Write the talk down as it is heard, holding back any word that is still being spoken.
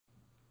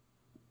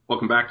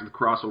Welcome back to the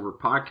Crossover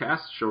Podcast,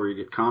 show where you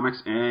get comics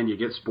and you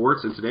get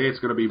sports. And today it's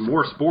going to be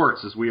more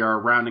sports as we are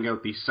rounding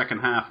out the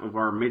second half of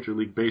our Major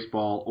League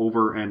Baseball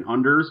over and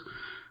unders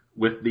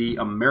with the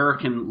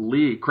American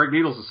League. Craig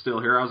Needles is still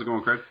here. How's it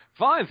going, Craig?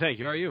 Fine, thank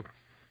you. How are you?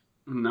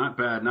 Not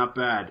bad, not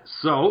bad.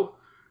 So,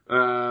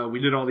 we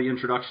did all the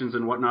introductions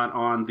and whatnot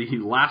on the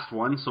last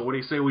one. So what do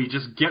you say we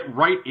just get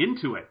right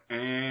into it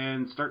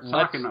and start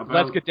talking about...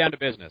 Let's get down to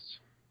business.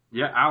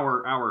 Yeah,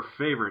 our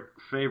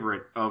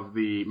favorite of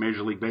the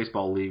Major League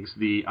Baseball leagues,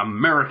 the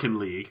American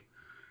League.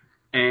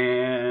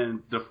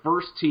 And the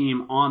first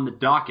team on the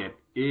docket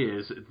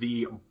is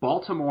the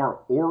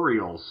Baltimore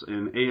Orioles,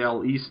 an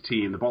AL East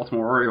team. The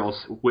Baltimore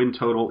Orioles win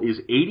total is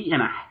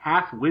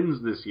 80.5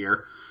 wins this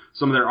year.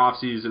 Some of their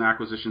offseason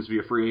acquisitions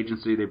via free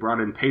agency, they brought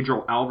in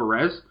Pedro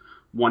Alvarez,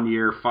 1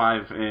 year,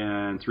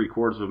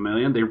 $5.75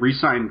 million. They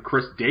re-signed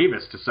Chris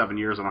Davis to 7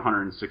 years and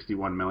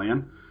 $161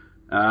 million.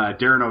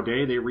 Darren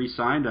O'Day, they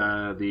re-signed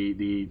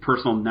the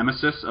personal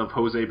nemesis of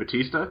Jose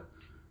Bautista.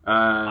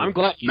 I'm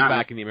glad he's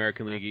back in the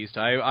American League East.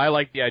 I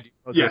like the idea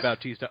of Jose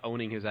Bautista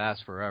owning his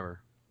ass forever.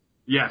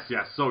 Yes,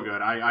 so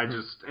good.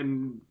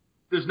 And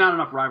there's not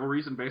enough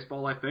rivalries in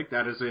baseball, I think.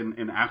 That is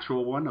an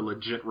actual one, a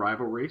legit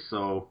rivalry,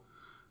 so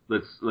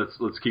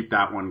let's keep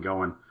that one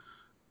going.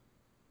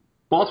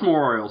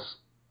 Baltimore Orioles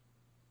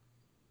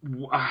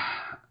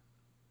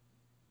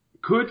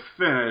could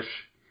finish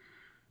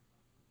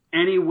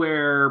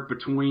anywhere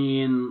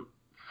between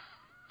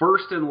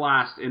first and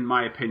last, in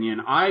my opinion.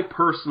 I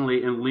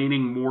personally am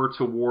leaning more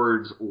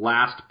towards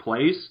last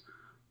place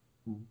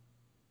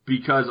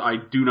because I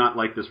do not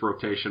like this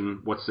rotation.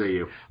 What say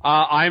you?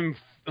 I'm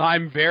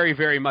very,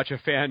 very much a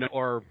fan,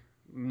 or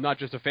not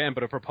just a fan,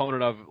 but a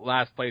proponent of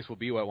last place will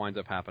be what winds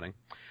up happening.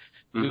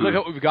 Mm-hmm. Look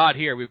at what we've got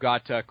here. We've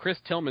got Chris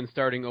Tillman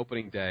starting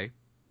opening day.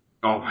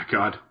 Oh, my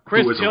God.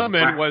 Chris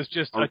Tillman was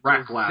just a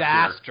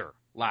disaster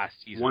last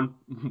season.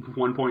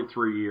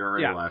 1.3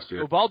 ERA last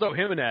year. Ubaldo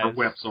Jimenez. Or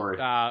whip, sorry.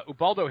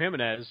 Ubaldo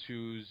Jimenez,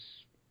 who's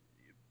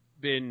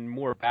been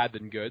more bad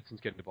than good since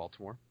getting to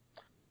Baltimore.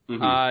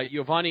 Mm-hmm.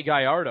 Giovanni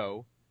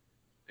Gallardo,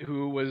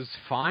 who was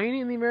fine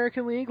in the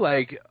American League,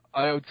 like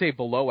I would say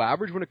below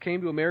average when it came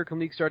to American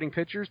League starting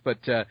pitchers, but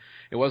it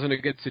wasn't a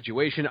good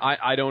situation.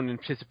 I don't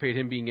anticipate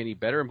him being any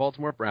better in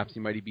Baltimore. Perhaps he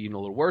might be even a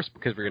little worse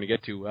because we're going to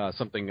get to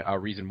a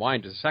reason why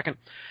in just a second.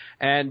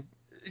 And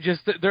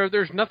just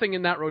there's nothing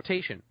in that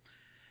rotation.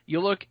 You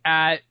look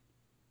at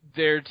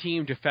their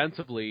team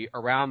defensively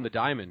around the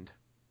diamond.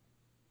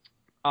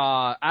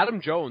 Adam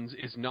Jones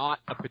is not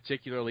a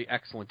particularly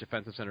excellent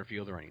defensive center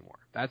fielder anymore.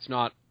 That's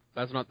not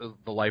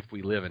the life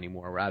we live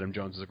anymore, where Adam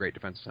Jones is a great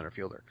defensive center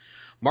fielder.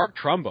 Mark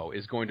Trumbo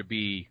is going to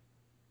be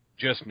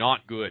just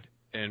not good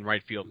in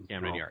right field in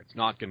Camden Yards.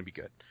 Not going to be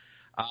good.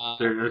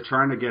 They're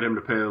trying to get him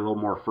to play a little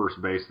more first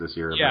base this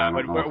year. Yeah,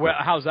 but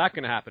how's that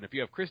going to happen? If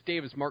you have Chris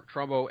Davis, Mark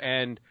Trumbo,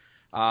 and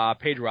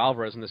Pedro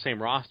Alvarez in the same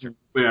roster.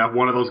 Yeah,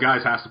 one of those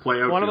guys has to play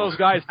outfield. One of those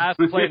guys has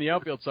to play in the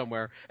outfield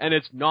somewhere, and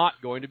it's not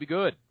going to be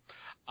good.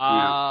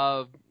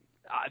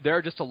 There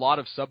are just a lot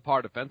of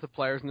subpar defensive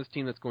players in this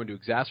team that's going to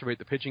exacerbate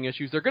the pitching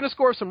issues. They're going to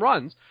score some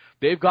runs.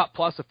 They've got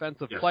plus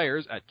offensive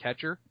players at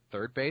catcher,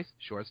 third base,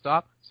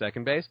 shortstop,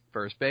 second base,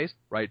 first base,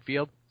 right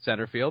field,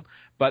 center field.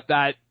 But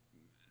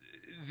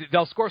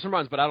they'll score some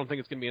runs, but I don't think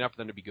it's going to be enough for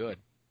them to be good.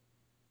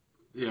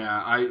 Yeah,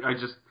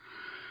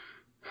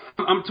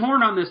 I'm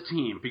torn on this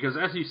team because,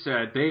 as you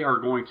said, they are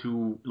going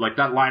to, like,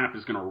 that lineup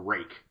is going to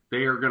rake.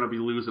 They are going to be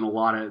losing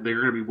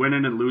they're going to be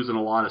winning and losing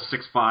a lot of 6-5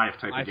 type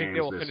of games this year. I think they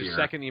will finish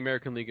second in the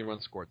American League in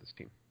runs scored, this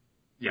team.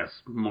 Yes,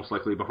 most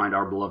likely behind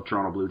our beloved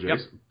Toronto Blue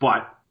Jays. Yep.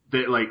 But,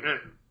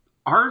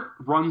 aren't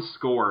runs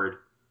scored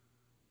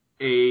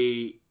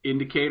a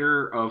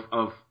indicator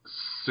of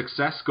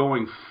success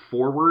going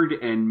forward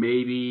and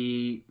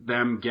maybe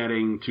them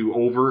getting to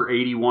over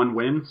 81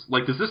 wins?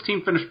 Like, does this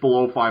team finish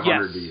below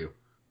 500 to you?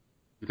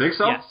 You think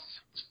so? Yes.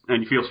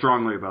 And you feel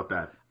strongly about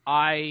that?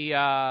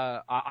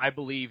 I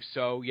believe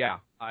so, yeah.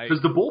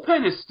 Because the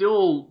bullpen is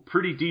still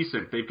pretty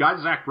decent. They've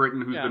got Zach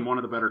Britton, who's been one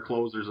of the better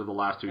closers of the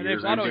last 2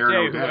 years. And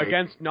Darren O'Day, who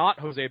against not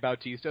Jose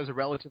Bautista, is a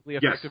relatively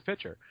effective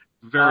pitcher.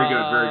 Very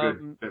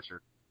good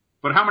pitcher.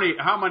 But how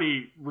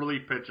many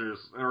relief pitchers,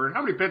 or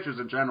how many pitchers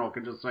in general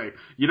can just say,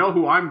 you know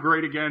who I'm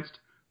great against?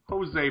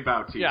 Jose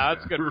Bautista. Yeah,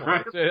 that's a good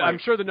point. Right? I'm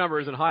sure the number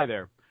isn't high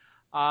there.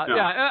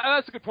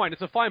 That's a good point.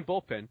 It's a fine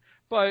bullpen.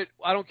 But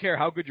I don't care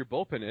how good your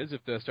bullpen is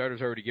if the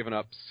starter's already given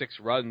up 6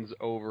 runs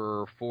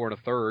over 4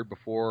 1/3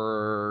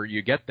 before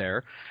you get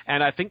there.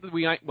 And I think that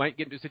we might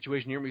get into a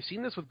situation here, and we've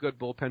seen this with good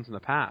bullpens in the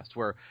past,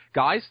 where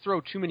guys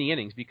throw too many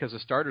innings because the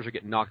starters are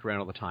getting knocked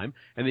around all the time,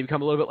 and they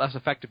become a little bit less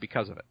effective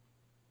because of it.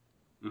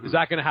 Mm-hmm. Is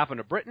that going to happen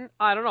to Britton?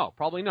 I don't know.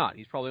 Probably not.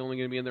 He's probably only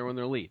going to be in there when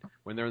they're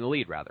in the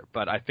lead, rather.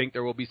 But I think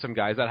there will be some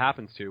guys that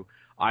happens to.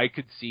 I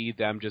could see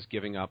them just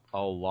giving up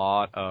a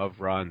lot of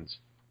runs.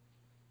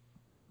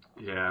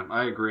 Yeah,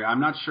 I agree.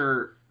 I'm not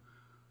sure.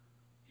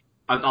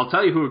 I'll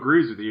tell you who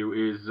agrees with you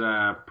is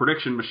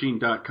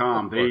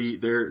PredictionMachine.com.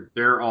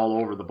 They're all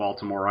over the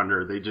Baltimore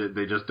under. They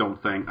just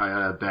don't think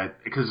that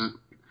because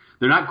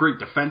they're not great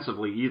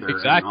defensively either.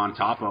 Exactly. And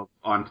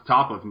on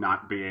top of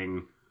not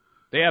being,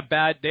 they have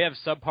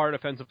subpar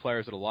defensive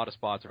players at a lot of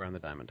spots around the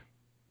diamond.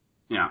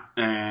 Yeah,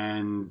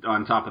 and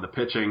on top of the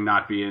pitching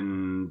not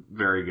being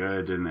very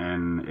good,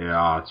 and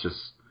it's just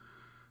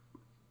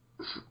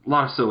a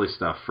lot of silly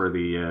stuff for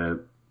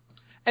the.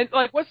 And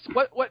like,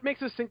 what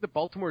makes us think that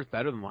Baltimore is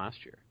better than last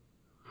year?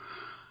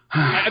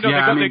 I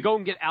know they go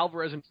and get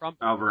Alvarez and Trump.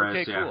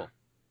 Alvarez, okay, yeah. Cool.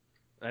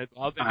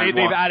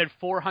 They've added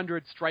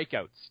 400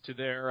 strikeouts to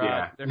their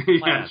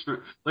plan. Yeah,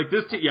 like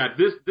this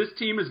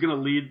team is going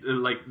to lead.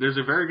 Like, there's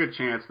a very good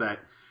chance that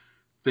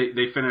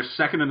they finish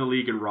second in the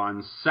league in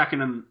runs,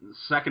 second in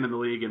the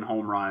league in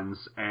home runs,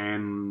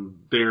 and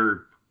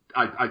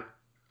I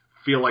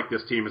feel like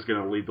this team is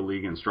going to lead the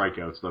league in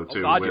strikeouts though too.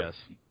 Oh God, yes.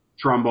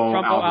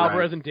 Trumbo,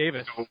 Alvarez, and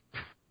Davis.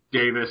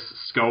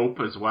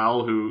 Scope as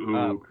well.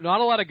 Who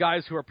not a lot of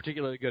guys who are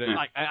particularly good at.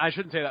 Like, I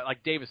shouldn't say that.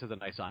 Like, Davis is a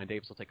nice sign.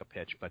 Davis will take a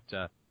pitch, but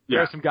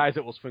there are some guys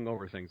that will swing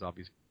over things,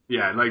 obviously.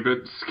 Yeah, like,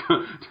 but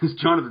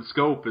Jonathan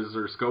Scope I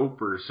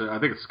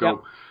think it's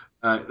Scope.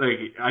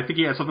 Yep. I think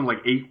he had something like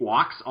 8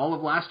 walks all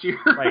of last year.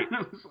 Right.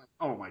 And it was like,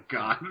 oh my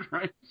God,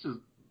 right? It's just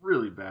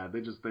really bad.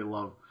 They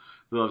love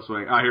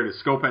swinging. I heard it.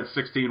 Scope had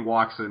 16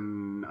 walks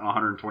and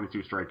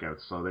 122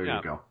 strikeouts. So there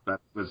you go. That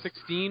was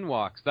 16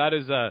 walks. That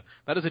is a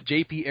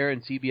JP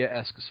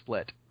Arencibia-esque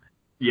split.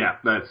 Yeah,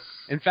 that's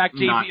in fact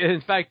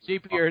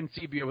JP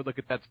Arencibia would look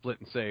at that split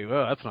and say,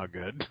 "Oh, that's not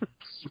good."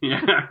 Yeah,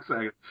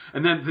 exactly.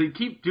 And then they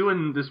keep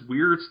doing this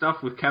weird stuff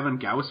with Kevin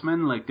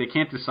Gausman. Like, they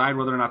can't decide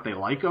whether or not they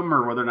like him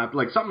or whether or not,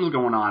 like, something's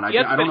going on. He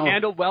hasn't I don't been know.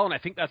 handled well, and I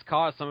think that's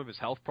caused some of his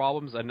health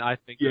problems. And I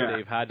think that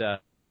they've had a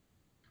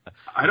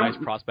nice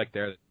prospect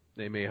there that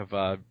they may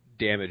have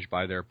damaged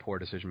by their poor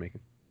decision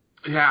making.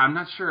 Yeah, I'm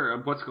not sure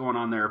what's going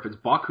on there. If it's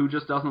Buck who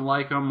just doesn't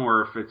like him,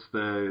 or if it's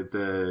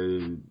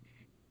the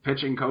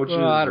pitching coaches,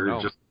 or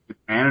just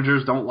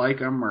managers don't like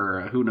him,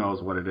 or who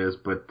knows what it is.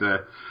 But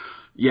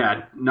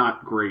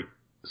not great.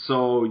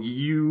 So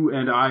you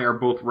and I are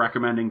both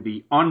recommending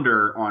the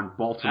under on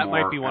Baltimore. That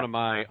might be one of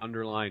my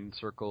underlined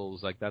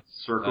circles. Like, that's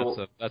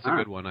a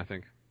good one, I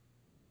think.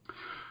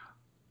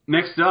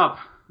 Next up,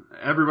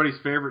 everybody's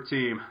favorite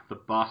team, the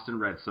Boston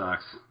Red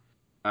Sox.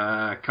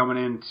 Coming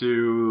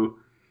into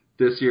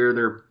this year,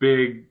 their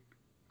big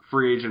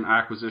free agent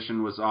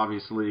acquisition was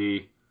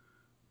obviously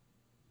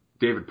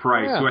David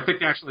Price, who I think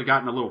they actually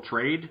got in a little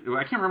trade.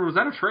 I can't remember, was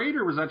that a trade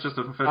or was that just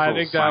an official I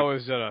think that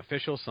was an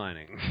official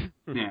signing.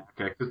 Yeah,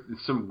 okay,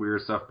 it's some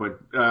weird stuff. But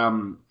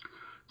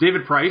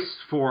David Price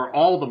for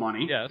all the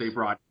money they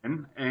brought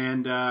in.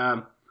 And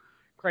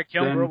Craig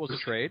Kimbrell was a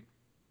trade.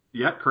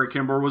 Yep, Craig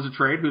Kimbrell was a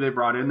trade, who they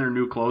brought in, their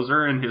new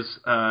closer, and his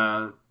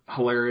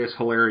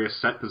hilarious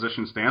set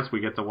position stance. We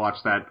get to watch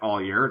that all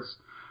year. It's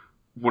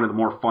one of the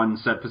more fun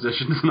set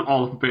positions in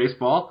all of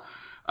baseball.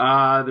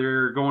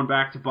 They're going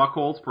back to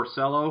Buchholz,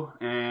 Porcello,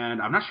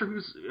 and I'm not sure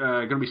who's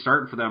going to be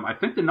starting for them. I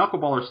think the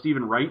knuckleballer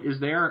Stephen Wright is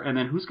there, and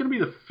then who's going to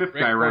be the fifth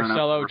guy running up?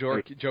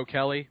 Porcello, Joe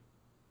Kelly.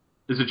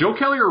 Is it Joe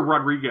Kelly or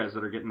Rodriguez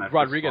that are getting that?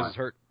 Rodriguez is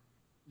hurt.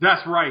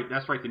 That's right,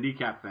 the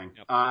kneecap thing.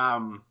 Yep.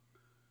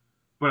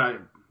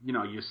 But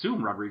you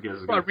assume Rodriguez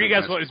is going to take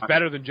that is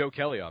better than Joe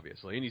Kelly,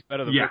 obviously, and he's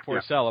better than Rick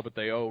Porcello, but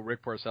they owe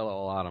Rick Porcello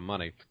a lot of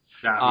money.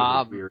 That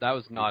was weird. That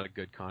was not a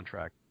good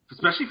contract.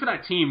 Especially for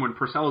that team when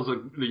Porcello's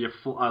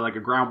like a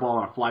ground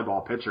ball and a fly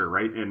ball pitcher,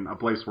 right? In a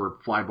place where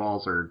fly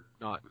balls are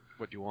not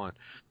what you want.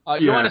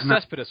 Yoenis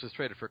Cespedes was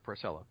traded for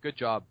Porcello. Good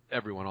job,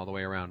 everyone, all the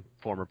way around.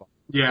 Former ball.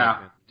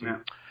 Yeah.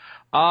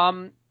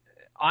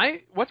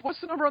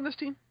 What's the number on this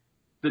team?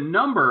 The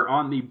number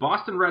on the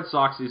Boston Red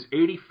Sox is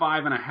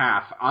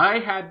 85.5. I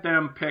had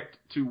them picked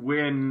to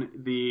win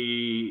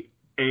the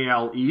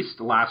AL East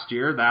last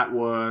year. That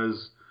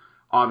was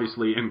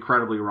obviously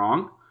incredibly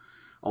wrong.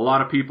 A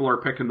lot of people are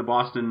picking the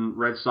Boston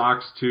Red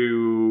Sox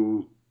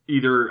to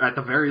either, at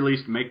the very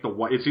least, make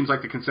it seems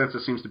like the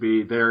consensus seems to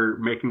be they're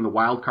making the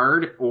wild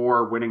card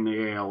or winning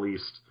the AL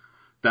East.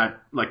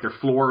 That, like, their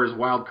floor is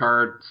wild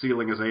card,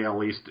 ceiling is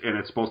AL East, and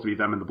it's supposed to be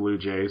them and the Blue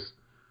Jays.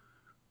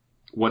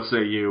 What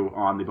say you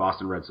on the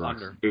Boston Red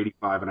Sox? Under.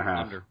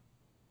 85.5. Under.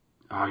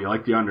 Oh, you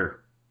like the under.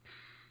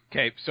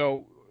 Okay,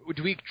 so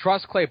do we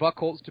trust Clay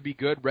Buchholz to be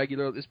good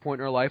regular at this point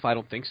in our life? I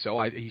don't think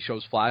so. He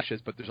shows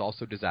flashes, but there's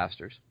also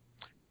disasters.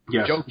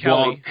 Yes. Joe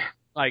Kelly,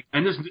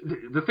 and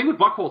the thing with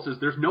Buchholz is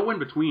there's no in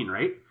between,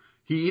 right?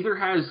 He either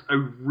has a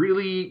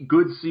really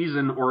good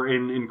season or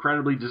an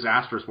incredibly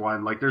disastrous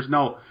one. Like, there's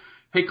no,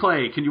 hey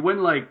Clay, can you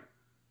win like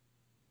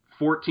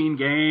 14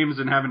 games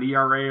and have an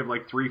ERA of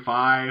like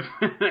 3.5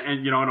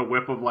 and and a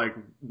WHIP of like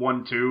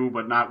 1.2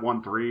 but not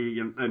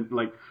 1.3 and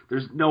like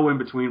there's no in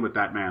between with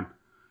that man.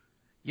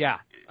 Yeah,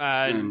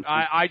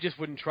 I just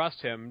wouldn't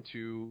trust him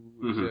to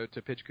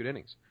pitch good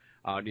innings.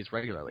 Needs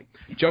regularly.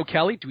 Joe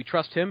Kelly, do we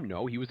trust him?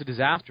 No, he was a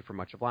disaster for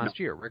much of last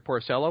year. Rick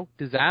Porcello,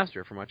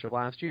 disaster for much of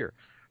last year.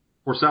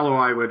 Porcello,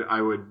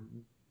 I would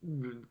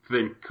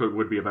think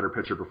would be a better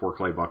pitcher before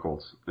Clay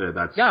Buchholz.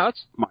 That's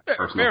my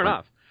personal fair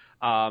enough.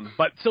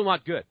 But still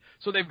not good.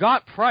 So they've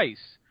got Price,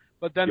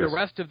 But then Yes. the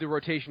rest of the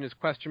rotation is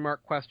question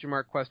mark, question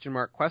mark, question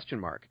mark, question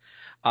mark.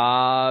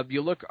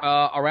 You look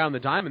around the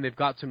diamond, they've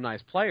got some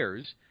nice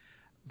players.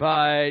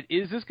 But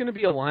is this going to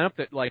be a lineup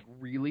that like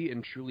really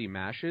and truly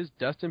mashes?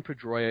 Dustin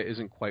Pedroia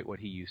isn't quite what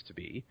he used to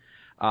be.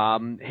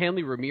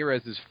 Hanley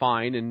Ramirez is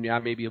fine, and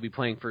maybe he'll be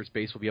playing first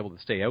base. Will be able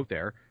to stay out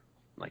there,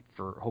 like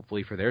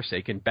hopefully for their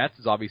sake. And Betts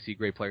is obviously a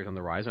great player on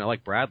the rise, and I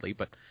like Bradley.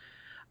 But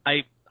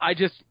I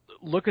just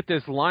look at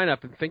this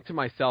lineup and think to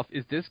myself,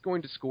 is this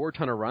going to score a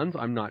ton of runs?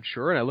 I'm not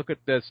sure. And I look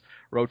at this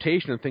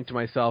rotation and think to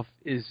myself,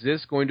 is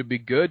this going to be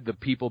good? The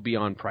people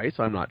beyond Price?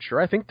 I'm not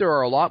sure. I think there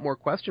are a lot more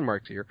question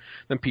marks here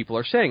than people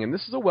are saying. And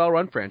this is a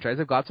well-run franchise.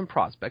 They've got some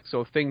prospects. So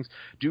if things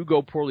do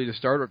go poorly to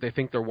start, or if they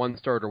think they're one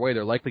starter away,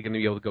 they're likely going to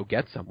be able to go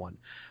get someone.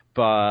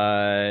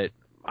 But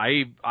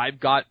I've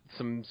got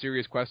some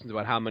serious questions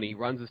about how many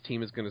runs this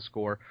team is going to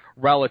score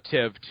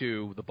relative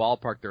to the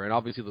ballpark they're in.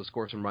 Obviously, they'll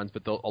score some runs,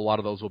 but a lot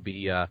of those will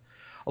be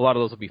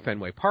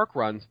Fenway Park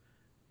runs.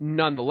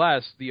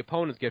 Nonetheless, the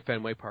opponents get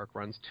Fenway Park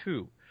runs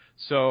too.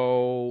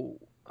 So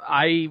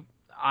I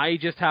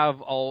just have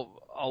a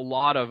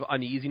lot of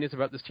uneasiness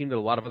about this team that a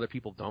lot of other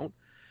people don't.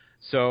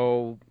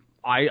 So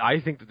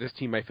I think that this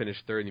team might finish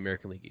third in the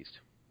American League East.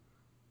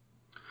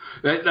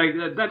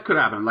 That could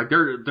happen. Like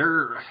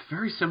they're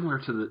very similar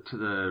to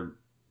the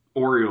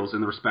Orioles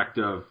in the respect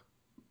of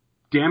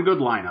damn good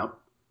lineup.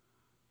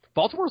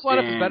 Baltimore's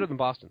lineup is better than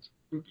Boston's.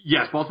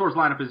 Yes, Baltimore's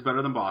lineup is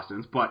better than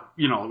Boston's, but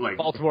like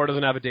Baltimore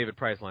doesn't have a David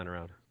Price lying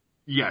around.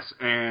 Yes,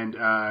 and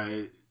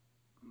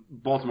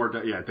Baltimore,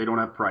 they don't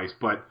have Price,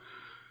 but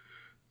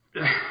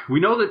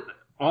we know that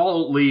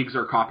all leagues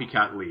are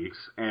copycat leagues,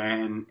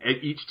 and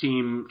each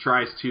team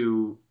tries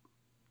to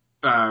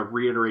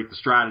reiterate the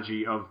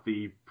strategy of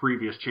the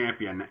previous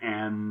champion,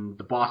 and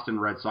the Boston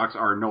Red Sox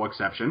are no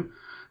exception.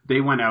 They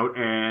went out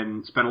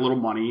and spent a little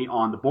money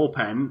on the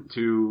bullpen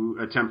to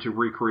attempt to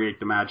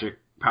recreate the magic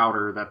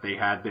powder that they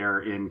had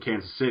there in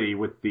Kansas City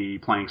with the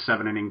playing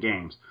 7-inning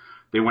games.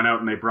 They went out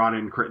and they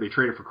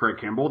traded for Craig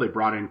Kimbrell. They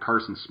brought in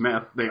Carson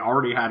Smith. They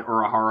already had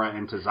Urahara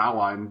and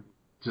Tozawa, and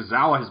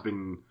Tozawa has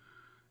been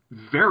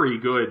very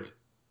good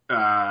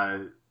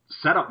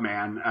setup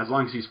man as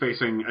long as he's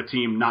facing a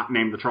team not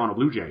named the Toronto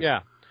Blue Jays. Yeah.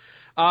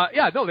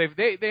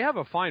 They have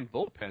a fine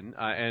bullpen,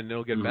 and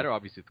it'll get better,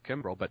 obviously, with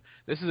Kimbrell, but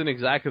this isn't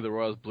exactly the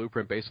Royals'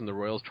 blueprint based on the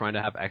Royals trying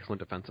to have excellent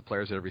defensive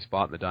players at every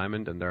spot in the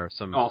diamond, and there are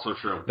some... Also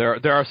true.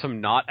 There are some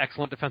not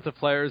excellent defensive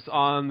players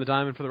on the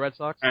diamond for the Red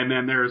Sox. And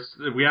then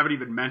we haven't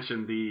even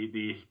mentioned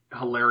the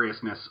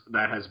hilariousness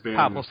that has been...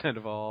 Pablo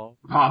Sandoval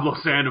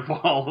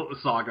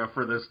saga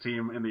for this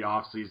team in the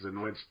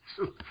offseason, which...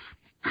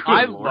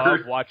 I love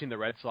watching the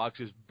Red Sox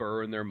just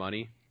burn their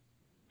money.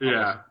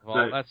 Yeah.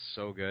 That's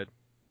so good.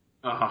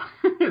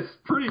 It's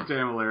pretty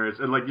damn hilarious.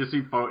 And like you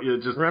see,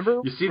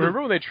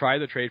 remember when they tried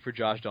to trade for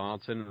Josh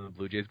Donaldson and the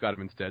Blue Jays got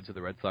him instead, so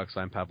the Red Sox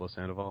signed Pablo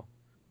Sandoval?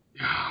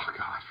 Oh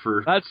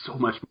God, that's so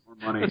much more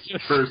money. That's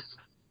just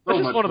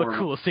one of the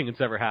coolest things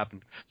that's ever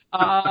happened.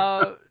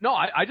 No,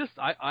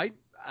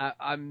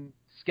 I'm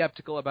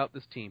skeptical about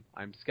this team.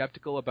 I'm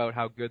skeptical about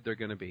how good they're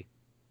going to be.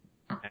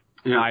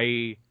 Yeah.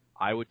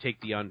 I would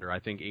take the under. I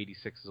think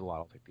 86 is a lot.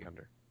 I'll take the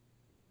under.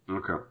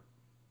 Okay.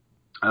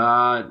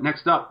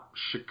 Next up,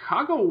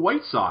 Chicago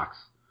White Sox.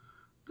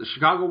 The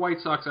Chicago White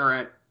Sox are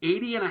at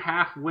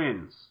 80.5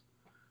 wins.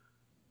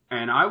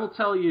 And I will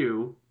tell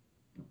you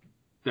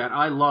that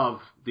I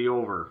love the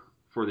over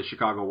for the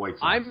Chicago White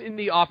Sox. I'm in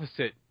the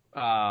opposite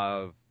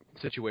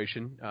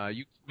situation.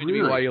 You explain to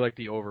me why you like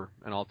the over,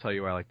 and I'll tell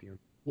you why I like the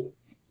under.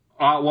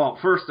 Well,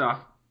 first off,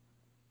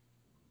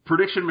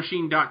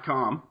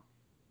 PredictionMachine.com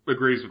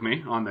agrees with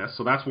me on this,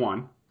 so that's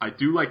one. I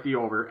do like the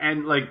over,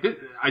 and like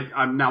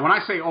now when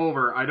I say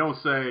over, I don't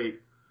say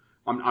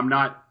I'm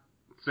not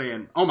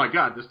saying, oh my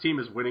God, this team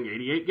is winning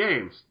 88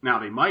 games. Now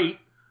they might.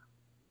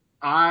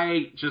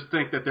 I just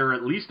think that they're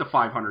at least a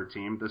 500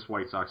 team, this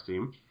White Sox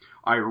team.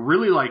 I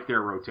really like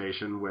their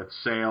rotation with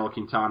Sale,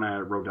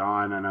 Quintana,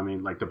 Rodon, and I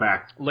mean like the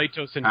back.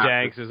 Latos and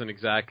Danks isn't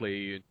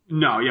exactly.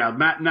 No, yeah,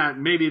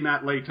 maybe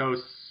Matt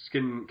Latos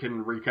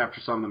can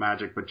recapture some of the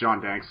magic, but John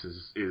Danks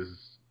is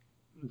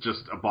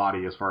just a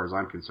body as far as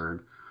I'm concerned.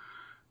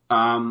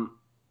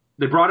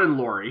 They brought in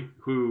Laurie,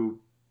 who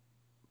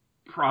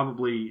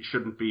probably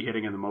shouldn't be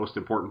hitting in the most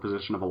important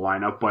position of a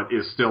lineup, but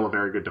is still a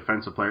very good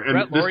defensive player. And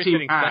Brett Laurie's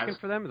hitting second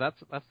for them. That's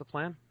the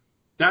plan.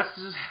 That's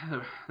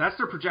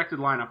their projected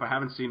lineup. I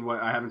haven't seen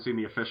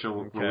the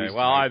official. Okay. Release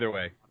Well, today. either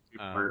way,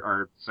 people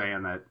are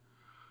saying that.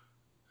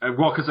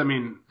 Well, because I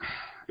mean,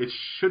 it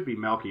should be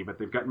Melky, but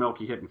they've got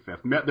Melky hitting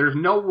fifth. There's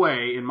no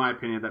way, in my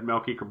opinion, that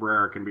Melky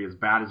Cabrera can be as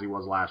bad as he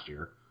was last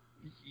year.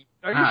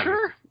 Are you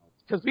sure?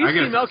 Because we've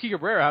seen Melky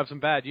Cabrera have some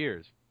bad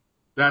years.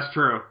 That's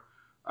true.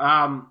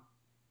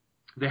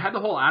 They had the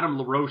whole Adam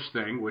LaRoche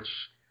thing, which...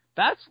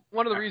 That's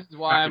one of the reasons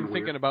why I'm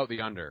thinking about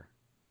the under.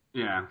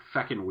 Yeah,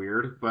 feckin'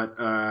 weird. But,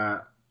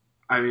 I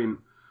mean,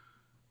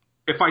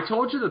 if I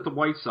told you that the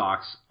White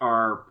Sox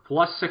are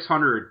plus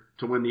 600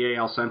 to win the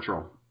AL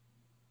Central,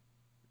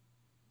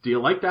 do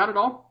you like that at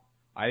all?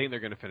 I think they're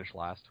going to finish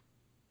last.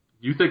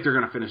 You think they're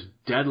going to finish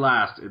dead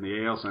last in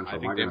the AL Central? I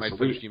think they might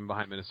finish even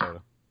behind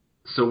Minnesota.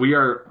 So we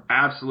are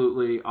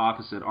absolutely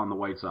opposite on the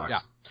White Sox.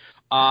 Yeah.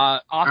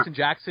 Austin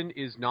Jackson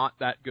is not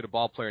that good a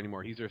ball player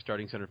anymore. He's their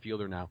starting center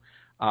fielder now.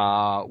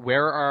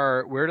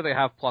 Where do they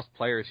have plus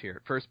players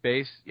here? First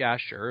base, yeah,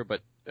 sure,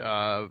 but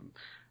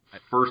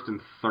first and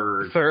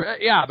third.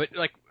 Yeah, but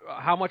like,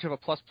 how much of a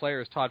plus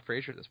player is Todd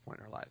Frazier at this point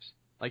in our lives?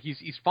 Like,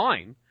 he's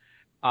fine.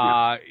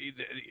 The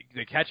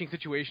catching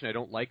situation I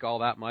don't like all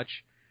that much.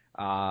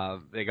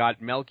 They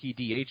got Melky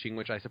DHing,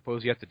 which I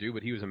suppose you have to do,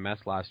 but he was a mess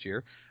last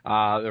year.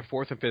 Their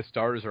fourth and fifth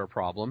starters are a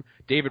problem.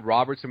 David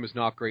Robertson was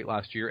not great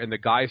last year, and the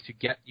guys to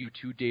get you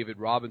to David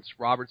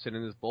Robertson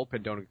in his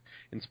bullpen don't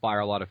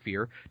inspire a lot of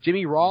fear.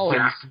 Jimmy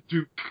Rollins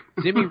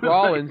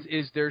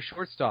is their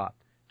shortstop.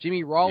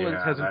 Jimmy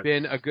Rollins hasn't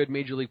been a good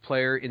major league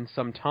player in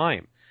some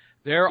time.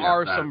 There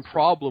are some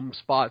problem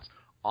spots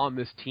on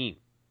this team,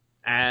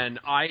 and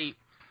I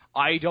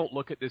don't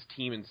look at this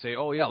team and say,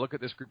 oh, yeah, look at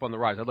this group on the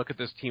rise. I look at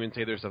this team and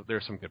say there's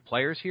some good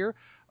players here,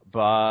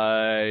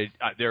 but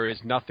there is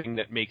nothing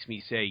that makes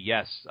me say,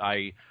 yes,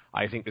 I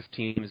think this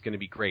team is going to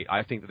be great.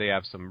 I think that they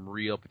have some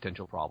real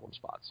potential problem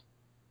spots.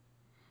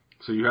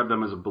 So you have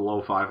them as a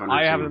below 500 team?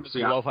 I have them as a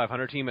below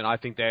 500 team, and I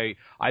think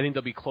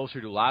they'll be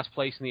closer to last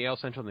place in the AL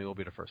Central than they will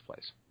be to first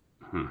place.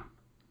 Yeah,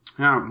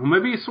 well,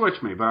 maybe you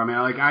switch me, but I mean,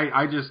 like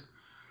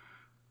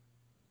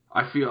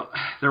I feel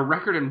their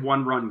record in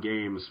one-run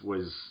games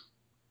was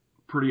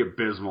pretty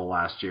abysmal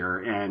last year,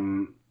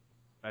 and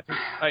I think,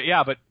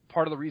 but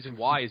part of the reason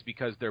why is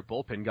because their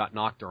bullpen got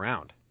knocked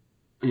around.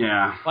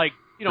 Yeah, like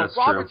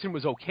Robertson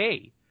was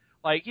okay,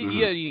 like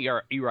he had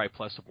an ERA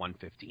plus of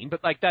 115,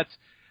 but like that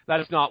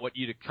is not what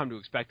you'd come to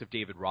expect of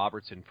David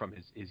Robertson from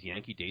his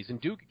Yankee days. And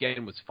Duke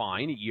again was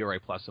fine, ERA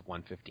plus of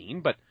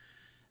 115, but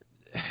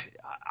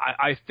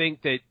I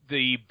think that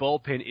the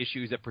bullpen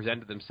issues that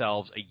presented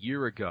themselves a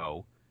year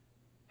ago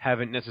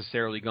haven't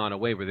necessarily gone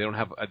away, where they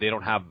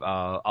don't have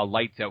a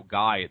lights out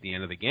guy at the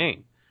end of the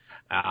game.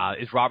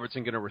 Is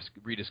Robertson going to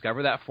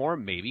rediscover that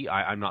form? Maybe.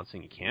 I'm not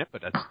saying he can't,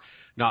 but that's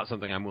not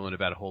something I'm willing to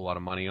bet a whole lot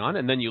of money on.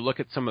 And then you look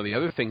at some of the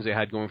other things they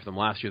had going for them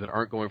last year that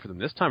aren't going for them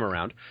this time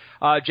around.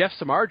 Jeff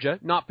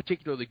Samardzija, not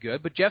particularly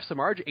good, but Jeff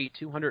Samardzija ate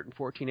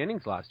 214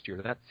 innings last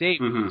year. That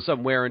saved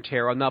some wear and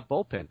tear on that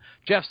bullpen.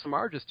 Jeff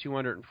Samardzija's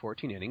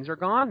 214 innings are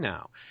gone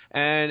now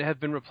and have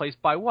been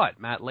replaced by what?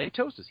 Matt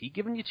Latos. Has he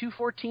given you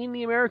 214 in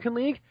the American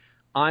League?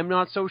 I'm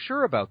not so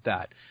sure about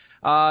that.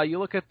 You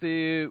look at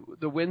the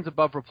wins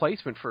above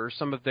replacement for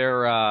some of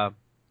their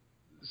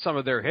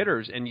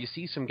hitters, and you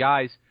see some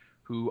guys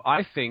who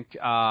I think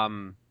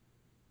had,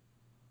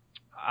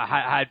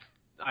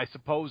 I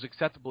suppose,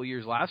 acceptable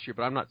years last year,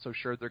 but I'm not so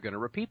sure they're going to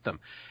repeat them.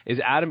 Is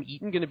Adam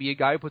Eaton going to be a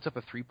guy who puts up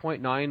a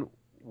 3.9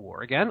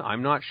 WAR again?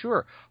 I'm not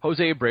sure.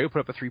 Jose Abreu put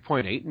up a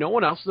 3.8. No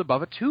one else was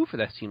above a 2 for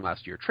that team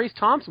last year. Trace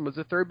Thompson was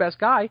the third best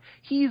guy.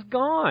 He's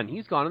gone.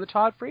 He's gone in the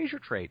Todd Frazier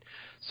trade.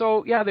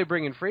 So yeah, they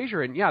bring in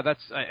Frazier, and yeah,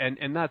 that's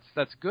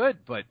good.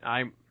 But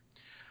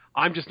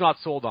I'm just not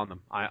sold on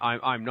them.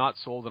 I'm not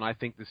sold, and I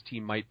think this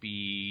team might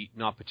be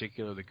not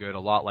particularly good, a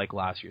lot like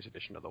last year's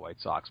edition of the White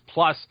Sox.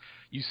 Plus,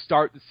 you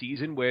start the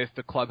season with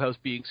the clubhouse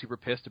being super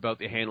pissed about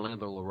the handling of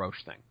the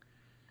LaRoche thing.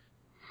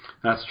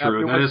 That's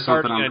true. That is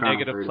something I'm in a kind of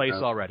negative worried place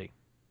about. already.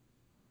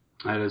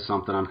 That is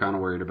something I'm kind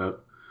of worried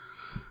about.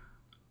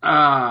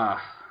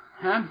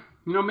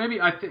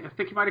 Maybe I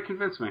think you might have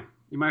convinced me.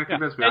 You might have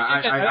convinced me.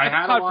 I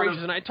had Todd a lot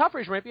Frazier, and Todd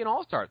Frazier might be an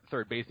all-star at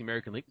third base in the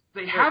American League.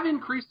 They have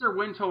increased their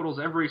win totals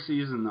every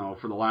season, though,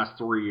 for the last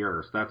 3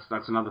 years.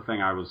 That's another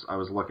thing I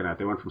was looking at.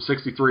 They went from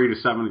 63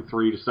 to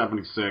 73 to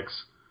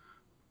 76.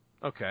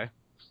 Okay.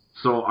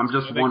 So I'm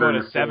just wondering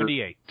if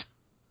 78.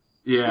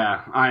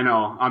 Yeah, I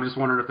know. I'm just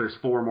wondering if there's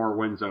 4 more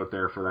wins out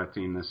there for that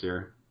team this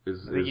year. I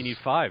think you need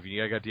 5.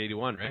 You got the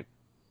 81, right?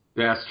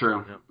 Yeah, that's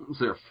true. Yep.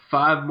 So there are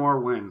 5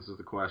 more wins is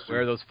the question.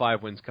 Where are those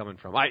 5 wins coming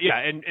from?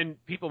 And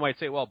people might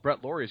say, well,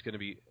 Brett Laurie is going to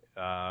be,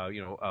 a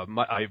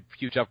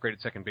huge upgrade at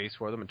second base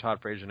for them, and Todd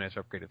Frazier a nice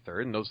upgrade at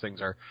third, and those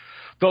things are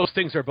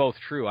both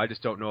true. I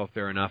just don't know if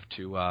they're enough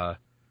to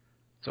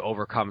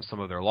overcome some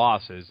of their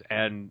losses,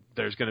 and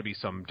there's going to be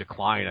some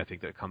decline, I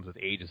think, that comes with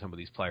age in some of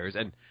these players.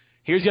 And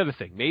here's the other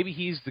thing. Maybe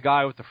he's the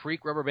guy with the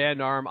freak rubber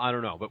band arm. I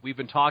don't know. But we've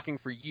been talking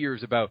for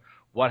years about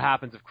what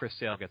happens if Chris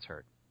Sale gets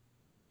hurt.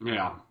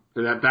 Yeah,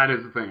 that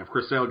is the thing. If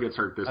Chris Sale gets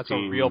hurt, that's a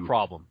real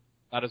problem.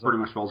 That is pretty a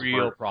much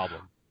real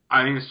problem.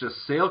 I think it's just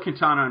Sale,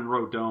 Quintana, and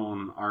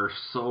Rodon are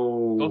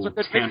so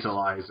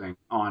tantalizing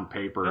on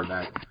paper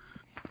that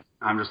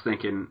I'm just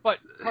thinking. But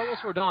Carlos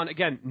Rodon,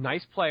 again,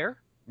 nice player,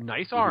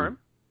 nice arm.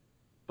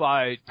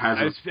 But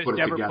has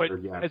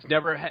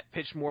never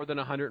pitched more than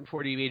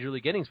 140 major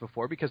league innings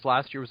before, because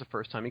last year was the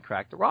first time he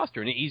cracked the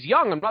roster. And he's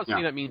young. I'm not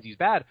saying that means he's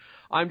bad.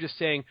 I'm just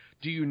saying,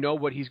 do you know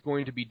what he's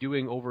going to be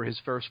doing over his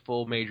first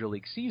full major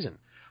league season?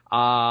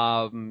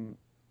 And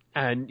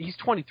he's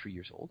 23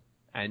 years old.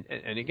 And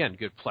again,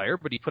 good player,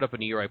 but he put up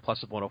an ERA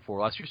plus of 104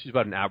 last year, so he's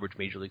about an average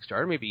major league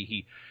starter.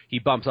 Maybe he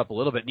bumps up a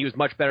little bit, and he was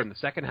much better in the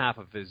second half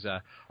of his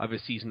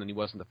season than he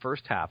was in the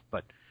first half.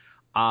 But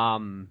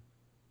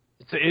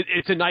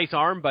it's a nice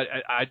arm, but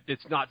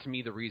it's not to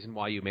me the reason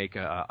why you make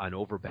an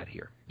over bet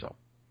here. So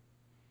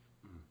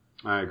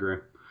I agree.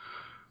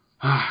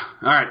 All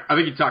right, I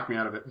think you talked me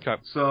out of it.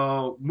 Okay.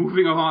 So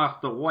moving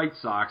off the White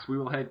Sox, we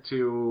will head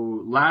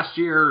to last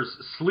year's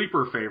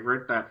sleeper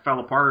favorite that fell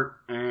apart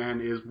and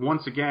is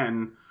once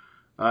again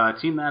a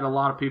team that a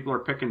lot of people are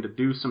picking to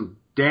do some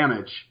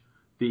damage.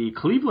 The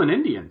Cleveland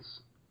Indians,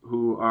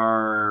 who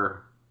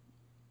are,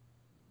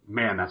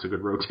 man, that's a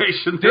good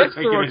rotation. That's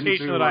the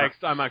rotation that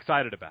I'm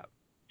excited about.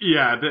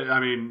 Yeah, I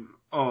mean,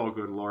 oh,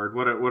 good Lord.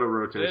 What a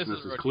rotation. This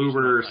is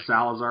Kluber,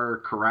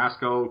 Salazar,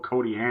 Carrasco,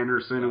 Cody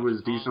Anderson, who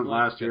was decent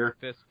last year.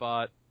 Fifth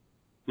spot.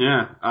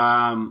 Yeah.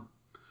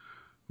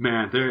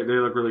 Man, they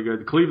look really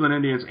good. The Cleveland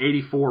Indians,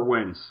 84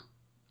 wins.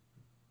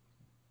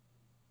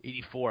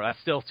 84. That's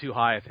still too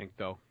high, I think,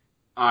 though.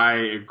 I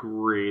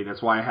agree.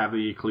 That's why I have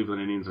the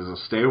Cleveland Indians as a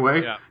stay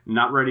away. Yeah.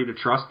 Not ready to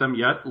trust them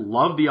yet.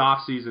 Love the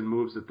offseason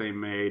moves that they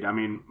made. I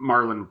mean,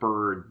 Marlon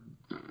Bird,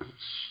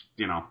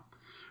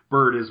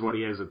 Bird is what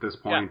he is at this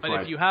point. Yeah,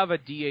 but if you have a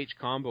DH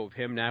combo of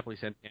him, Napoli,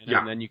 Santana,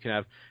 and then you can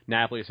have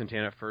Napoli,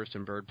 Santana at first,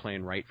 and Bird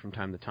playing right from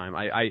time to time,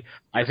 I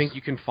think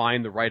you can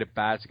find the right at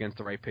bats against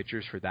the right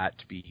pitchers for that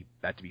to be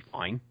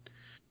fine.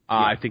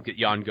 I think that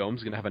Jan Gomes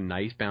is going to have a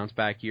nice bounce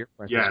back year.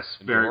 Yes,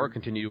 very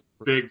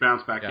big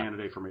bounce back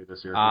candidate for me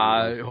this year.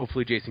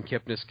 Hopefully, Jason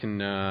Kipnis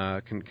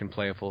can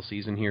play a full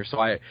season here. So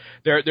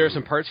there are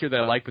some parts here that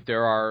I like, but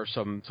there are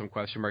some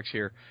question marks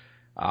here.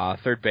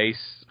 Third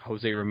base,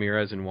 Jose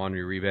Ramirez and Juan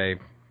Uribe.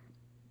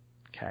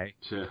 Okay.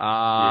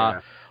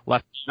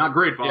 Left, not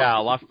great. Ball. Yeah,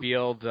 left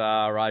field,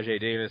 Rajay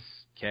Davis.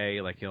 Okay,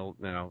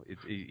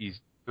 he's.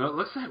 Well, it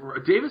looks like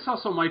Davis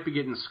also might be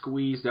getting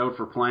squeezed out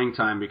for playing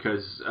time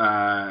because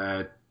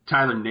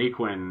Tyler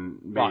Naquin.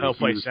 He'll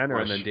play center,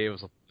 and then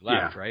Davis will play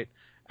left, right?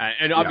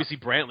 And obviously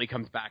Brantley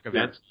comes back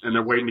eventually. Yeah. And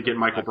they're waiting to get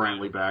Michael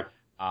Brantley back.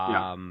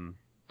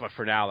 But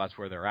for now, that's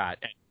where they're at.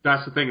 And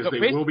that's the thing is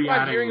they will be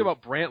adding. I'm hearing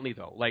about Brantley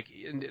though.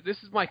 And this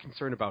is my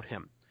concern about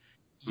him.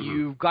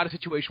 You've got a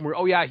situation where,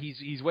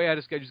 he's way out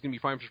of schedule. He's going to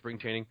be fine for spring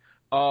training.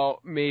 Oh,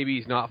 maybe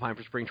he's not fine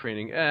for spring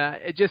training.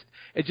 It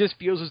just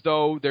feels as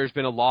though there's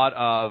been a lot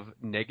of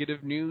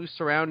negative news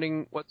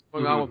surrounding what's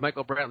going on with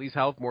Michael Brantley's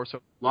health, more so.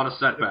 A lot of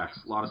setbacks.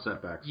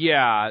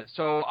 Yeah,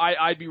 so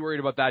I'd be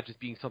worried about that just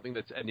being something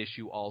that's an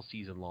issue all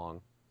season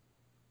long.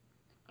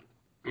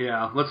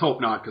 Yeah, let's hope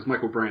not, because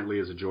Michael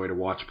Brantley is a joy to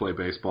watch play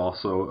baseball.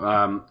 So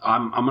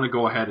I'm going to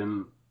go ahead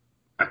and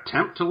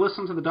attempt to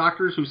listen to the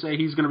doctors who say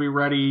he's going to be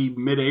ready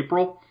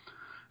mid-April.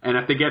 And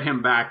if they get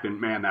him back, then,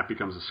 man, that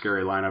becomes a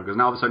scary lineup. Because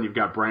now all of a sudden you've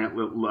got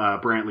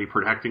Brantley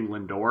protecting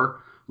Lindor.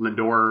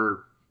 Lindor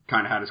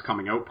kind of had his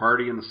coming-out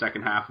party in the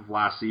second half of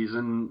last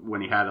season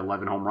when he had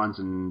 11 home runs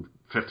and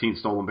 15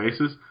 stolen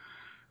bases.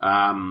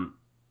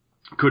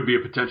 Could be a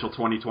potential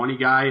 2020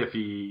 guy if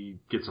he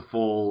gets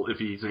if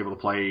he's able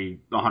to play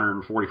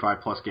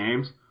 145-plus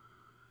games.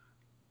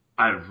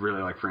 I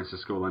really like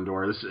Francisco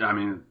Lindor.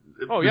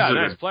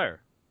 Nice player.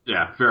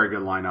 Yeah, very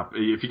good lineup.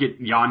 If you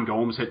get Jan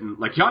Gomes hitting,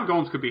 Jan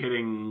Gomes could be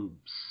hitting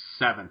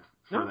 7th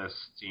for this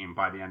team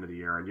by the end of the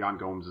year, and Jan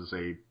Gomes is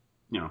a,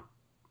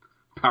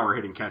 power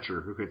hitting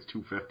catcher who hits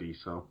 250.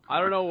 So I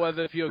don't know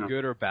whether to feel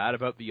good or bad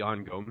about the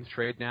Jan Gomes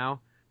trade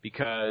now,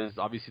 because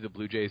obviously the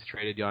Blue Jays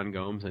traded Jan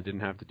Gomes and didn't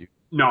have to do.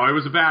 No, it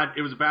was a bad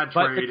trade.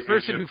 But the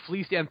person who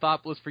fleeced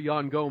Anthopoulos for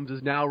Jan Gomes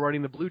is now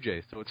running the Blue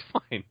Jays, so it's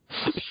fine.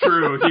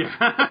 True, yeah,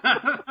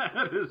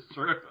 that is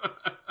true.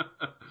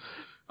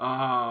 Oh,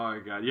 my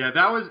God. Yeah,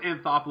 that was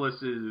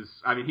Anthopoulos'...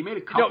 I mean, he made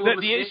a couple of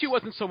mistakes. The issue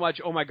wasn't so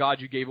much, oh, my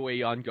God, you gave away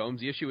Jan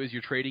Gomes. The issue is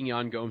you're trading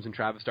Jan Gomes and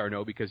Travis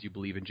d'Arnaud because you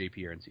believe in JP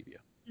Arencibia.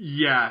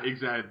 Yeah,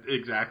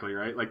 exactly,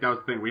 right? That was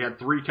the thing. We had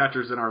 3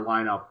 catchers in our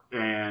lineup,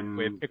 and...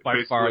 We had picked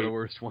by far the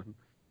worst one.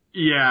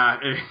 Yeah,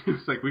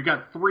 it's we've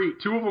got 3.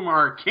 2 of them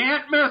are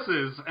can't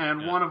misses,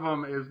 and one of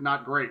them is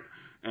not great.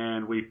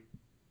 And we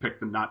picked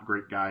the not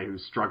great guy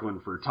who's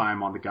struggling for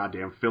time on the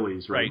goddamn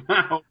Phillies right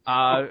now.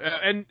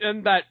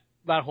 And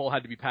that hole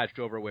had to be patched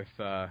over with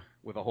a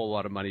whole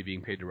lot of money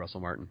being paid to Russell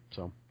Martin.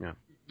 So yeah.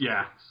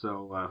 Yeah.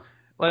 So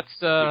let's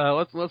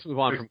move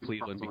on from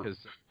Cleveland because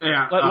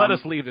let us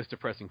leave this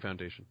depressing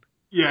foundation.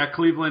 Yeah,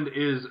 Cleveland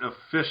is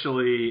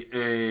officially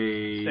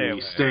a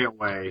stay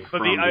away.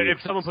 But if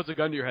someone puts a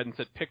gun to your head and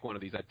said pick one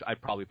of these,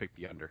 I'd probably pick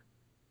the under.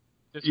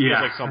 It feels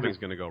like something's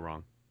going to go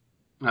wrong.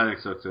 I think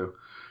so too.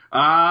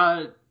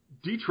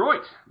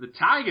 Detroit, the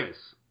Tigers,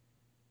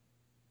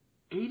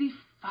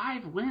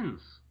 85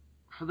 wins.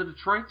 For the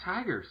Detroit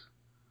Tigers.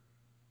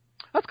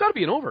 That's got to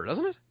be an over,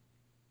 doesn't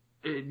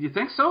it? You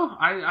think so?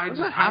 Does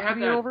it have to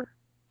be an over?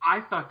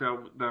 I thought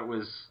that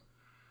was...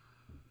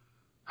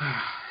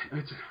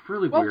 It's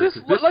really weird.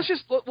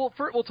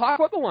 We'll talk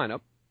about the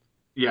lineup.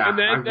 Yeah. And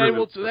then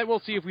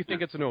we'll see if we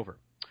think it's an over.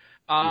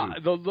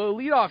 The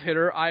leadoff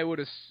hitter, I would...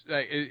 is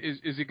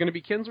it going to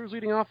be Kinsler's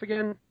leading off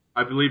again?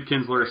 I believe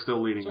Kinsler is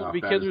still leading off.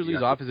 It'll be Kinsler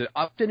leads off. Is it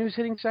Upton who's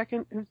hitting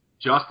second?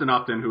 Justin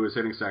Upton, who is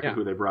hitting second,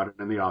 who they brought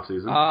in the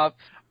offseason.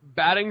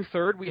 Batting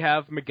third, we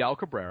have Miguel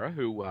Cabrera,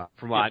 who,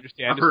 from what I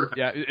understand,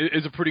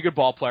 is a pretty good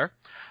ball player.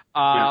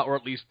 or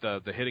at least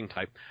the hitting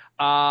type.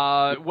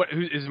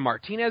 Is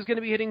Martinez going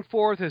to be hitting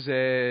fourth? Is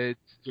it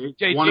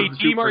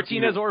JD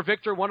Martinez or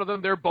Victor? One of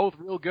them. They're both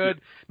real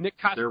good. Nick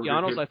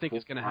Castellanos, I think,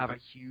 is going to have a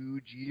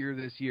huge year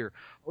this year.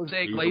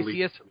 Jose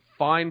Iglesias,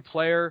 fine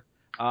player.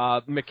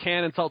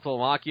 McCann and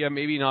Saltalamacchia,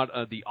 maybe not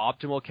the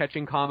optimal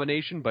catching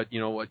combination, but you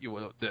know what,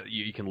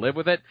 you can live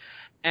with it.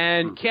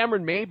 And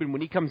Cameron Maben,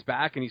 when he comes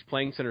back and he's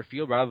playing center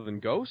field rather than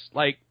Ghost,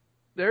 like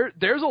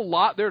there's a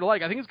lot there to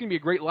like. I think it's going to be a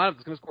great lineup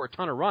that's going to score a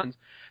ton of runs.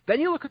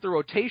 Then you look at the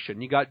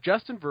rotation. You got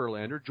Justin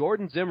Verlander,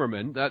 Jordan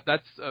Zimmerman.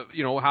 That's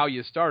how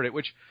you start it.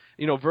 Which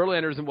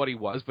Verlander isn't what he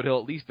was, but he'll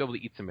at least be able to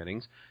eat some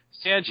innings.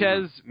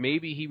 Sanchez,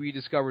 maybe he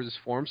rediscovers his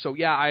form. So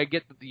yeah, I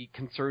get that the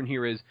concern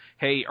here is,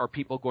 hey, are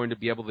people going to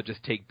be able to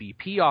just take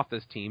BP off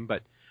this team?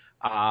 But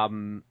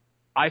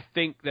I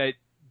think that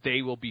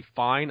they will be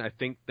fine. I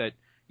think that.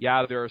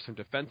 Yeah, there are some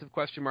defensive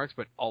question marks,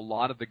 but a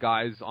lot of the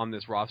guys on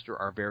this roster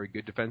are very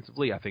good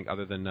defensively. I think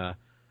other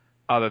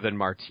than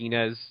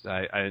Martinez,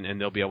 and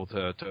they'll be able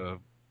to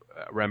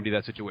remedy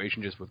that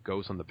situation just with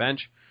Ghost on the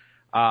bench.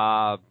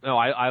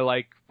 I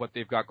like what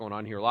they've got going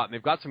on here a lot, and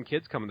they've got some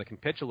kids coming that can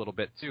pitch a little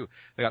bit too.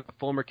 They got the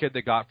Fulmer kid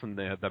they got from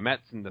the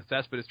Mets and the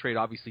Cespedes trade.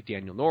 Obviously,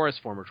 Daniel Norris,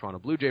 former Toronto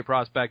Blue Jay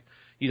prospect.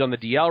 He's on the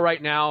DL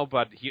right now,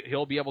 but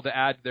he'll be able to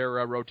add their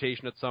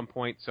rotation at some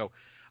point. So.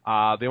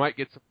 They might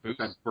get some boosts.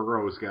 That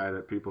Burrows guy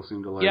that people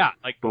seem to like. Yeah,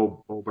 like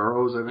Bo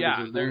Burrows, I think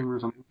is his name or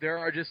something. There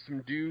are just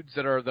some dudes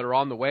that are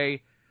on the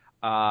way.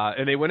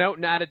 And they went out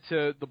and added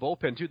to the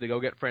bullpen too. They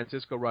go get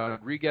Francisco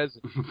Rodriguez.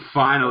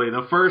 Finally,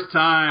 the first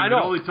time. I know.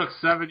 It only took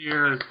 7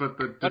 years, but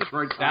the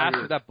Detroit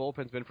Tigers. That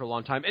bullpen's been for a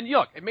long time. And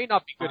look, it may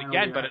not be good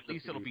again, but at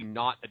least it'll be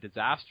not a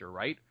disaster,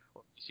 right?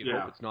 Or at least you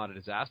hope it's not a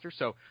disaster.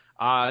 So,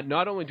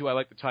 not only do I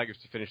like the Tigers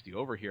to finish the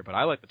over here, but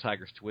I like the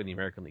Tigers to win the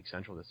American League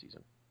Central this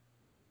season.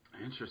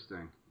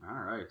 Interesting. All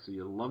right. So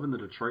you're loving the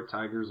Detroit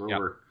Tigers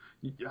over.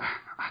 Yep.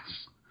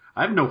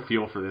 I have no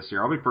feel for this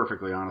year. I'll be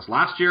perfectly honest.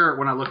 Last year,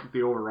 when I looked at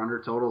the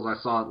over-under totals, I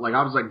saw,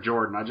 I was like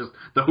Jordan.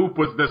 The hoop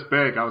was this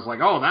big. I was like,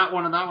 oh, that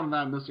one and that one and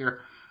that. And this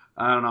year,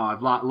 I don't know.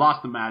 I've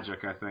lost the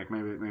magic, I think.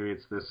 Maybe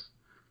it's this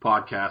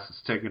podcast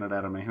that's taking it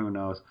out of me. Who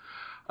knows?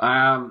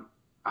 The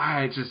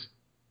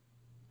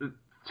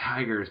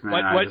Tigers,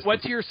 man.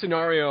 What's your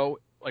scenario?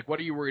 Like, what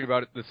are you worried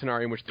about the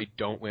scenario in which they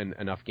don't win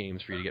enough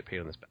games for you to get paid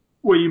on this bet?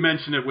 Well, you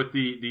mentioned it with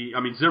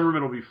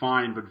Zimmerman will be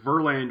fine, but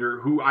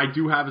Verlander, who I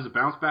do have as a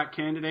bounce back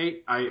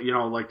candidate,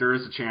 there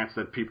is a chance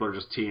that people are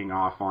just teeing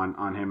off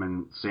on him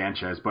and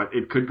Sanchez, but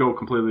it could go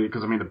completely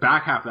because the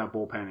back half of that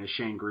bullpen is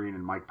Shane Green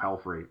and Mike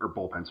Pelfrey,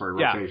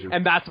 rotation. Yeah,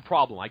 and that's a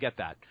problem. I get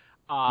that.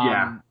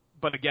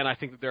 But again, I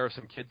think that there are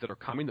some kids that are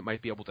coming that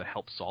might be able to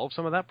help solve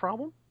some of that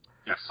problem.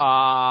 Yes.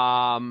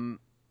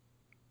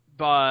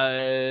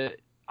 But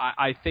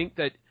I think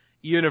that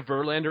even if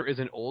Verlander is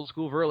an old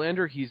school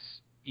Verlander, he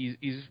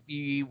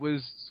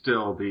was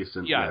still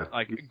decent. Yeah,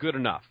 good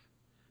enough.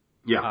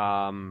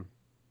 Yeah.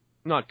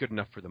 Not good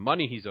enough for the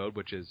money he's owed,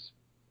 which is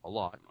a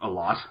lot. A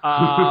lot.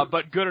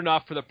 But good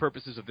enough for the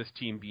purposes of this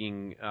team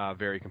being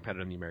very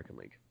competitive in the American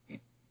League.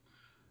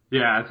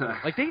 Yeah.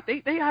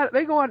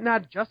 They go out and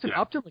add Justin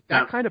Upton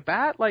that kind of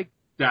bat.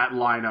 That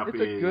lineup it's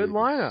a good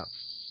lineup.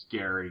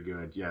 Scary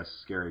good. Yes,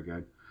 scary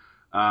good.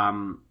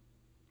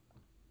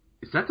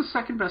 Is that the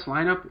second best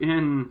lineup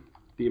in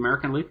the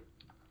American League?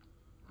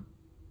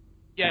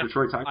 Yeah,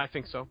 Detroit Tigers? I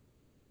think so.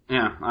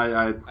 Yeah,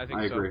 I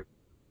think agree.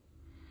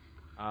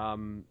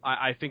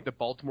 I think that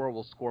Baltimore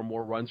will score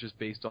more runs just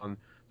based on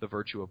the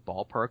virtue of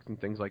ballparks and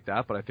things like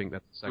that, but I think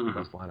that's the second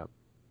best lineup.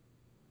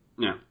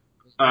 Yeah.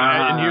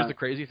 And here's the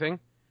crazy thing.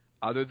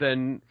 Other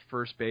than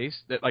first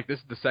base, this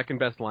is the second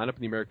best lineup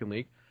in the American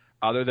League.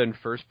 Other than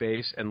first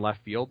base and left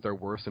field, they're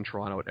worse than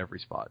Toronto at every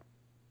spot.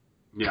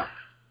 Yeah.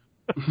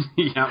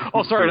 Yeah.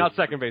 Oh, sorry, not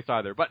second base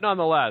either, but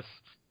nonetheless,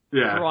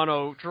 yeah.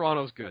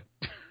 Toronto's good.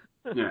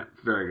 Yeah,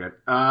 very good.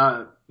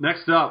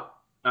 Next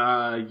up,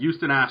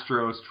 Houston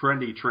Astros,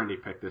 trendy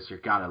pick this year.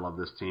 God, I love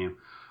this team.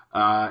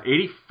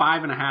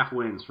 85.5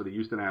 wins for the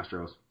Houston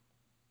Astros.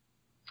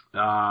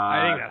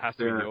 I think that has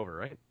to be the over,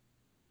 right?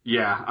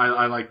 Yeah,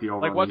 I like the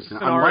over. What's the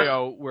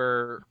scenario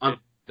where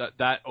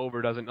that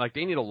over doesn't,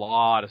 they need a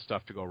lot of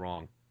stuff to go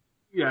wrong.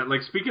 Yeah,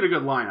 speaking of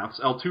good lineups,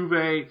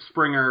 Altuve,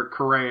 Springer,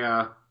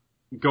 Correa,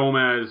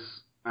 Gomez,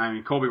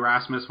 Kobe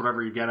Rasmus,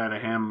 whatever you get out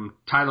of him.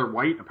 Tyler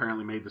White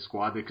apparently made the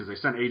squad because they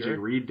sent A.J.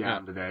 Reed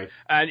down today.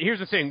 And here's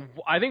the thing.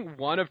 I think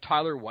one of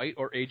Tyler White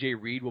or A.J.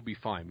 Reed will be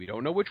fine. We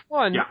don't know which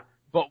one,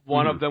 but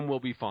one of them will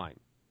be fine.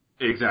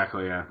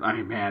 Exactly, yeah.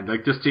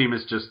 This team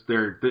is just,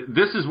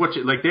 this is what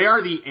they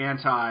are the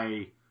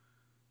anti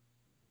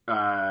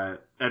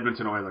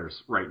Edmonton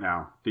Oilers right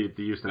now, the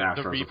Houston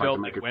Astros, if I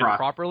can make it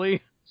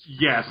properly.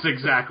 Yes,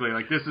 exactly.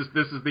 This is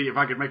the, if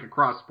I could make a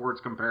cross sports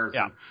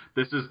comparison,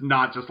 this is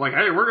not just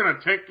hey, we're going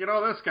to take,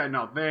 this guy.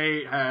 No,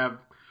 they have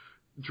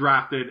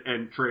drafted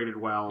and traded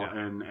well.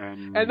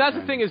 And that's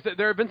the thing is that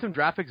there have been some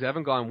draft picks that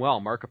haven't gone well.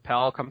 Mark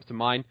Appel comes to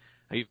mind.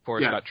 He, of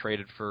course, got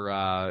traded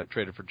for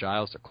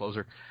Giles, their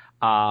closer.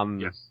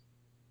 Yes.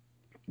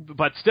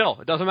 But still,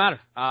 it doesn't matter.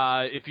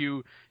 If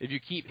you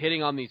keep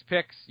hitting on these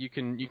picks, you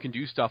can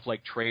do stuff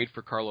like trade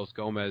for Carlos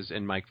Gomez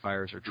and Mike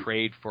Fiers, or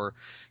trade for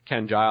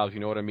Ken Giles. You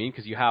know what I mean?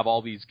 Because you have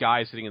all these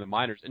guys sitting in the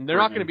minors, and they're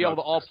not going to be able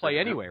to all play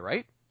anyway,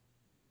 right?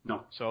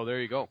 No. So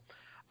there you go.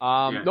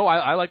 No,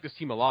 I like this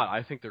team a lot.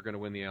 I think they're going to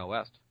win the AL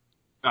West.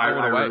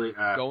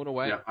 Going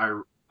away.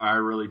 Yeah, I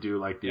really do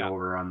like the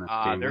over on this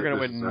team. They're going to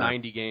win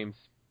 90 games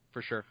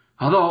for sure.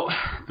 Although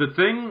the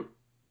thing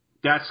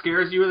that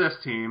scares you with this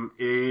team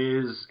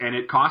is, and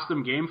it cost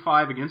them Game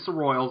 5 against the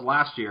Royals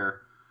last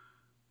year,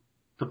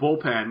 the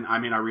bullpen. I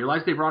mean, I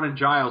realize they brought in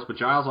Giles, but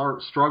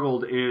Giles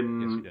struggled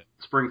in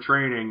spring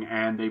training,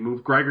 and they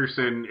moved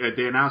Gregerson.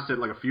 They announced it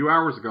like a few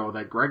hours ago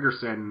that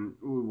Gregerson,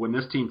 when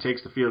this team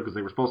takes the field, because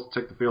they were supposed to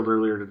take the field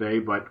earlier today,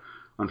 but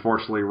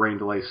unfortunately rain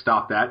delays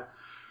stopped that.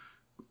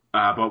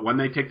 But when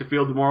they take the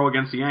field tomorrow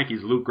against the Yankees,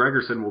 Luke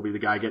Gregerson will be the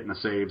guy getting the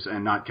saves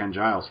and not Ken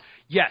Giles.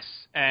 Yes,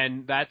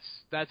 and that's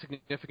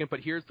significant. But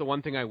here's the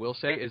one thing I will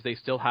say is they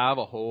still have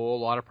a whole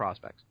lot of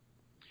prospects.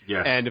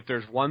 Yes. And if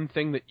there's one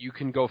thing that you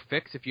can go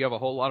fix if you have a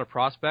whole lot of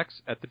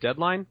prospects at the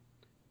deadline,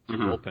 it's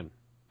your bullpen.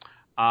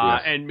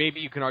 Yes. And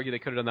maybe you can argue they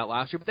could have done that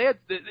last year, but they had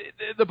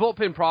the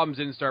bullpen problems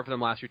didn't start for them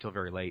last year till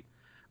very late.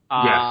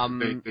 Yes,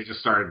 they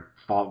just started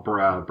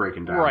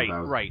breaking down.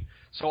 Right.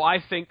 So I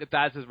think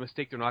that's a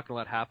mistake they're not going to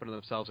let happen to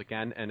themselves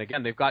again. And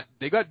again, they've got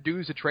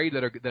dues to trade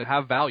that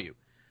have value.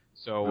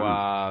 So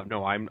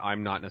no,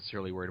 I'm not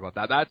necessarily worried about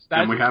that.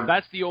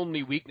 That's the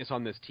only weakness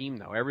on this team,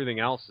 though. Everything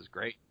else is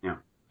great. Yeah,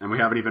 and we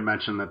haven't even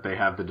mentioned that they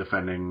have the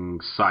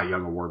defending Cy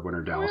Young Award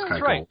winner Dallas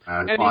Keuchel. Right.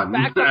 And he's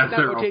backed up in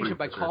that rotation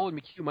by Colin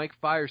McHugh, Mike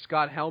Fiers,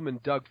 Scott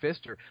Hellman, Doug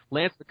Fister,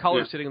 Lance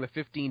McCullers sitting in the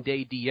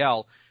 15-day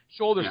DL.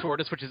 Shoulder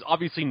soreness, which is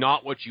obviously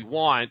not what you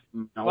want,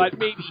 but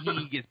maybe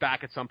he gets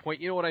back at some point.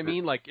 You know what I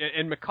mean? Like,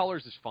 and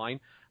McCullers is fine.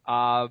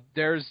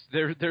 There's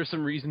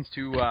some reasons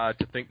to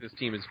think this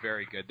team is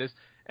very good.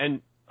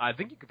 And I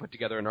think you could put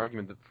together an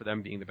argument for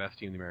them being the best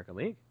team in the American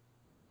League.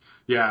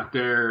 Yeah,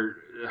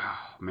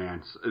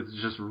 it's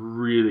just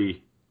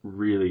really,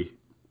 really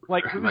who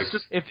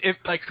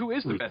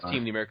is the best team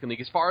in the American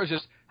League as far as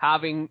just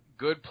having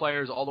good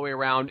players all the way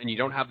around, and you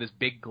don't have this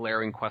big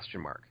glaring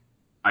question mark.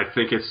 I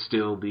think it's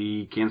still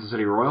the Kansas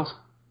City Royals.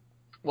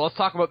 Well, let's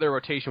talk about their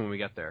rotation when we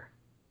get there.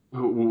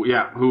 Who we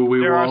there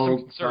will are some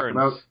concerns. Talk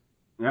about.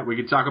 Yeah, we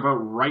can talk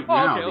about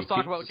now. Okay, let's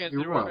talk about Kansas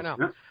City Royals right now.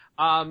 Yeah.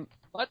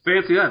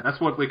 Fancy that. That's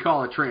what we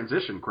call a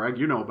transition, Craig.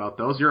 You know about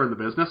those. You're in the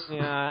business.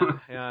 Yeah,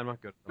 I'm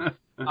not good at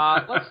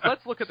them.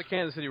 Let's look at the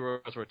Kansas City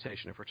Royals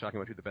rotation if we're talking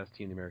about who the best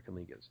team in the American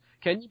League is.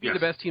 Can you be the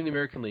best team in the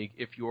American League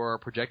if your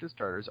projected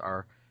starters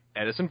are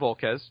Edison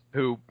Volquez,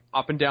 who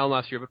up and down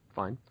last year but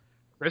fine,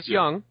 Chris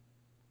Young,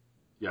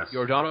 yes,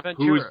 Giordano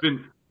Ventura,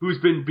 who's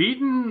been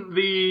beating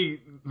the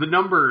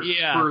numbers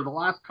for the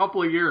last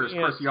couple of years.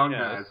 Chris Young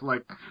has.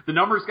 Like, the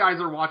numbers guys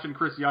are watching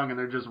Chris Young and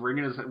they're just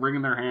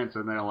wringing their hands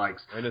and they're like,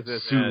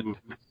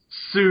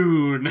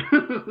 soon.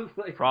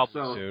 Probably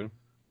soon.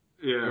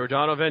 Yeah.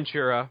 Giordano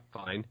Ventura,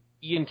 fine.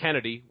 Ian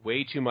Kennedy,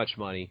 way too much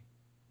money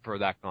for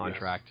that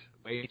contract. Yes.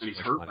 Way too he's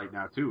much hurt money. right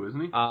now too,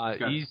 isn't he?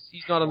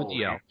 He's not on the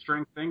DL.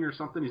 Strength thing or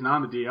something. He's not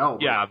on the DL.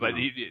 But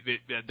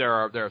there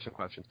are some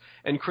questions.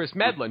 And Chris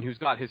Medlin, who's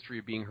got history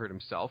of being hurt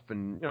himself,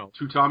 and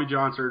 2 Tommy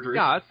John surgeries.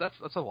 Yeah,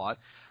 that's a lot.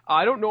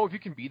 I don't know if you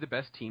can be the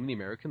best team in the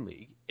American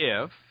League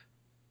if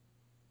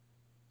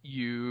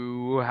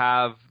you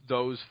have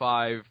those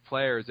 5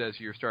 players as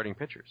your starting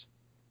pitchers.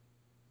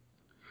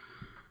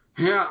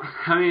 Yeah,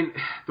 I mean,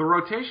 the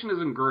rotation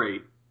isn't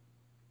great.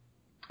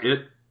 It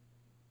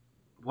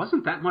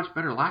wasn't that much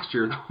better last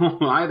year, though,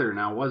 either,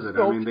 now, was it?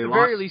 Well, I mean, they at the lost.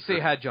 very least, they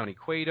had Johnny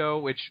Cueto,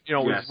 which,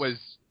 was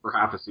for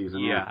half a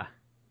season. Yeah.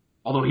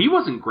 Although he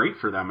wasn't great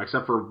for them,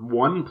 except for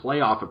one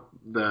playoff,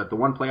 the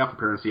one playoff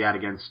appearance he had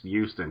against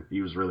Houston.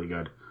 He was really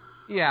good.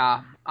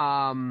 Yeah.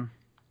 And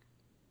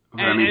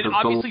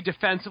obviously,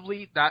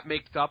 defensively, that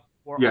makes up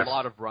for a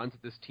lot of runs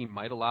that this team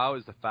might allow,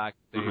 is the fact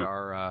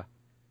that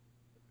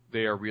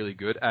they are really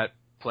good at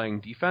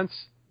playing defense.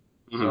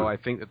 So I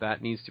think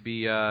that needs to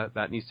be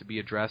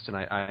addressed, and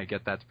I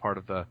get that's part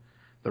of the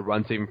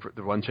run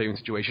saving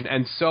situation,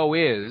 and so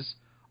is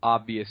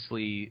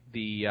obviously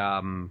the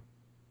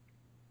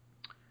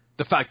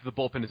fact that the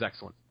bullpen is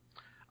excellent.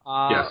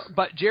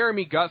 But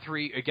Jeremy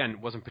Guthrie, again,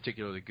 wasn't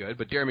particularly good,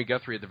 but Jeremy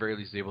Guthrie at the very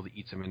least was able to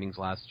eat some innings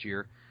last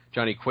year.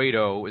 Johnny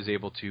Cueto was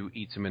able to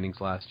eat some innings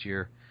last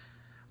year.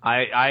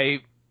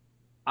 I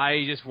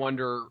just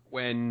wonder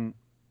when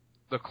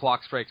the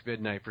clock strikes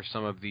midnight for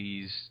some of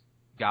these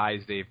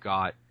guys they've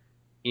got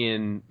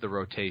in the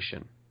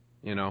rotation,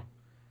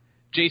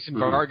 Jason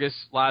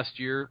Vargas last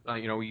year,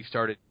 he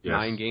started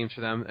 9 games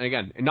for them. And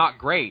again, not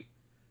great,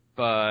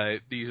 but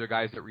these are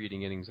guys that were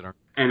eating innings that aren't.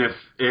 And if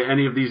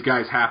any of these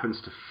guys happens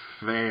to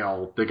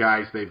fail, the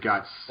guys they've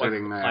got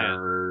sitting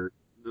there,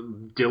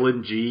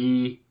 Dylan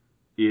G,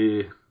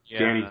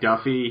 Danny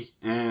Duffy,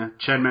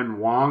 Chenman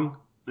Wong.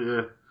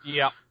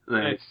 Yeah,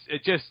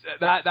 it just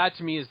that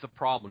to me is the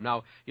problem.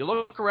 Now you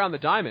look around the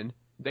diamond.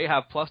 They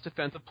have plus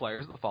defensive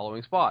players at the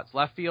following spots: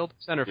 left field,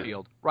 center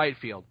field, right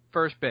field,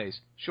 first base,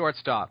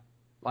 shortstop.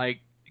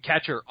 Like,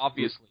 Catcher,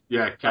 obviously.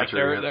 Yeah,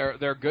 catcher.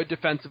 They're good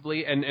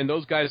defensively, and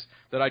those guys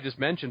that I just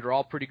mentioned are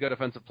all pretty good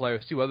offensive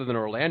players too. Other than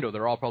Orlando,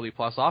 they're all probably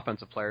plus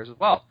offensive players as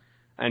well.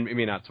 And I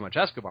mean, not so much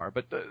Escobar,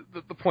 but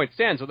the point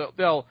stands. So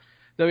they'll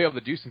be able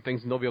to do some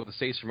things, and they'll be able to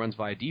save some runs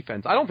via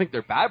defense. I don't think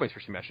they're bad by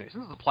first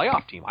imagination. This is a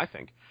playoff team, I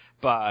think,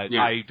 but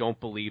I don't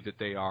believe that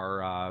they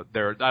are. I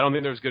don't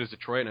think they're as good as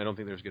Detroit, and I don't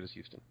think they're as good as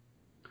Houston.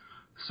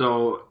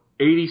 So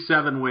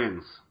 87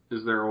 wins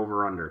is their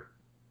over/under.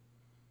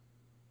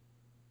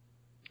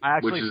 I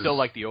actually still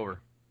like the over.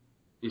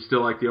 You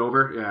still like the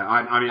over? Yeah,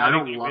 I mean, I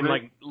don't love it.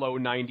 Like low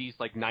 90s,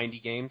 like 90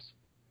 games.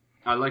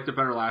 I liked it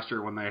better last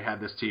year when they had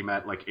this team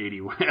at like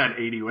 80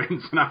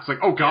 wins, and I was like,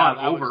 oh god,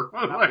 over.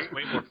 That was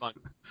way more fun.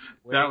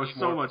 That was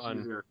so much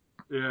easier.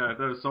 Yeah,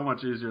 that was so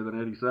much easier than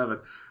 87.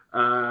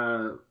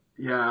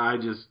 I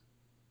just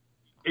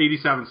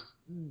 87's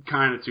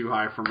kind of too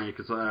high for me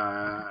because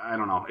I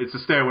don't know. It's a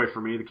stay away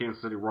for me, the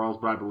Kansas City Royals,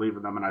 but I believe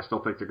in them, and I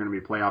still think they're going to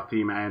be a playoff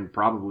team and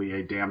probably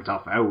a damn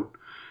tough out.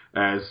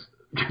 As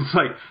it's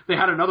like they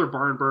had another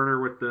barn burner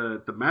with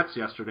the Mets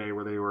yesterday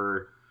where they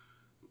were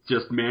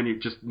just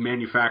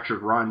manufactured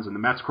runs, and the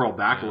Mets crawled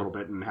back a little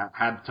bit and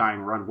had the tying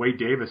run. Wade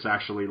Davis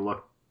actually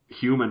looked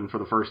human for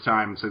the first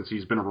time since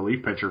he's been a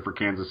relief pitcher for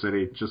Kansas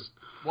City. Just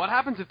what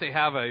happens if they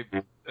have a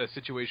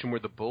situation where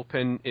the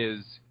bullpen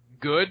is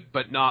good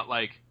but not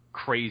like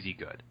crazy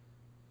good?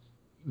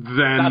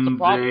 Then that's a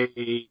problem.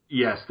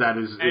 That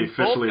is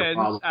officially a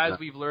problem. As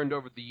we've learned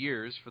over the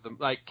years, for them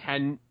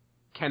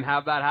can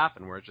have that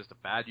happen where it's just a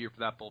bad year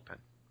for that bullpen.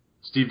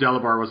 Steve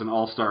Delabar was an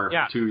all-star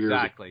 2 years ago.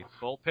 Exactly.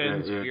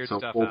 Bullpens, weird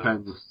stuff bullpens,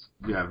 happens.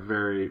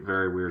 very,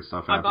 very weird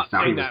stuff I'm happens.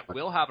 not saying that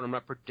will happen. I'm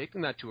not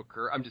predicting that to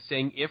occur. I'm just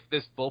saying if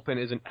this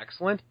bullpen isn't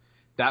excellent,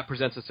 that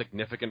presents a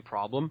significant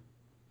problem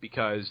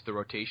because the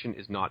rotation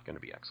is not going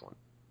to be excellent.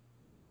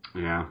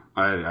 Yeah,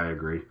 I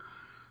agree.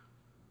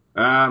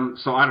 So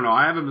I don't know.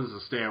 I have him as a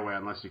stay away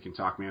unless you can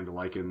talk me into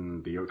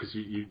liking the because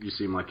you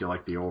seem like you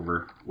like the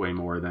over way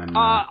more than.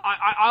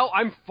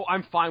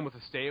 I'm fine with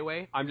a stay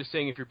away. I'm just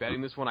saying if you're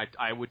betting this one,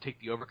 I would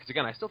take the over because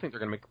again I still think they're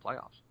going to make the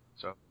playoffs.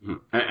 So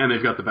and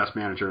they've got the best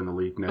manager in the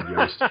league, Ned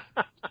Yost.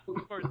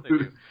 Of course they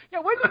do. Yeah,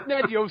 when did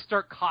Ned Yost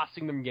start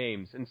costing them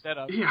games instead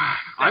of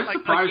I'm like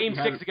surprised Game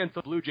 6 against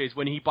the Blue Jays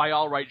when he by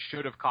all rights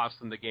should have cost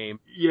them the game.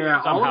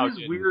 Yeah,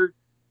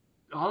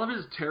 all of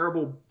his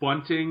terrible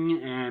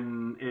bunting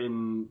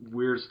and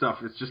weird stuff.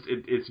 It's just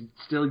it's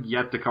still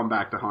yet to come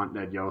back to haunt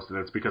Ned Yost, and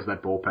it's because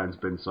that bullpen's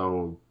been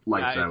so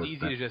lights out. It's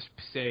easy to just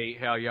say,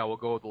 hell yeah, we'll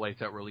go with the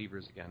lights out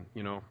relievers again.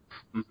 You know.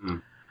 Mm-hmm.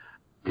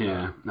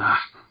 Yeah,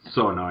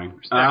 so annoying.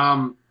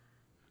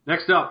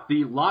 Next up,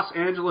 the Los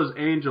Angeles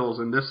Angels,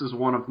 and this is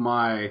going to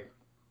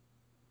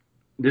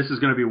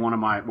be one of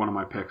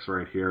my picks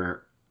right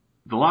here.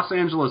 The Los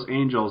Angeles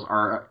Angels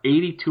are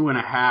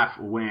 82.5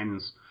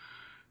 wins.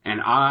 And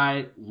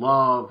I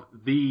love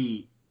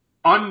the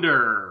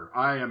under.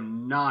 I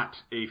am not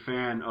a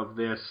fan of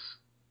this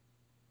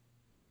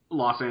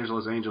Los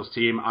Angeles Angels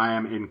team. I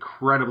am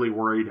incredibly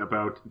worried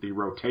about the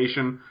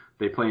rotation.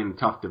 They play in a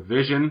tough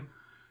division.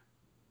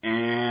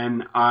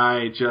 And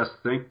I just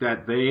think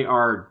that they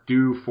are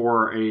due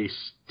for a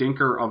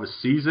stinker of a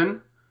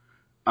season.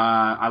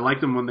 I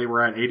liked them when they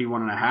were at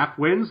 81.5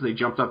 wins. They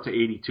jumped up to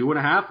 82.5.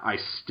 I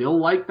still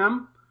like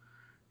them.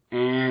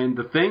 And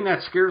the thing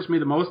that scares me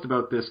the most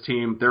about this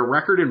team, their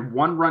record in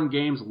one-run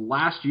games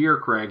last year,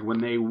 Craig,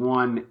 when they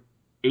won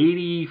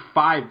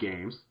 85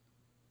 games,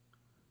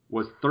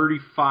 was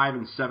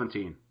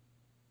 35-17.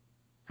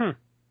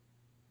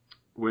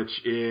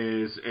 Which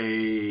is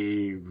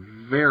a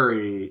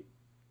very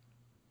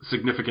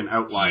significant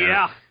outlier.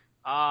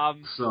 Yeah.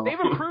 So they've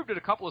improved at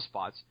a couple of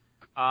spots.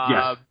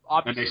 Yes.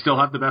 And they still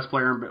have the best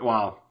player.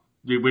 Well,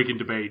 we can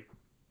debate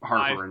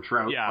Harper and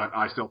Trout, but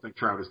I still think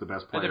Trout is the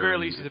best player. At the very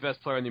least, he's the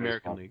best player in the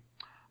American League.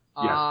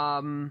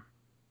 Yes.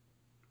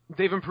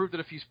 They've improved at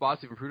a few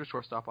spots. They've improved at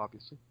shortstop,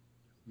 obviously.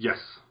 Yes.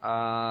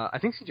 I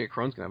think C.J.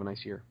 Cron's going to have a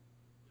nice year.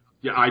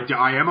 Yeah,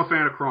 I am a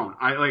fan of Cron.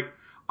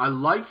 I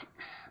like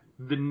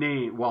the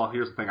name. Well,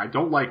 here's the thing. I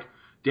don't like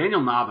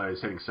Daniel Nava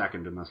is hitting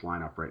second in this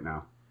lineup right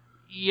now.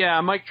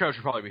 Yeah, Mike Trout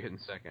should probably be hitting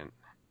second.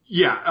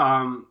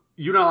 Yeah,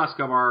 Yunel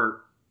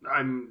Escobar,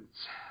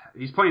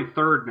 he's playing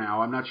third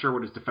now. I'm not sure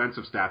what his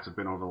defensive stats have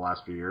been over the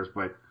last few years,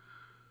 but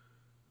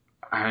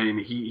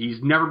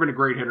he's never been a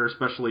great hitter,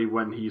 especially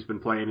when he's been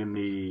playing in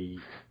the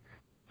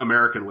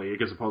American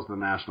League as opposed to the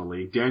National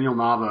League. Daniel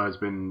Nava has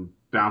been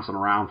bouncing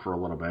around for a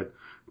little bit.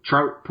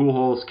 Trout,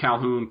 Pujols,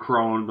 Calhoun,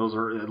 Cron, those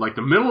are like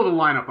the middle of the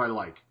lineup I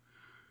like.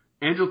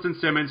 Andrelton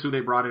Simmons, who they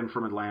brought in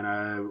from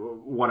Atlanta,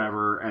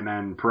 whatever, and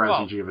then Perez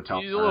and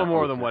Giovitelli. He's a little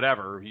more than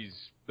whatever. He's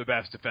the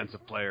best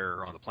defensive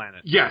player on the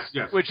planet. Yes.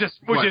 Which is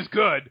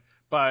good,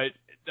 but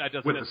that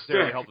doesn't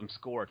necessarily help him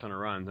score a ton of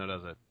runs, now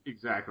does it?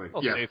 Exactly.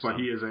 Yes, but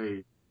he is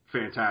a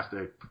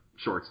fantastic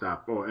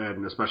shortstop,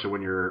 and especially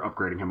when you're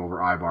upgrading him over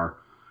Ibar.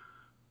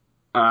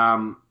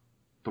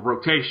 The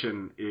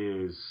rotation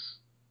is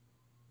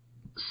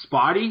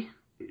spotty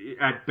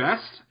at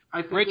best.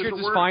 I think Richards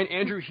is fine.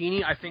 Andrew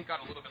Heaney, I think, got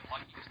a little bit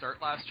lucky to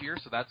start last year,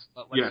 so that's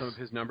some of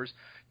his numbers.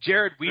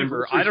 Jared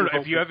Weaver, I don't know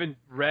if you haven't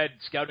read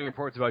scouting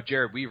reports about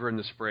Jared Weaver in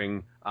the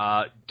spring.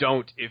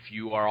 Don't if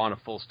you are on a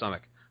full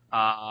stomach.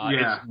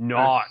 It's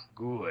not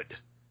good.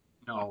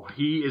 No,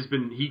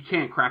 he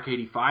can't crack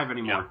 85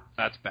 anymore. Yeah,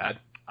 that's bad.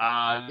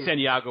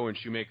 Santiago and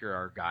Shoemaker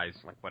are guys,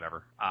 like,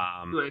 whatever.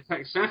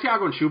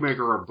 Santiago and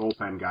Shoemaker are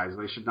bullpen guys.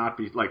 They should not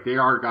be, like, they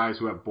are guys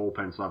who have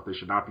bullpen stuff. They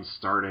should not be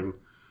starting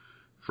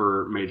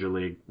for Major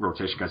League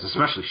rotation guys,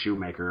 especially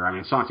Shoemaker. I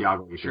mean,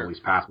 Santiago you should at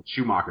least pass, but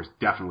Shoemaker's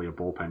definitely a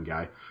bullpen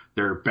guy.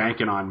 They're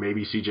banking on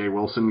maybe C.J.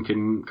 Wilson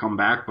can come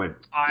back, but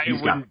I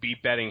wouldn't be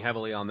betting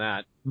heavily on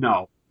that.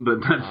 No.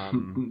 But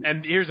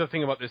and here's the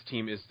thing about this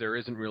team is there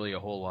isn't really a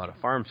whole lot of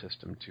farm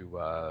system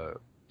to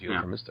deal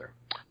from, is there?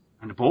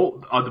 And the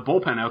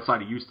bullpen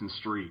outside of Houston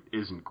Street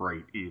isn't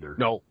great either.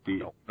 No,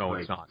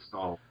 it's not.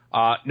 So,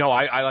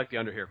 I like the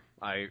under here.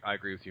 I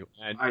agree with you.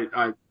 And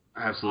I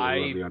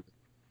absolutely love the under.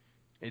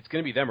 It's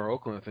going to be them or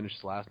Oakland that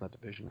finishes last in that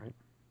division, right?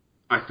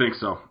 I think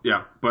so,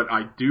 yeah. But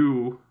I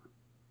do...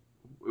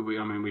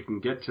 we can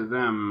get to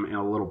them in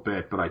a little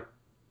bit, but I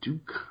do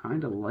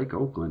kind of like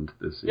Oakland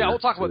this year. Yeah, we'll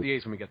talk about the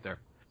A's when we get there.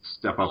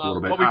 Step up a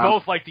little bit. But we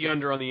both like the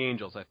under on the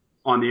Angels.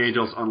 On the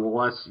Angels,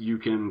 unless you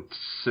can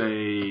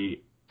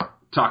say...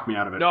 talk me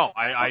out of it. No,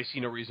 I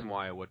see no reason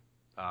why I would.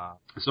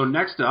 So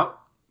next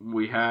up,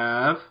 we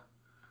have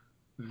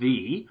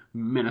the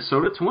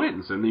Minnesota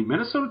Twins. And the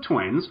Minnesota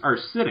Twins are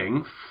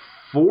sitting,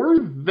 for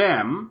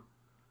them,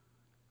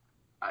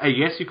 I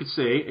guess you could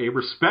say, a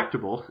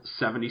respectable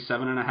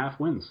 77.5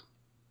 wins.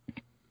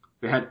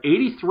 They had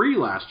 83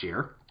 last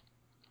year.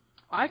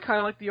 I kind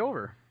of like the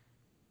over.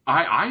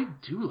 I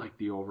do like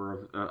the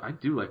over. I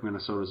do like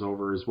Minnesota's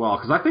over as well,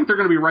 because I think they're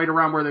going to be right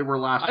around where they were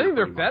last year. I think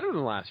they're better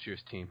than last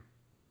year's team.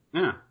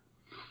 Yeah.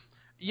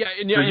 Yeah,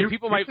 and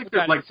people might look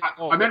at like,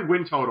 I meant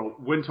win total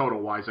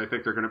wise, I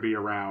think they're going to be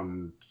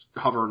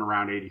hovering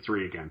around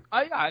 83 again.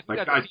 I think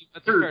that's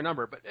a fair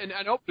number. But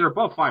I know they're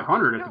above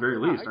 500 at the very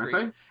least, aren't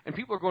they? And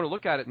people are going to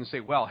look at it and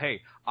say, well,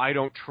 hey, I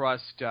don't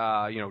trust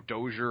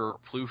Dozier or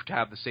Plouffe to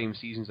have the same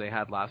seasons they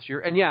had last year.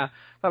 And yeah,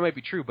 that might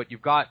be true, but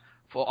you've got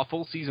a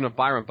full season of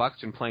Byron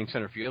Buxton playing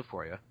center field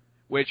for you,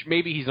 which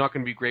maybe he's not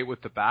going to be great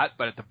with the bat,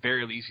 but at the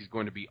very least he's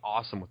going to be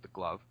awesome with the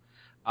glove.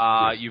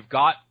 You've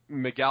got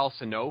Miguel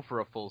Sano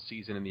for a full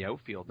season in the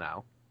outfield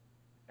now,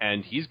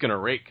 and he's going to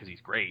rake because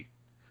he's great.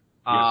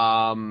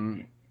 Yes.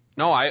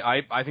 No,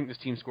 I think this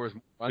team scores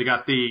more runs. They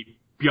got the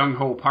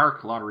Byung-Ho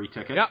Park lottery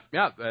ticket.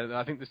 Yeah.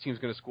 I think this team's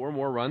going to score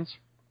more runs,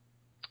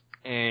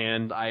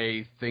 and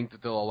I think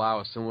that they'll allow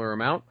a similar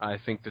amount. I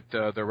think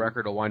that their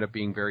record will wind up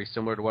being very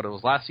similar to what it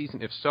was last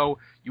season. If so,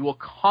 you will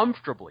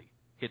comfortably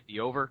hit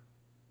the over,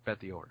 bet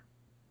the over.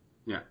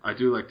 Yeah, I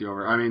do like the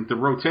over. I mean, the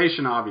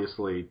rotation,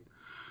 obviously...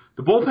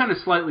 The bullpen is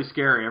slightly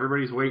scary.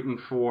 Everybody's waiting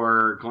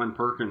for Glenn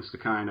Perkins to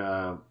kind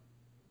of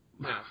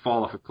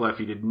fall off a cliff.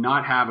 He did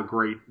not have a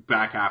great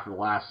back half of the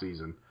last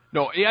season.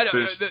 No,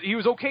 he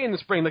was okay in the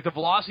spring. Like, the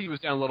velocity was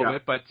down a little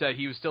bit, but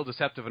he was still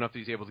deceptive enough that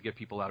he's able to get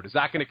people out. Is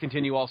that going to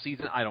continue all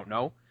season? I don't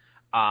know.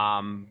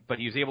 But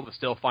he was able to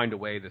still find a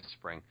way this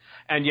spring.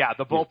 And,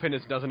 the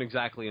bullpen doesn't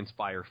exactly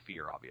inspire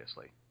fear,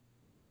 obviously.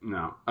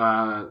 No.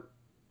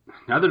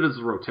 Neither does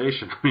the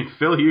rotation. I mean,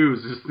 Phil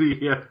Hughes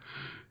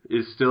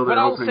is still their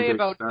opening day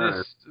starter. What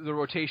I'll say about the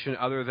rotation,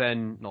 other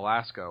than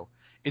Nolasco,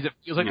 is it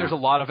feels like there's a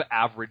lot of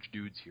average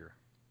dudes here.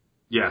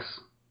 Yes.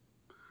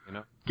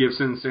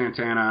 Gibson,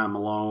 Santana,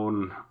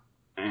 Malone,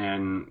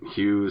 and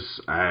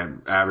Hughes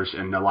average,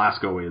 and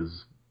Nolasco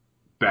is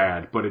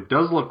bad. But it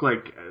does look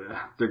like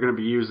they're going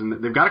to be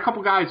using... They've got a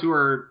couple guys who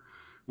are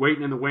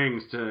waiting in the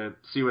wings to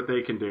see what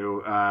they can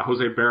do.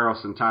 Jose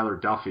Barros and Tyler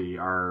Duffy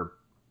are...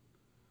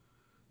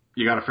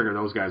 You got to figure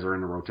those guys are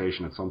in the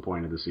rotation at some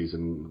point of the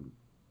season,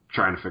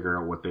 trying to figure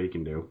out what they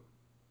can do.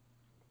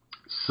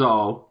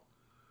 So,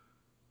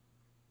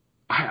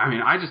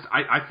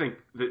 I think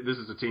this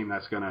is a team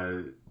that's going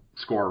to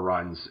score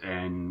runs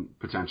and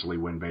potentially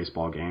win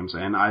baseball games.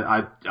 And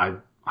I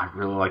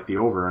really like the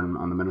over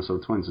on the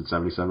Minnesota Twins at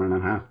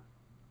 77.5.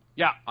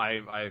 Yeah,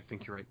 I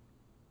think you're right.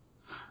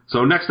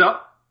 So next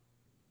up,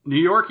 New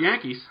York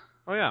Yankees.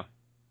 Oh, yeah.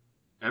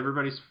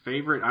 Everybody's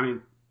favorite. I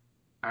mean,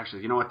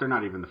 actually, you know what? They're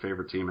not even the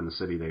favorite team in the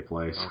city they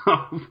play.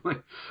 So,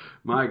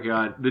 my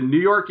God. The New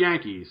York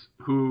Yankees,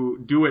 who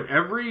do it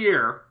every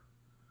year.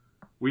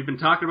 We've been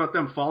talking about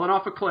them falling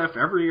off a cliff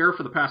every year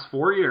for the past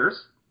 4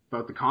 years,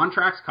 about the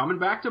contracts coming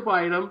back to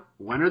bite them.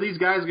 When are these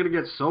guys going to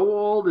get so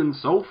old and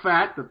so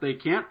fat that they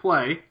can't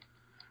play?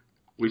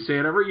 We say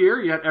it every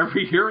year, yet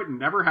every year it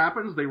never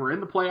happens. They were in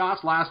the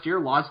playoffs last year,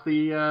 lost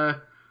the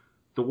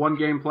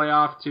one-game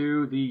playoff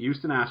to the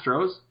Houston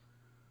Astros.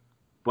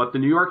 But the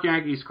New York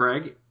Yankees,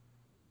 Craig,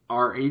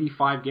 are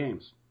 85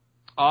 games.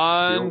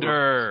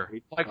 Under.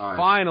 Like,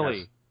 finally.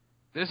 Yes.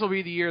 This will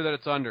be the year that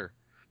it's under.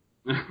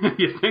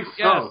 You think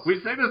so? Yes. We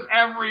say this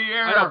every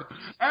year.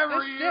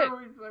 Every year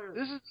we say it.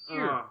 This is the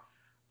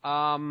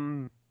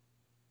year.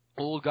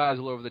 Old guys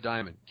all over the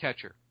diamond.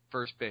 Catcher,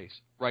 first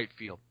base, right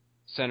field,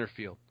 center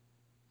field,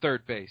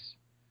 third base.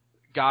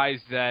 Guys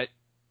that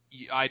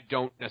I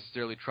don't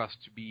necessarily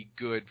trust to be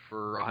good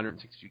for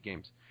 162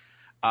 games.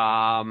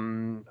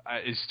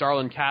 Is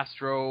Starlin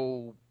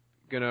Castro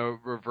going to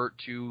revert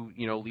to,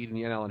 leading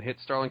the NL and hit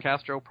Starlin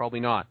Castro? Probably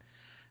not.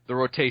 The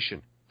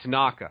rotation,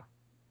 Tanaka,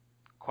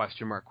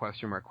 question mark.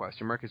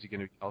 Is he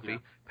going to be healthy? Yeah.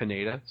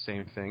 Pineda,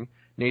 same thing.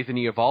 Nathan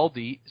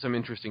Eovaldi, some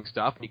interesting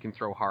stuff. He can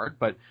throw hard,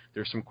 but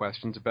there's some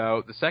questions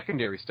about the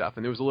secondary stuff.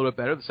 And it was a little bit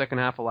better the second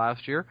half of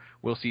last year.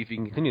 We'll see if he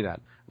can continue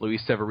that.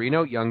 Luis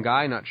Severino, young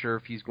guy, not sure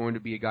if he's going to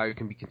be a guy who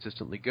can be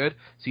consistently good.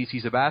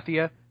 CC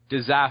Sabathia,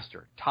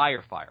 disaster,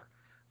 tire fire.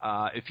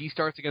 If he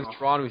starts against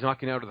Toronto, he's not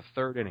getting out of the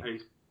third inning.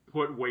 He's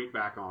put weight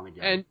back on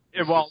again. And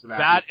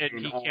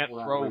he can't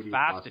throw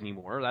fast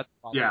anymore. That's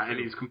and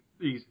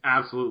he's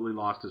absolutely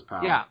lost his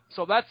power. Yeah,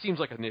 so that seems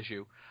like an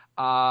issue.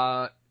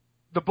 The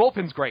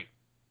bullpen's great.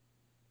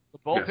 The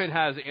bullpen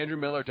has Andrew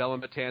Miller,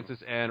 Dylan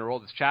Betances, and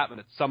Aroldis Chapman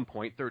at some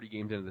point, 30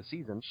 games into the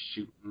season.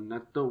 Shooting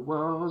at the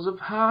walls of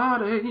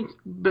heartache,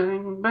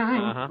 bang,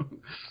 bang.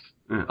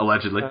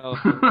 Allegedly.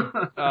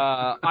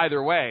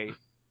 Either way,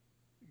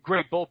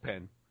 great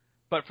bullpen.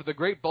 But for the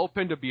great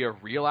bullpen to be a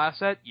real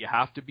asset, you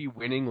have to be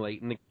winning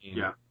late in the game.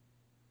 Yeah.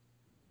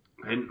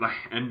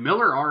 And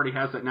Miller already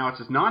has that. Now, it's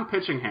his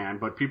non-pitching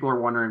hand, but people are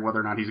wondering whether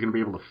or not he's going to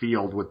be able to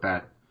field with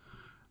that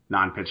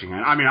non-pitching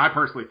hand. I mean, I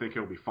personally think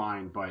he'll be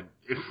fine, but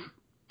if,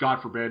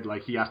 God forbid,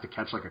 he has to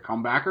catch a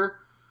comebacker,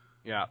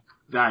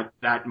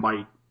 that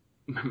might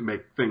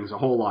make things a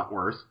whole lot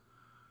worse.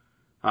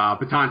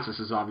 Betances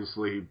is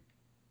obviously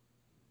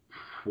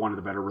one of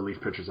the better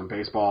relief pitchers in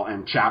baseball,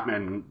 and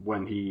Chapman,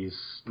 when he's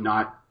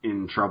not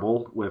in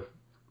trouble with,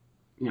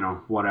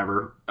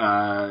 whatever,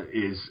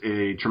 is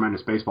a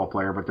tremendous baseball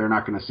player, but they're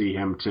not going to see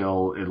him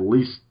till at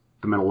least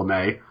the middle of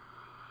May.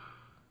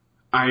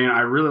 I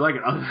really like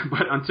it,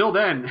 but until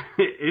then,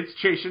 it's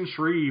Chasen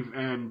Shreve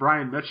and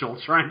Brian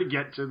Mitchell trying to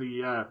get to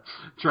the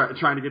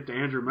trying to get to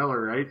Andrew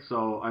Miller, right?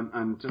 So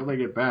until they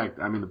get back,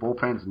 I mean, the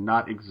bullpen's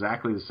not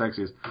exactly the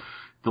sexiest.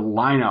 The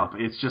lineup,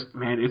 it's just,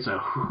 man, it's a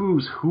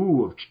who's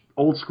who of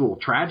old school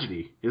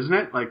tragedy, isn't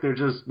it? They're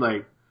just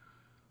it's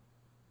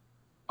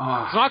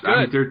not good.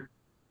 I mean,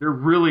 they're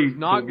really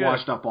not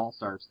washed up all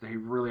stars. They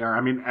really are.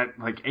 I mean,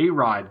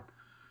 A-Rod,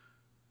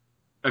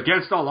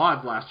 against all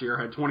odds last year,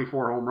 had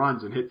 24 home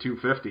runs and hit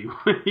 250.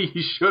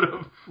 He should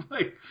have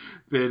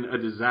been a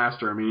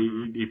disaster. I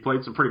mean, he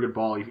played some pretty good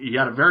ball. He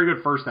had a very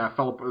good first half,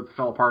 fell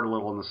apart a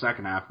little in the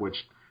second half, which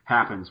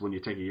happens when you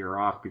take a year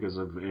off because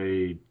of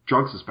a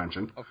drug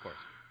suspension. Of course.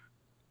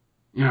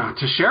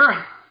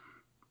 Teixeira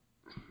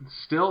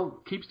still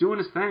keeps doing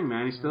his thing,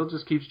 man. He still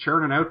just keeps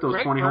churning out those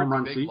 20 home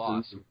run seasons.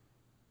 Loss.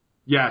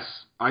 Yes,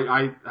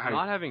 I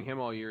not having him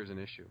all year is an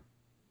issue.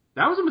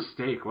 That was a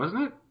mistake,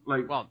 wasn't it?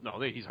 Well, no,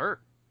 he's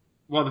hurt.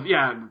 Well,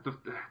 because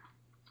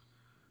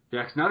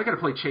now they got to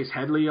play Chase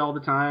Headley all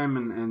the time,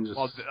 and just.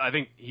 Well, I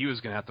think he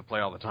was going to have to play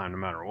all the time, no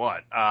matter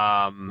what.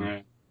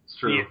 Yeah, it's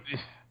true.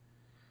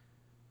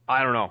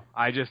 I don't know.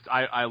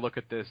 I look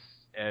at this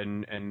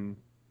and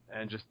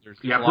just there's.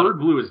 Yeah, Bird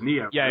blew his knee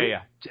out. Yeah, right?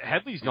 Yeah.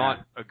 Headley's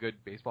not a good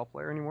baseball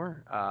player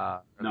anymore.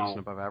 At least an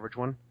above average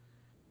one.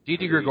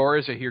 Didi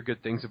Gregorius, I hear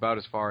good things about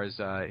as far as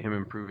him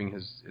improving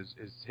his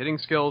hitting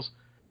skills.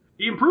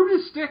 He improved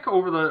his stick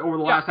over the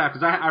last half,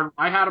 because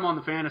I had him on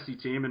the fantasy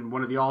team, and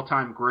one of the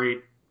all-time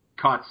great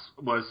cuts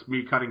was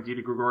me cutting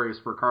Didi Gregorius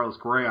for Carlos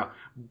Correa.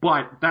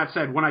 But that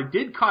said, when I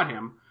did cut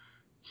him,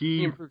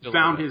 he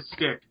found his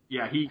stick.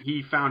 Yeah,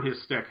 he found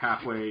his stick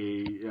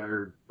halfway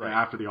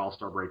after the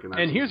All-Star break.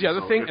 And here's the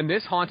other thing, and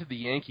this haunted the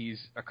Yankees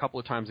a couple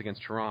of times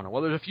against Toronto.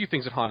 Well, there's a few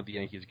things that haunted the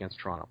Yankees against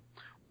Toronto.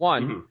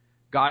 One,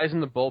 guys in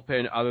the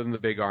bullpen, other than the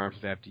big arms,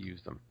 they have to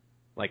use them.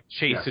 Like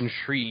Chasen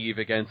Shreve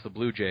against the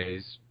Blue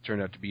Jays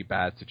turned out to be a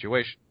bad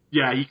situation.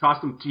 Yeah, he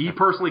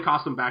personally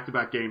cost them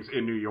back-to-back games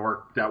in New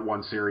York, that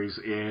one series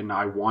in,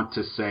 I want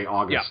to say,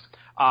 August.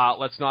 Yeah.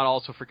 Let's not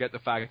also forget the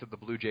fact that the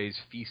Blue Jays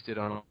feasted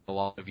on a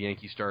lot of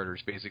Yankee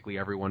starters. Basically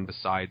everyone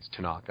besides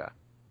Tanaka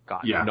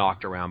got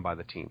knocked around by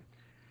the team.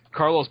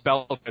 Carlos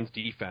Beltran's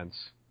defense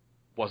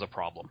was a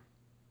problem.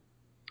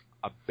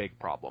 A big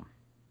problem.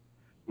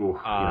 Ooh,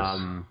 yes.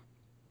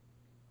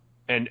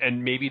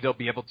 And maybe they'll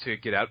be able to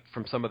get out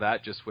from some of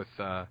that just with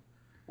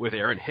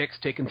Aaron Hicks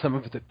taking some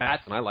of the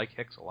bats, and I like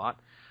Hicks a lot.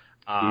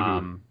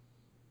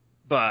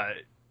 But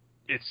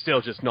it's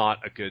still just not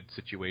a good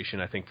situation,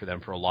 I think, for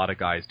them, for a lot of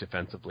guys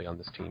defensively on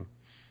this team.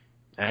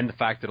 And the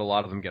fact that a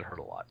lot of them get hurt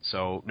a lot.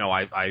 So, no,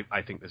 I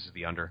think this is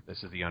the under.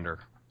 This is the under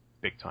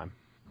big time.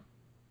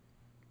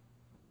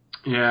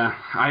 Yeah,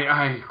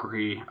 I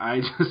agree.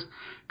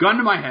 Gun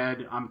to my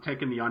head, I'm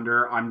taking the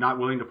under. I'm not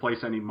willing to place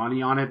any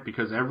money on it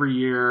because every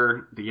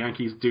year the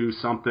Yankees do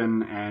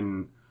something,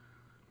 and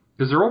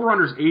because their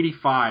over-under is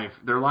 85.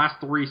 Their last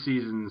three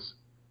seasons,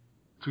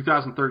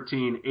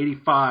 2013,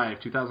 85,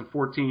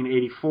 2014,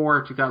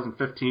 84,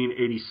 2015,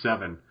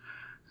 87.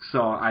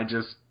 So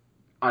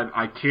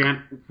I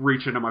can't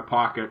reach into my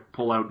pocket,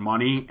 pull out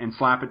money, and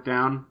slap it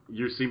down.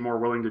 You seem more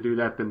willing to do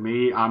that than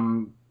me.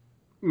 I'm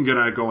going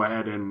to go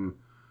ahead and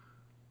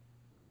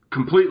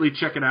completely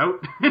check it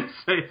out and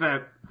say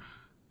that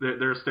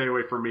they're stay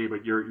away from me,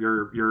 but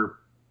you're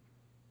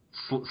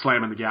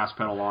slamming the gas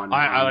pedal on.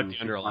 I like the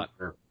under a lot.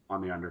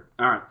 On the under.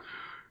 All right.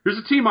 Here's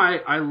a team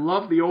I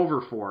love the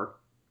over for,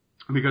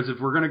 because if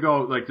we're going to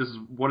go, like, this is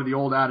one of the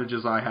old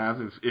adages I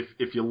have.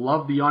 If you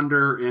love the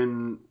under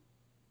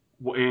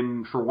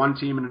for one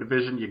team in a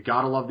division, you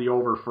got to love the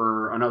over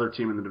for another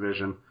team in the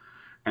division.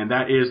 And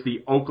that is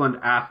the Oakland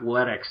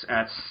Athletics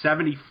at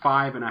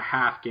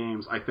 75.5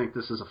 games. I think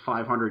this is a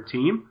 500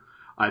 team.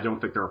 I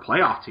don't think they're a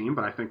playoff team,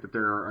 but I think that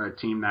they're a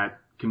team that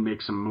can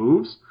make some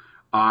moves.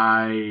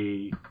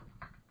 I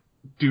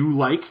do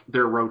like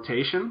their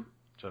rotation.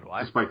 So do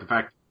I.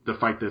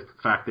 Despite the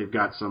fact they've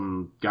got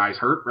some guys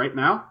hurt right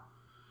now.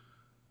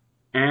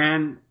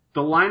 And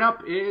the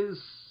lineup is,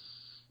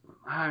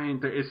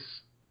 it's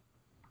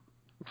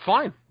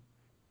fine.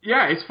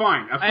 Yeah, it's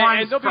fine.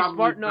 And they'll be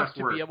smart enough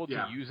to be able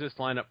to use this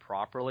lineup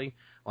properly.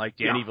 Like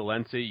Danny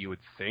Valencia, you would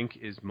think,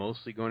 is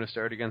mostly going to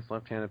start against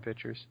left-handed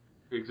pitchers.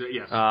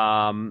 Yes.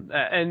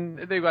 And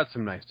they've got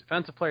some nice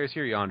defensive players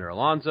here. Yonder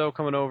Alonso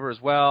coming over as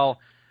well.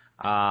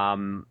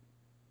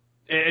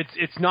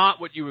 It's not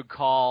what you would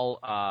call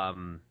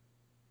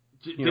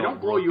they don't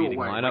blow you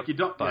away.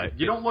 Lineup, like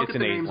you don't look at the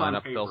names lineup,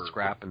 on paper. They'll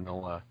scrap and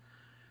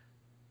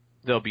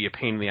they'll be a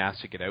pain in the ass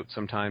to get out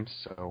sometimes.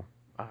 So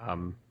I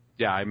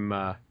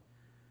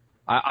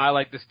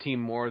like this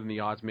team more than the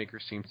odds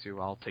makers seem to.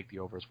 I'll take the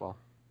over as well.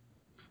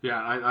 Yeah,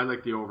 I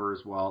like the over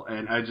as well.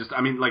 And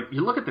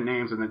you look at the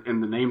names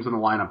and the names in the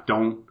lineup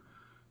don't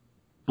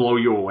blow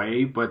you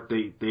away, but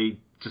they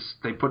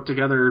put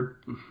together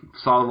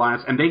solid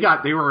lines, and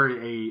they were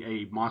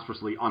a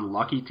monstrously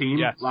unlucky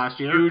team last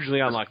year. Hugely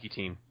unlucky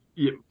team.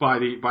 By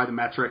the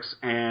metrics,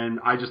 and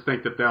I just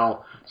think that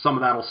some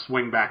of that'll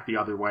swing back the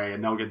other way,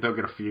 and they'll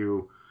get a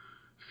few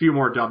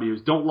more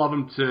W's. Don't love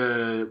them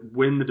to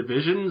win the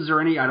divisions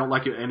or I don't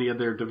like any of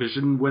their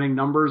division winning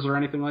numbers or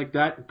anything like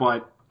that,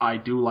 but I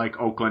do like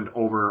Oakland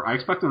over. I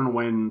expect them to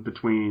win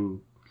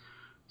between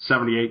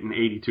 78 and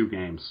 82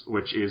 games,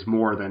 which is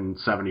more than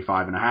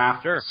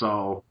 75.5. Sure.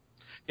 So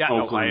yeah,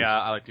 Oakland.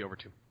 I like the over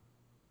too.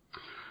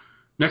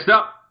 Next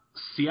up,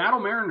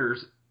 Seattle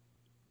Mariners.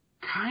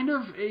 Kind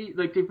of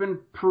they've been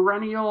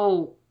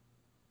perennial.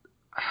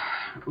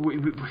 We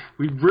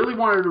really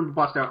wanted them to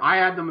bust out. I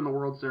had them in the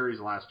World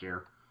Series last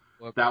year.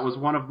 Whoops. That was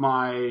one of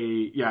my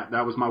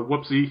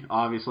whoopsie.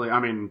 Obviously, I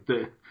wouldn't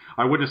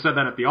have said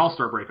that at the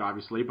All-Star break,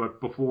 obviously,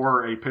 but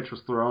before a pitch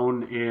was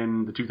thrown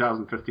in the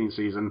 2015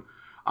 season,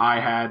 I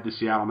had the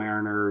Seattle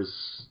Mariners.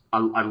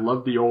 I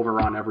love the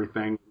over on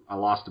everything. I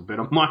lost a bit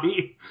of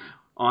money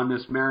on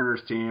this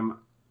Mariners team,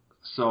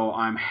 so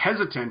I'm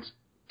hesitant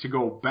to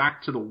go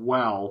back to the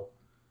well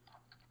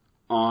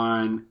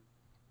on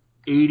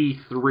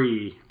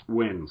 83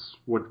 wins.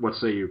 What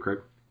say you, Craig?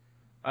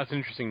 That's an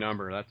interesting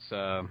number. That's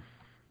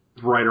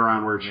right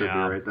around where it should be,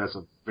 right? That's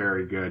a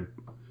very good.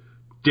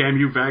 Damn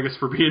you, Vegas,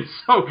 for being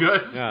so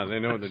good. Yeah, they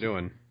know what they're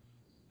doing.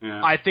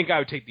 Yeah. I think I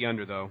would take the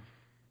under, though.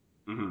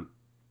 Mm-hmm.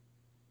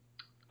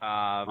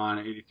 On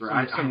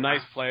 83. Some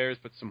nice players,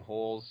 but some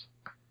holes.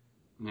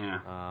 Yeah.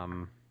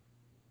 I'm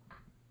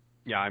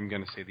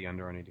going to say the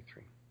under on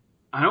 83.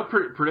 I know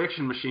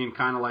Prediction Machine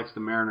kind of likes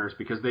the Mariners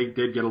because they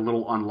did get a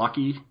little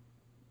unlucky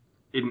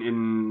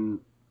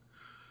in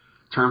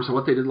terms of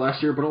what they did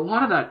last year, but a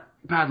lot of that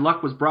bad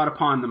luck was brought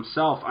upon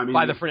themselves.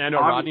 By the Fernando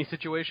Rodney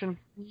situation?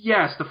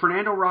 Yes, the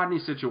Fernando Rodney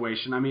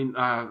situation.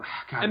 God,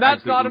 and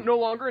that's no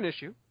longer an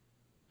issue.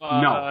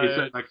 No,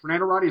 it's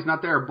Fernando Rodney's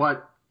not there,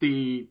 but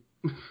the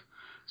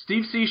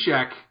Steve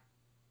Cishek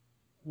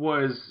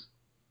was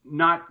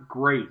not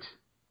great.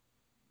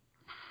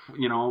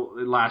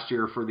 Last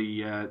year for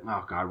the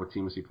what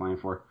team was he playing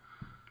for?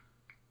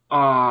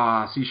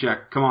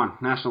 Cishek, come on,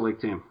 National League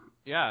team.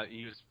 Yeah,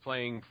 he was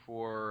playing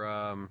for.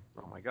 Oh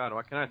my God,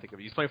 what can I think of?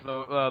 He's playing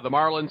for the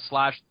Marlins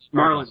 /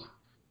 Marlins.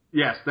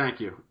 Yes, thank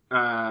you.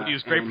 But he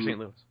was great for St.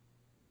 Louis.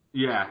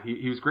 Yeah,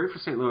 he was great for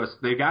St. Louis.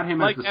 They got him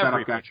as the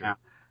setup guy now.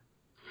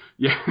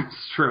 Yeah,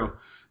 it's true.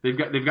 They've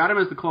got him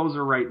as the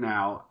closer right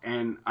now,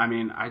 and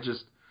the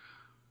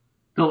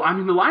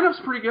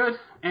lineup's pretty good,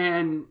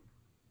 and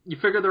you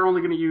figure they're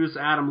only going to use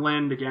Adam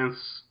Lind against,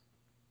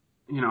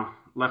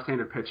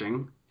 left-handed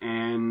pitching,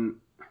 and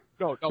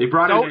they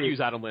don't use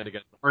Adam Lind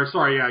against.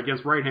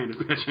 Against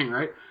right-handed pitching,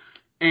 right?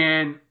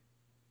 And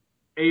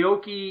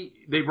Aoki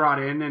they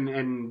brought in,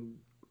 and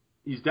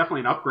he's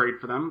definitely an upgrade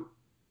for them.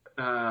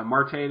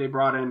 Marte they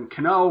brought in.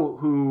 Cano,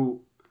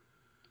 who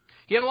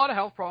he had a lot of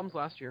health problems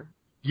last year.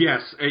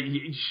 Yes,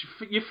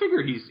 you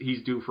figure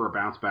he's due for a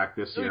bounce back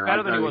this year.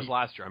 Better than he was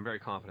last year. I'm very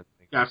confident.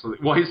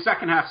 Absolutely. Well, his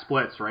second half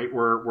splits, right,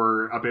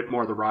 were a bit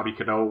more the Robbie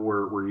Cano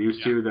we're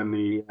used to than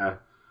the.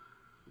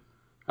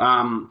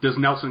 Does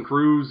Nelson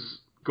Cruz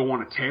go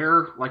on a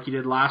tear like he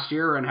did last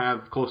year and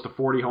have close to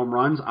 40 home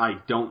runs? I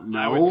don't know.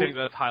 I would think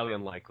that's highly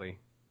unlikely.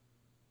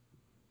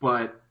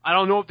 But I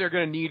don't know if they're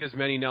going to need as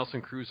many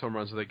Nelson Cruz home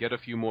runs. So they get a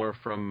few more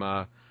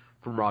from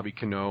Robbie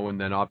Cano, and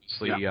then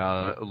obviously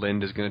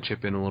Lind is going to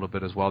chip in a little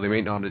bit as well. They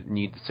may not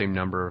need the same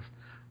number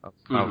of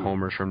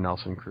homers from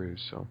Nelson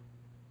Cruz. So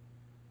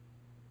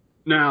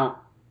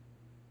now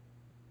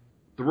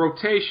the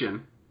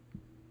rotation,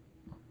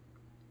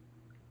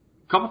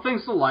 couple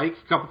things to like,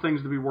 couple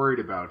things to be worried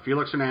about.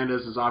 Felix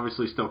Hernandez is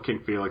obviously still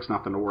King Felix,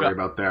 nothing to worry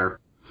about there.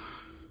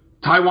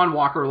 Taijuan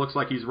Walker looks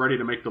like he's ready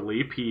to make the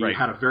leap. He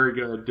had a very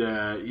good.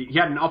 He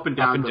had an up and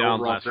down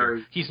last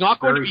year. He's not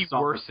going to be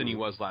worse than he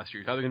was last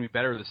year. He's either going to be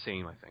better or the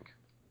same, I think.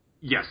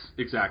 Yes,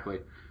 exactly.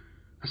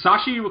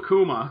 Hisashi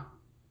Iwakuma,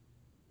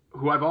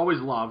 who I've always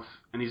loved,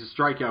 and he's a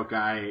strikeout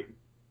guy,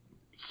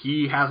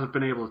 he hasn't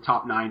been able to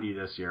top 90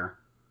 this year.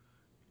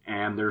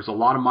 And there's a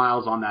lot of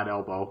miles on that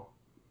elbow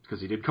because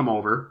he did come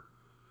over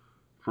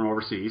from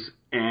overseas.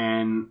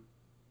 And,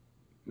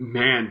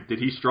 man, did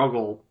he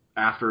struggle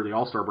after the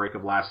All-Star break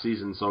of last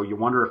season. So you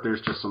wonder if there's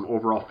just some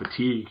overall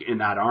fatigue in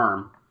that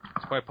arm.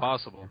 It's quite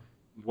possible.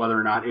 Whether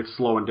or not it's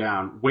slowing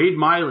down. Wade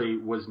Miley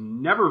was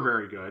never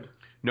very good.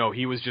 No,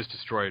 he was just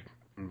destroyed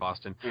in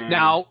Boston.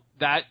 Now,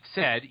 that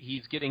said,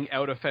 he's getting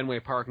out of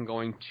Fenway Park and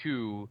going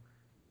to...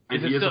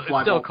 It's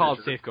still called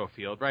Safeco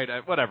Field,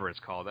 right? Whatever it's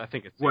called. I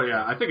think it's Safeco. Well,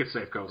 yeah, I think it's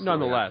Safeco.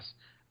 Nonetheless,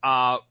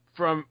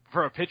 for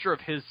a pitcher of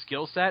his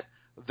skill set,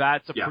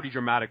 that's a pretty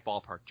dramatic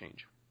ballpark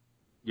change.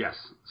 Yes.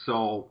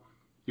 So...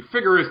 you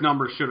figure his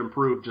numbers should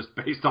improve just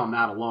based on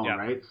that alone,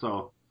 right?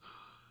 So,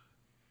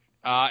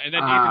 and then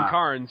Nathan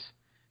Karns.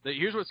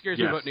 Here's what scares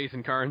me about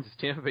Nathan Karns: is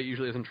Tampa Bay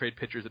usually doesn't trade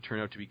pitchers that turn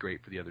out to be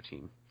great for the other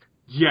team.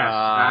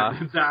 Yes,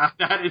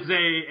 that is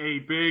a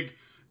big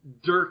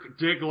Dirk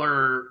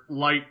Diggler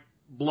light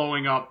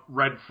blowing up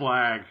red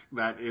flag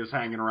that is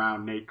hanging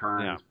around Nate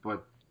Karns. Yeah.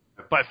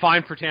 But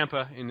fine for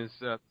Tampa in his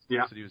that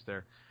he was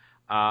there.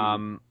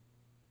 I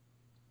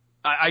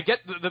get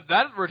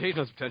that rotation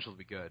has potential to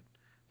be good.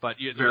 But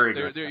you're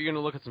going to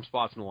look at some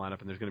spots in the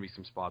lineup, and there's going to be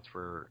some spots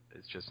where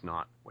it's just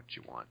not what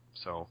you want.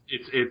 So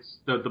it's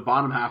the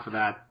bottom half of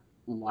that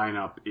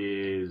lineup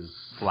is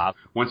flop.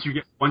 Once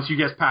you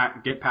get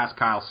past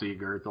Kyle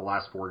Seager, the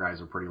last four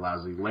guys are pretty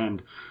lousy.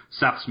 Lind,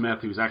 Seth Smith,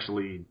 who's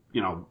actually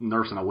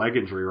nursing a leg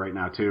injury right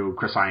now too.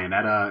 Chris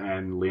Iannetta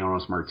and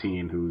Leonis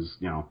Martin, who's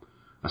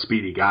a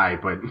speedy guy,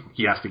 but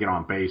he has to get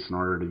on base in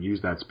order to use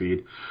that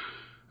speed.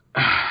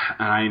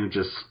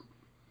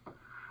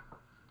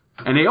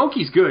 And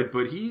Aoki's good,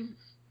 but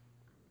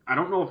I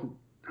don't know if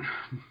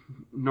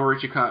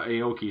Norichika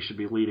Aoki should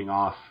be leading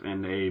off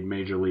in a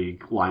major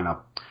league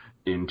lineup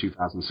in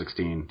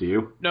 2016. Do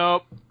you?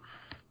 Nope.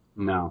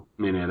 No,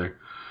 me neither.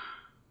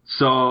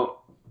 So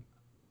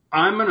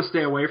I'm going to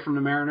stay away from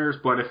the Mariners,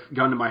 but if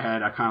gun to my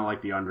head, I kind of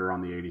like the under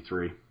on the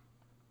 83.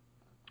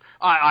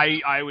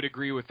 I would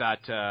agree with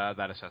that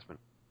assessment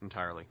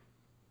entirely.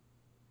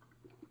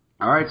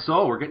 All right,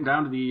 so we're getting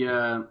down to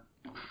the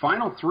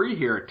final three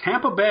here.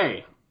 Tampa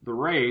Bay. The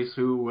Rays,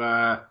 who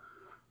got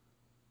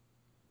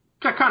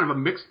kind of a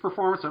mixed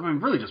performance. I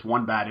mean, really just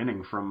one bad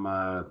inning from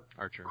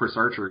Chris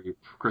Archer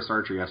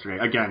yesterday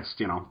against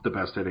the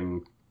best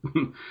hitting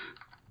team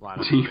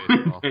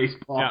in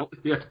baseball.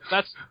 Yeah.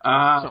 That's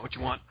not what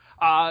you want.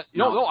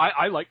 No,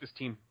 I like this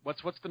team.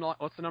 What's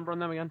the number on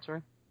them again?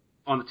 Sorry.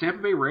 On the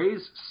Tampa Bay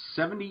Rays,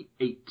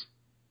 78.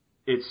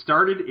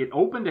 It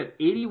opened at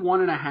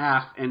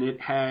 81.5, and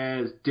it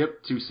has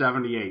dipped to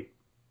 78.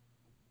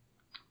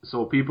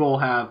 So people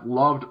have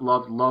loved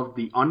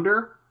the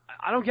under.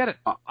 I don't get it.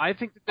 I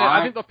think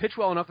they'll pitch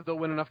well enough that they'll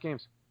win enough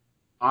games.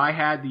 I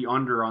had the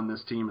under on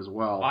this team as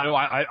well.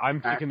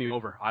 I'm picking the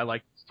over. I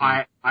like this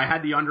team. I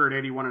had the under at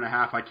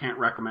 81.5. I can't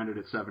recommend it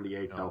at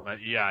 78 though.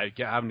 But yeah,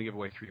 having to give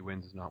away 3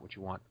 wins is not what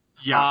you want.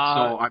 Yeah.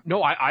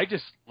 I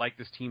just like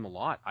this team a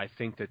lot. I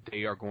think that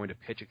they are going to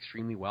pitch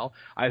extremely well.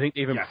 I think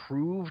they've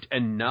improved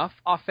enough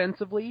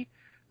offensively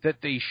that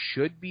they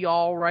should be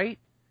all right.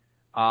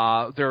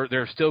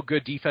 They're still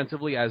good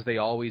defensively as they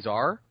always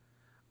are.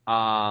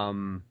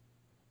 No,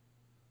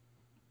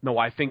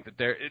 I think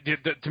that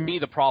to me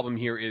the problem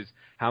here is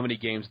how many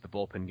games is the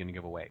bullpen going to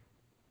give away.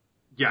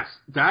 Yes,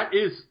 that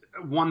is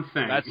one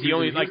thing. That's the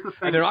only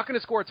and they're not going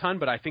to score a ton,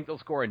 but I think they'll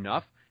score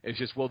enough. It's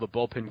just will the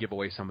bullpen give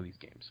away some of these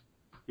games?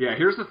 Yeah,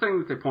 here's the thing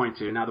that they point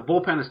to. Now the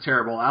bullpen is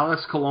terrible.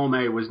 Alex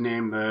Colome was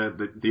named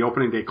the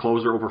opening day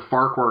closer over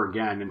Farquhar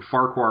again, and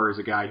Farquhar is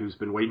a guy who's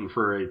been waiting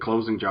for a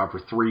closing job for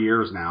 3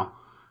 years now.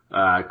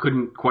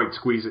 Couldn't quite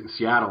squeeze it in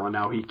Seattle, and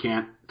now he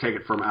can't take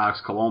it from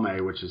Alex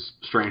Colome, which is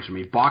strange to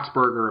me.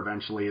 Boxberger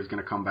eventually is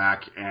going to come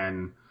back,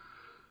 and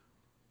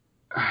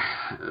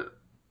I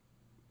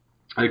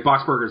think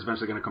Boxberger is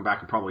eventually going to come back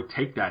and probably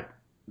take that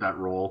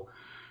role.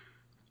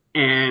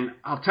 And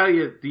I'll tell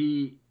you,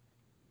 the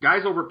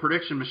guys over at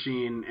Prediction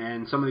Machine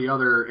and some of the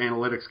other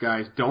analytics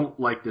guys don't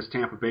like this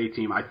Tampa Bay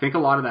team. I think a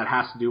lot of that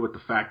has to do with the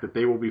fact that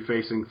they will be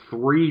facing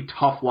 3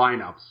 tough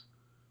lineups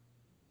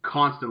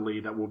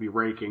constantly that will be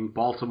raking: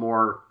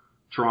 Baltimore,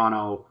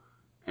 Toronto,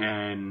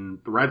 and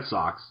the Red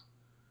Sox.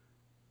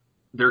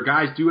 Their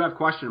guys do have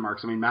question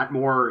marks. I mean, Matt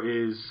Moore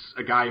is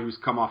a guy who's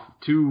come off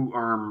 2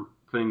 arm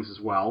things as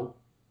well.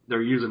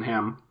 They're using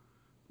him.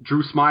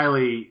 Drew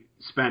Smyly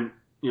spent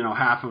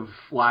half of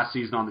last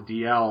season on the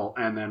DL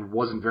and then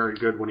wasn't very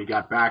good when he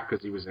got back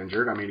because he was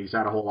injured. I mean, he's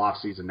had a whole off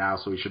season now,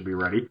 so he should be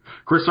ready.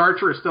 Chris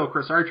Archer is still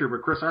Chris Archer,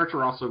 but Chris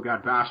Archer also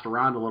got bashed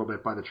around a little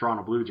bit by the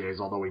Toronto Blue Jays,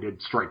 although he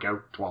did strike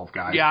out 12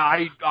 guys.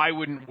 Yeah, I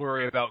wouldn't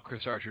worry about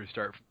Chris Archer's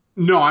start.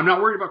 No, I'm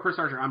not worried about Chris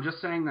Archer. I'm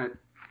just saying that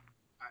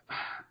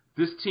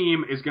this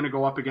team is going to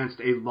go up against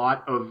a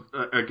lot of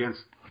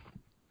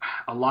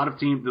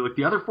teams. Like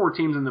the other 4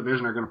 teams in the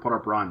division are going to put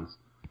up runs,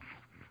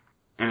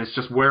 and it's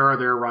just where are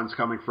their runs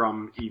coming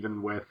from?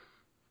 Even with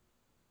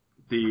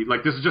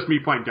this is just me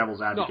playing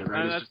devil's advocate, no,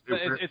 right?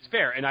 It's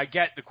fair, and I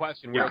get the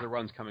question: where are the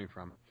runs coming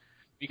from?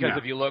 Because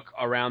if you look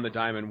around the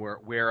diamond,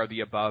 where are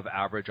the above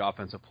average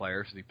offensive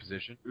players to the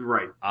position?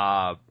 Right.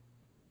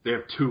 They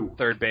have 2.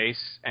 Third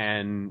base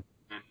and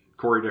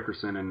Corey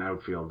Dickerson in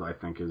outfield, I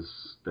think, is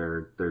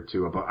their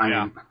 2. But I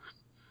mean,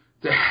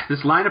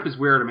 this lineup is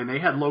weird. I mean, they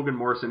had Logan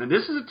Morrison, and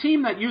this is a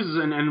team that uses,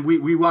 and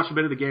we watched a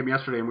bit of the game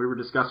yesterday, and we were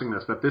discussing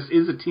this, that this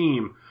is a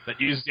team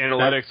that uses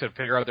analytics to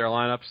figure out their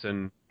lineups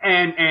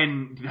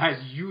and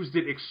has used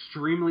it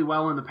extremely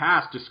well in the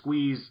past to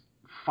squeeze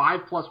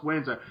 5+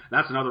 wins.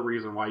 That's another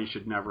reason why you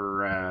should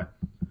never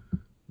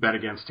bet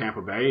against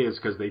Tampa Bay, is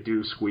because they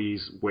do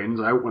squeeze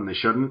wins out when they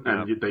shouldn't,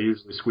 and they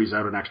usually squeeze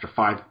out an extra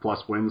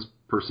 5+ wins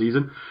per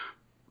season.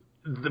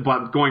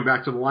 But going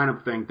back to the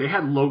lineup thing, they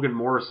had Logan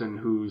Morrison,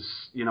 who's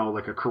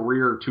like a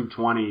career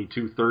 220,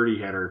 230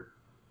 hitter,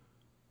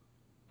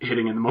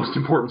 hitting in the most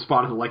important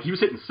spot of the he was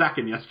hitting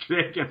second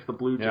yesterday against the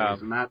Blue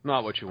Jays, and that's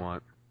not what you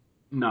want.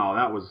 No,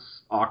 that was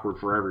awkward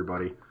for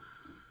everybody.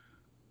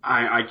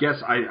 I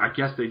guess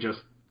they just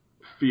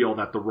feel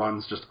that the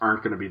runs just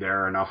aren't going to be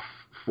there enough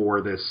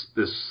for this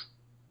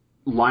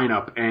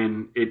lineup,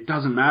 and it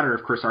doesn't matter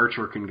if Chris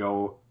Archer can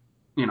go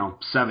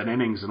 7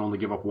 innings and only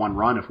give up 1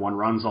 run if 1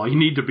 run's all you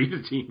need to beat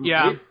the team.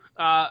 Yeah,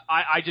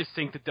 I just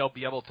think that they'll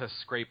be able to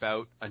scrape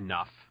out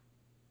enough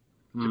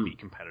to be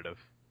competitive,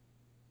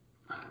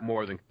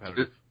 more than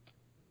competitive.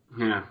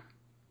 Yeah,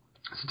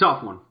 it's a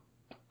tough one.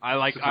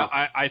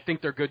 I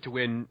think they're good to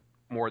win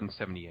more than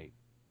 78.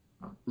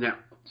 Yeah.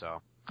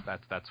 So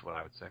that's what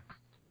I would say.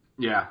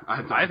 Yeah,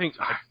 I think.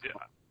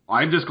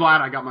 I'm just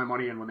glad I got my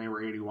money in when they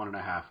were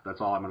 81.5. That's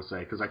all I'm going to say,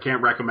 because I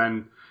can't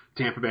recommend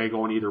Tampa Bay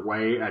going either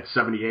way at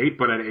 78,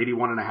 but at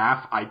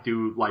 81.5, I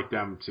do like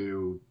them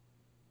to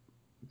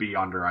be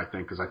under. I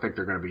think, because I think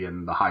they're going to be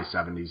in the high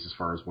 70s as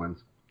far as wins.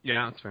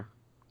 Yeah, that's fair.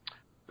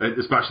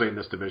 Especially in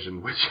this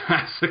division, which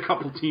has a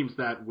couple teams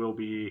that will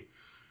be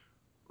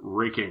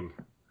raking.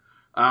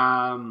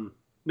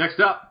 Next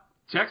up,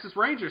 Texas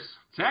Rangers.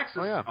 Texas.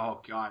 Oh, yeah.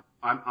 Oh God,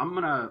 I'm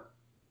gonna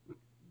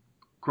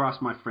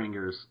cross my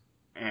fingers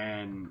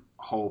and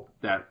hope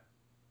that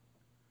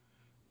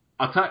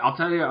I'll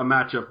tell you a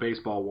matchup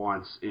baseball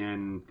wants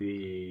in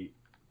the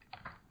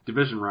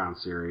division round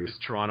series. It's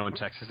Toronto and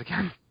Texas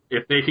again.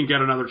 If they can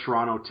get another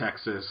Toronto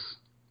Texas.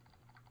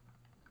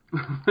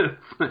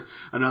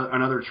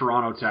 another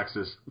Toronto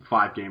Texas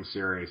 5-game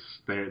series.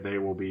 They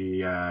will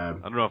be. I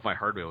don't know if my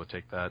heart will be able to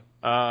take that.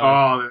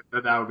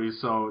 That would be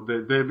so.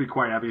 They'd be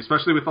quite happy,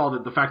 especially with all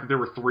the fact that there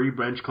were 3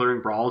 bench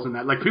clearing brawls and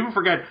that. Like, people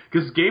forget,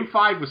 because Game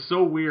 5 was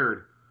so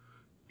weird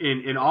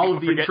in all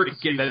of the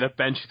intricacies. That the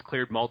bench is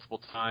cleared multiple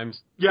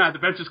times. Yeah, the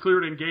bench is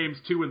cleared in games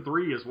 2 and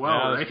 3 as well.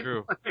 Yeah, that's right?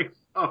 true.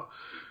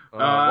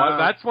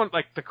 That's one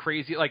the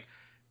crazy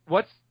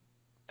what's.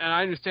 And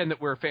I understand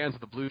that we're fans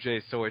of the Blue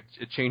Jays, so it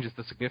changes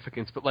the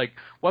significance. But,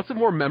 what's a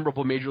more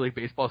memorable Major League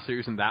Baseball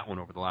series than that one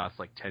over the last,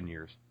 10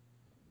 years?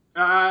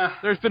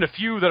 There's been a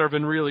few that have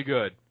been really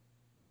good.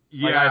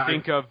 Yeah. I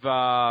think of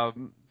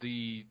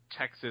the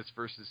Texas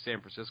versus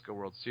San Francisco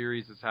World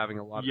Series as having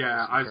a lot of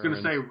I was going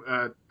to say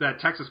that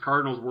Texas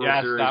Cardinals World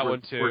Series. Yes, that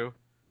one, too.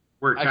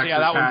 Where Texas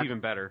that one's even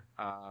better.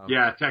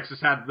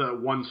 Texas had the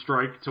 1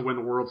 strike to win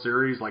the World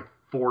Series,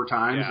 4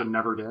 times and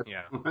never did.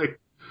 Yeah.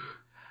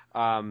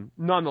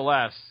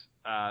 Nonetheless,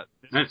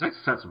 Texas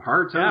had some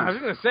hard times. Yeah, I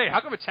was going to say, how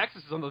come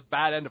Texas is on the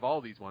bad end of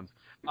all these ones?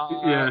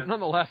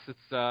 Nonetheless, it's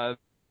that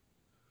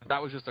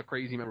was just a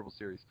crazy memorable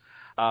series.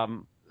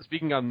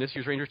 Speaking on this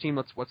year's Rangers team,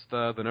 what's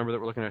the number that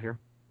we're looking at here?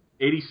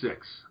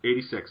 86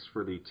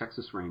 for the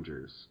Texas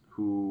Rangers,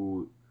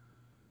 who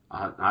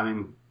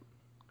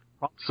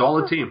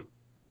solid team.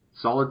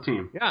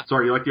 Yeah.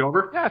 Sorry, you like the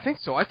over? Yeah, I think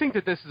so. I think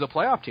that this is a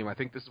playoff team. I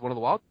think this is one of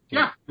the wild teams.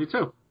 Yeah, me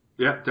too.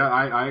 Yeah,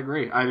 I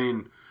agree. I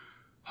mean,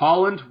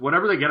 Holland,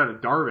 whatever they get out of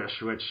Darvish,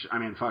 which,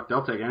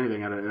 they'll take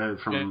anything out of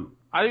from.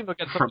 I think they'll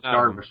get something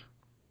out of Darvish.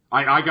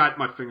 I got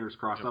my fingers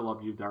crossed. I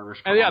love you, Darvish.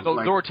 And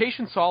the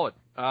rotation's solid.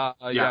 You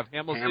have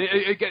Hamels.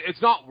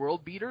 It's not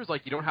world beaters.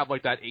 You don't have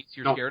that ace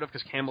you're scared of,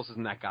 because Hamels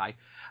isn't that guy.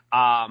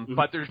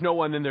 But there's no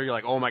one in there you're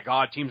like, oh my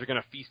God, teams are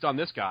going to feast on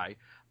this guy.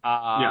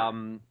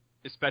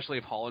 Especially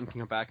if Holland can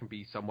come back and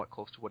be somewhat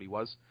close to what he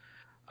was.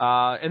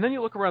 And then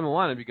you look around the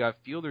lineup. You got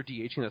Fielder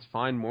DHing, that's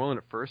fine. Moreland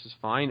at first is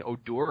fine.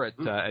 Odor at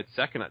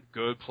second, a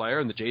good player,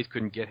 and the Jays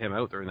couldn't get him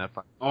out during that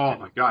fight. Oh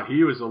my God,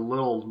 he was a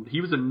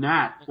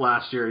gnat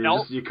last year.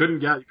 You couldn't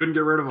get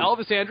rid of him.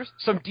 Elvis Andrus,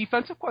 some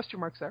defensive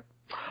question marks there.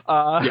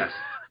 Yes.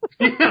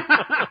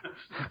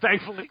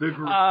 Thankfully.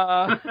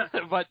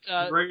 But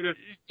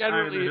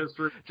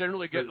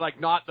generally good.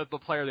 Not the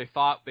player they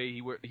thought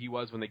he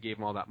was when they gave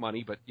him all that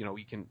money, but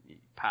he can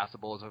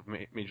passable as a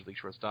major league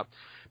shortstop.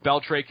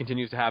 Beltre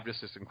continues to have just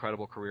this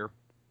incredible career.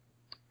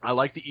 I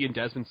like the Ian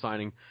Desmond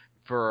signing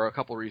for a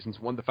couple of reasons.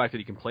 One, the fact that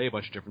he can play a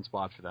bunch of different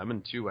spots for them,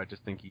 and two, I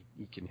just think he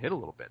can hit a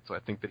little bit. So I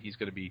think that he's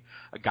going to be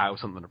a guy with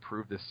something to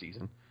prove this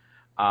season.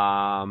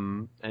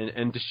 And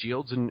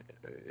DeShields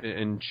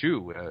and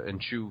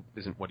Chu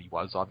isn't what he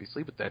was,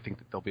 obviously, but I think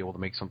that they'll be able to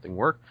make something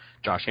work.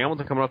 Josh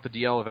Hamilton coming off the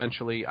DL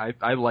eventually.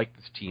 I like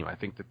this team. I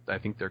think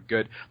they're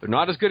good. They're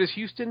not as good as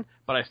Houston,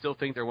 but I still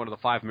think they're one of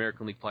the 5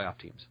 American League playoff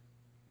teams.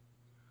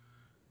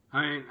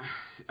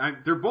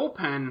 Their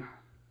bullpen,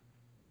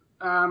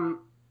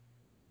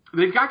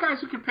 they've got guys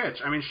who can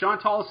pitch. I mean, Sean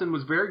Tollison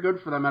was very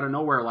good for them out of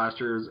nowhere last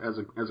year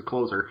as a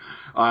closer.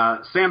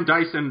 Sam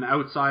Dyson,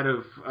 outside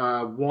of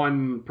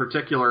one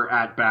particular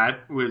at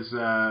bat, was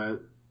a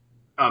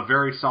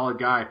very solid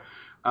guy.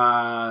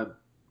 The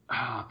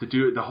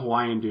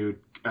Hawaiian dude,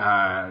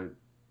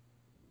 Kaloni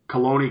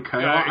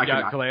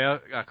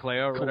Kalea.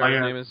 Kalea, or whatever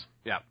his name is.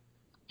 Yeah,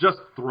 just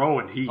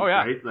throwing heat. Oh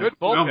yeah, right? Good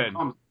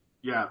bullpen.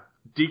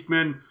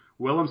 Diekman.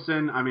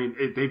 Williamson, I mean,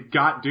 they've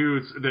got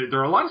dudes. There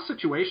are a lot of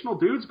situational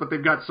dudes, but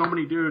they've got so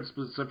many dudes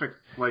specific.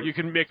 Like you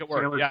can make it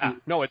work.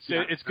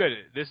 It's good.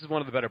 This is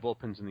one of the better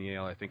bullpens in the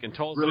AL, I think. And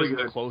Tolson really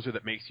isn't the closer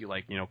that makes you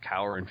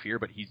cower in fear,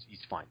 but he's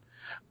fine.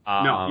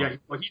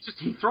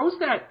 He throws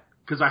that,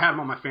 because I had him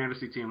on my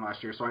fantasy team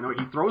last year, so I know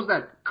he throws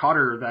that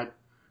cutter that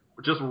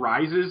just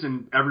rises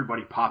and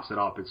everybody pops it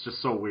up. It's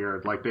just so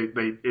weird. Like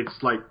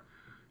it's like.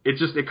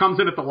 It comes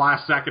in at the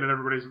last second, and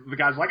the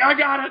guy's like, I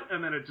got it,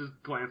 and then it just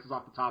glances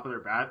off the top of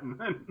their bat, and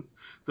then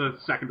the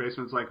second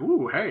baseman's like,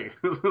 ooh, hey,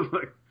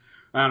 like,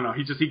 I don't know,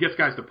 he gets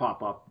guys to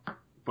pop up,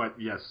 but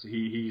yes,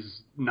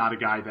 he's not a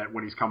guy that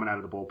when he's coming out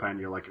of the bullpen,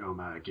 you're like, oh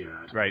my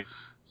god, right,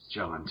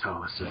 John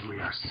Tollison, we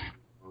are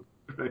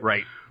so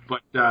right,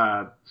 but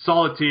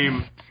solid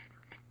team.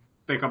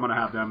 Think I'm going to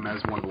have them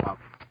as one of the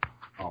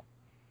wild.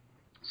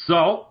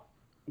 So.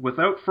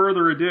 Without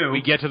further ado,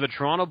 we get to the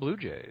Toronto Blue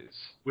Jays.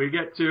 We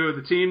get to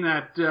the team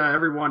that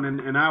everyone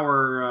in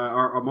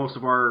our most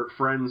of our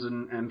friends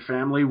and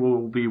family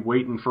will be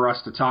waiting for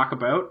us to talk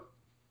about.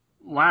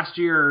 Last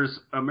year's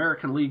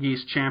American League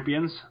East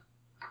champions,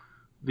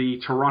 the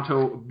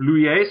Toronto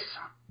Blue Jays,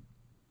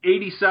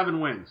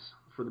 87 wins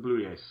for the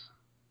Blue Jays.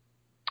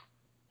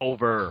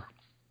 Over.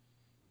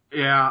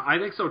 Yeah, I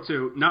think so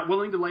too. Not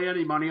willing to lay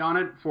any money on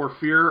it for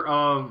fear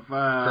of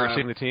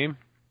cursing the team.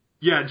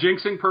 Yeah,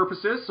 jinxing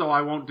purposes, so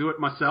I won't do it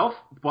myself.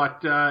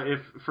 But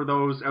if for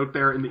those out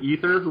there in the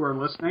ether who are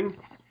listening,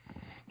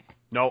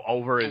 no,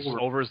 over is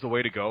the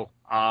way to go.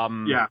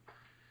 Yeah,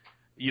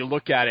 you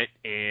look at it,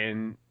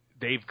 and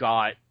they've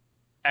got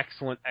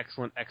excellent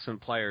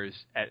players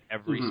at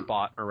every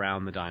spot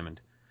around the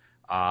diamond.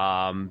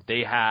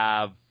 They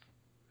have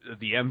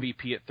the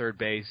MVP at third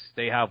base.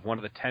 They have one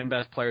of the 10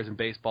 best players in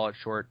baseball at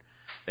short.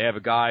 They have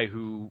a guy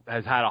who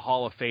has had a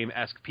Hall of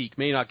Fame-esque peak,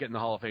 may not get in the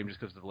Hall of Fame just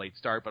because of the late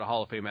start, but a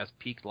Hall of Fame-esque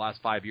peak the last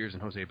 5 years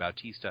in Jose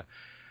Bautista.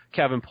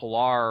 Kevin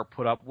Pillar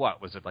put up,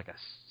 what, was it like a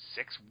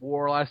 6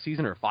 WAR last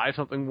season or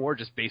 5-something WAR,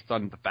 just based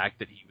on the fact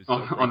that he was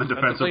on the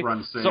defensive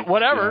run. So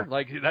whatever,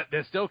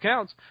 that still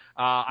counts.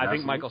 I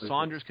think Michael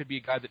Saunders could be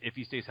a guy that if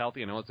he stays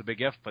healthy, I know it's a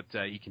big if, but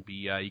he can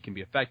be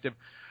effective.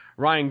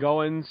 Ryan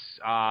Goins,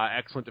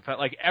 excellent defense.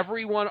 Like,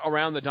 everyone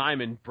around the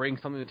diamond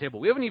brings something to the table.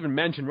 We haven't even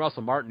mentioned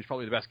Russell Martin, who's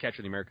probably the best catcher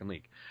in the American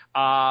League.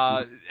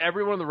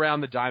 Everyone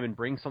around the diamond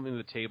brings something to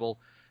the table.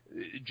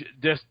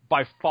 Just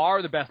by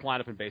far the best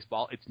lineup in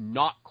baseball. It's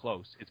not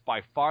close. It's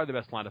by far the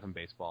best lineup in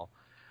baseball.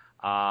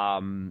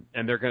 And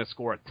they're going to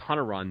score a ton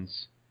of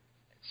runs.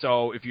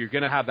 So if you're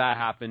going to have that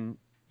happen,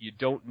 you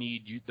don't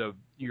need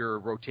your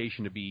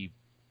rotation to be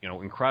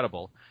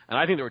incredible. And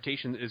I think the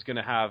rotation is going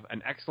to have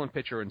an excellent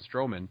pitcher in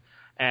Stroman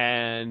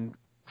and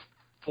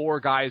 4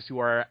 guys who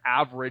are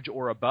average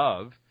or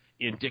above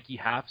in Dickey,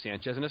 Happ,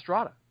 Sanchez, and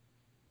Estrada.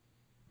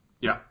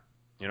 Yeah.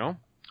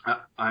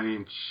 I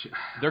mean,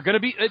 they're going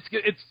to be.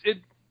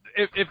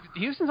 If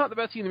Houston's not the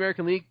best team in the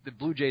American League, the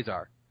Blue Jays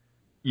are.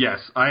 Yes,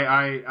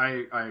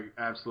 I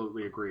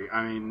absolutely agree.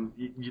 I mean,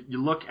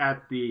 you look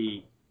at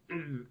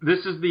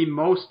this is the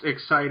most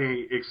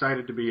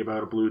excited to be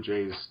about a Blue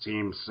Jays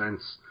team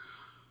since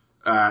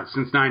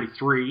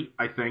 '93,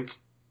 I think.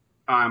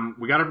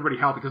 We got everybody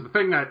healthy because the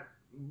thing that,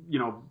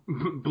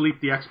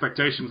 bleeped the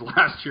expectations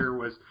last year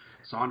was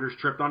Saunders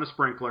tripped on a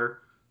sprinkler,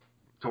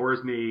 tore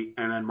his knee,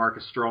 and then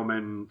Marcus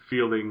Stroman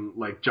fielding,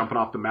 jumping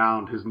off the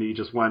mound, his knee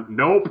just went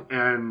nope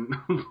and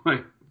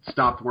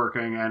stopped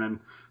working, and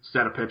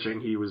instead of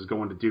pitching, he was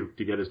going to Duke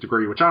to get his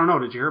degree, which I don't know.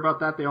 Did you hear about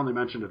that? They only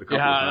mentioned it a couple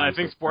of times.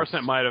 Yeah, I think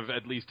Sportsnet might have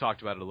at least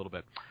talked about it a little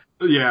bit.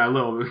 Yeah, a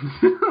little bit.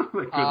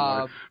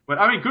 But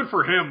I mean, good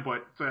for him,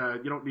 but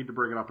you don't need to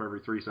bring it up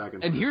every 3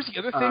 seconds. And here's the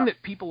other thing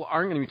that people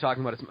aren't going to be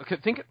talking about.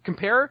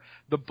 Compare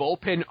the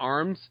bullpen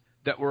arms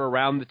that were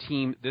around the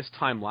team this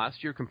time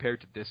last year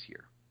compared to this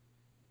year.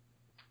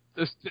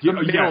 The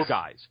middle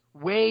guys.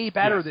 Way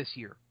better this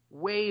year.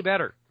 Way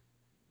better.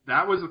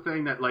 That was the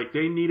thing that,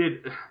 they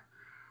needed.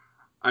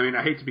 I mean,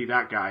 I hate to be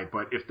that guy,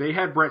 but if they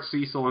had Brett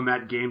Cecil in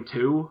that game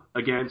 2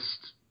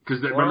 against.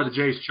 Because remember the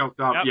Jays choked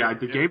up. Yep. Yeah,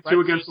 the game 2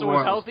 against the Royals.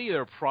 Was healthy,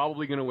 they're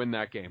probably going to win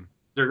that game.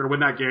 They're going to win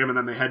that game, and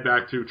then they head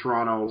back to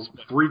Toronto.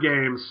 3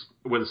 games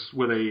with a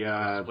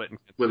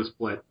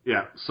split.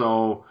 Yeah.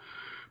 So,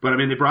 but I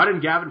mean, they brought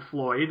in Gavin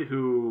Floyd,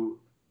 who,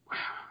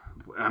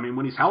 I mean,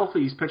 when he's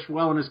healthy, he's pitched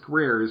well in his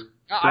career.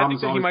 I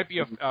think that he might be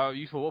a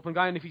useful open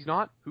guy, and if he's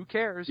not, who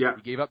cares? Yeah,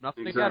 he gave up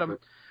nothing exactly. to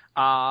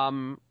get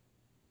him.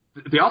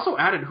 They also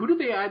added. Who did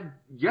they add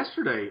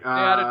yesterday? They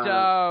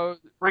added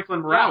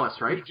Franklin Morales,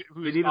 right?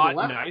 Who's they needed got a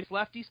left. nice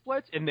lefty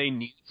splits, and they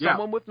need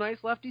someone with nice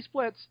lefty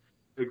splits.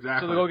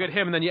 Exactly. So they go get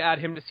him, and then you add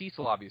him to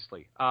Cecil,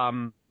 obviously.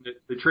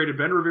 They traded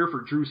Ben Revere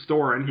for Drew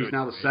Storen. He's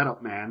now the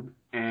setup man,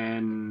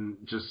 and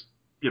just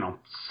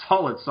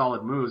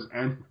solid moves.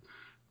 And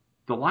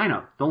the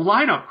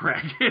lineup,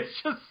 Craig,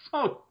 it's just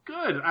so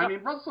good. I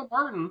mean, Russell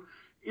Martin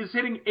is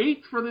hitting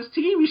 8th for this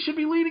team. He should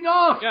be leading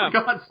off. Yeah,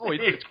 for God's sake.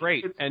 It's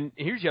great. And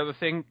here's the other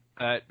thing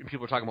that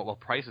people are talking about. Well,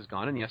 Price is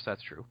gone, and yes,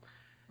 that's true.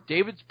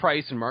 David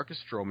Price and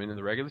Marcus Stroman in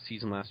the regular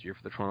season last year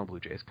for the Toronto Blue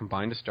Jays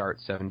combined to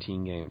start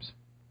 17 games.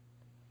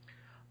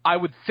 I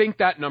would think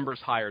that number's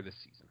higher this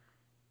season.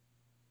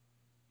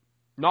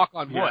 Knock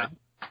on wood.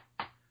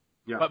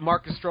 Yeah. But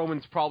Marcus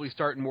Stroman's probably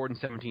starting more than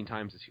 17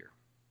 times this year.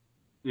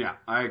 Yeah,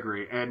 I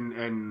agree.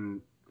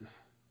 And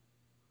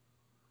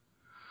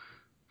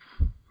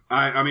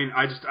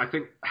I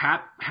think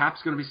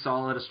Hap's going to be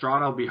solid.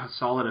 Estrada will be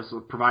solid,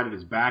 provided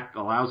his back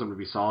allows him to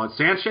be solid.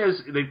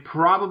 Sanchez, he's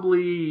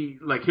probably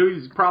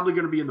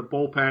going to be in the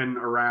bullpen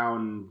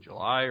around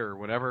July or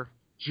whatever.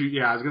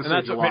 Yeah, I was going to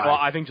say July. Well,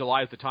 I think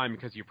July is the time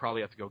because you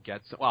probably have to go get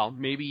some. Well,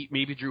 maybe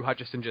Drew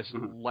Hutchison just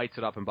lights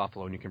it up in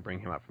Buffalo and you can bring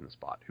him up from the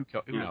spot. Who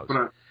knows?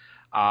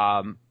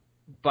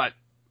 But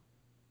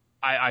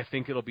I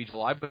think it'll be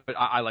July. But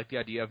I like the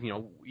idea of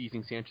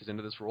easing Sanchez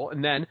into this role.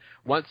 And then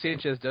once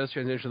Sanchez does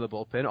transition to the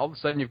bullpen, all of a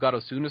sudden you've got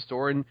Osuna,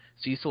 Storen,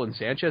 Cecil, and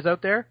Sanchez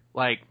out there.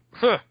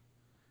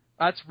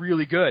 That's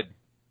really good.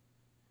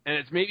 And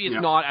it's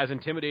not as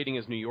intimidating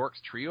as New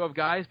York's trio of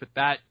guys, but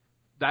that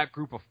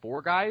group of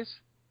 4 guys.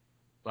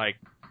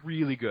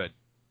 Really good.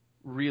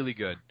 Really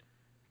good.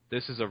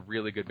 This is a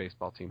really good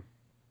baseball team.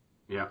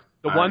 Yeah.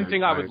 The one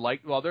thing I would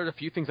like, there's a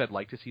few things I'd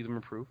like to see them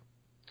improve.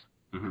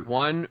 Mm-hmm.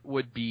 One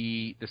would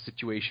be the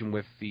situation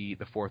with the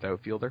 4th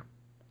outfielder.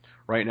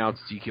 Right now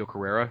it's Ezekiel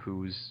Carrera,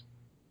 who's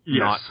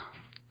not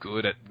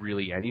good at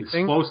really anything. It's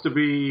supposed to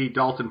be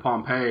Dalton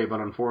Pompey,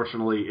 but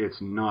unfortunately it's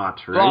not,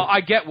 right? Well,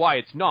 I get why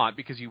it's not,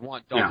 because you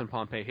want Dalton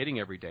Pompey hitting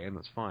every day, and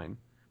that's fine.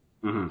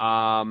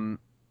 Mm-hmm.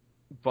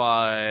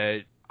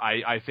 But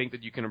I think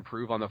that you can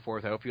improve on the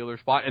 4th outfielder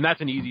spot, and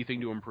that's an easy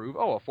thing to improve.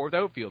 Oh, a 4th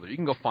outfielder. You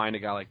can go find a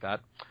guy like that.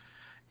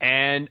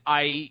 And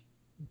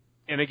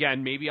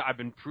again, maybe I've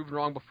been proven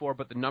wrong before,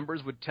 but the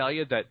numbers would tell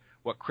you that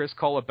what Chris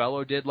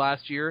Colabello did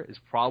last year is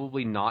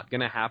probably not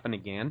going to happen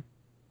again.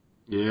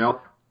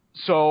 Yep.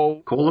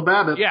 So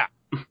Colababbitt. Yeah.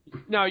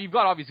 Now, you've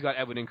obviously got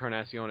Edwin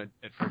Encarnacion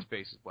at first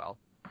base as well.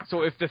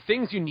 So if the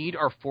things you need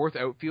are 4th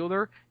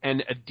outfielder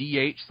and a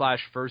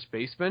DH/first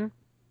baseman,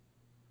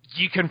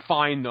 you can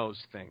find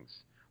those things.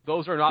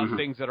 Those are not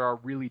things that are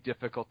really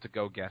difficult to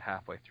go get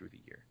halfway through the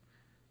year.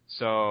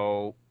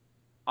 So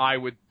I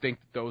would think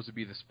that those would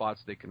be the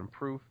spots they can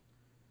improve.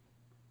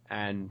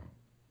 And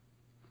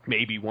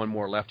maybe one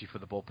more lefty for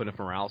the bullpen if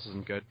Morales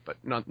isn't good. But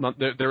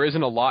there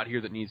isn't a lot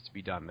here that needs to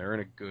be done. They're in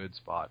a good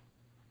spot.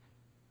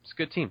 It's a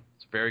good team.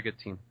 It's a very good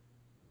team.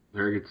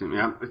 Very good team.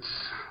 Yeah, it's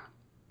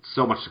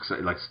so much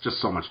exciting.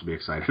 Just so much to be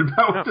excited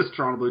about with this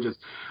Toronto Blue Jays.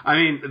 I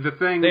mean, the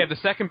thing... They have the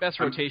second best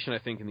rotation, I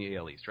think, in the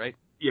AL East, right?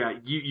 Yeah,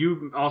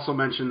 you also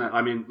mentioned that,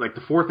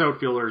 the 4th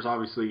outfielder is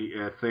obviously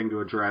a thing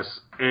to address.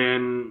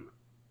 And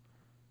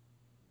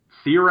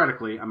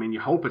theoretically, you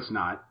hope it's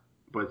not,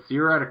 but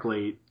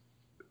theoretically,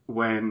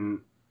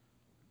 when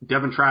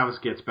Devin Travis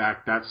gets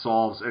back, that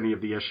solves any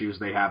of the issues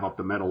they have up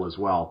the middle as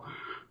well.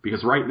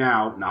 Because right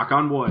now, knock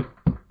on wood,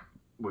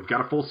 we've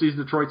got a full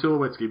season of Troy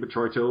Tulowitzki, but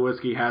Troy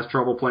Tulowitzki has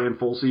trouble playing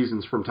full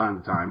seasons from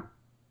time to time.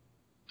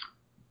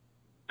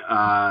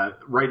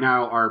 Right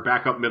now, our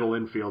backup middle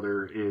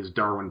infielder is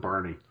Darwin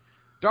Barney.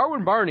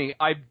 Darwin Barney,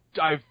 I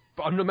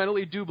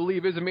fundamentally do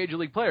believe is a major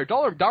league player.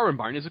 Darwin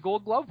Barney is a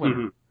Gold Glove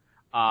winner.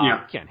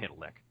 Can't hit a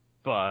lick,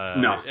 but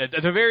no.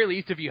 At the very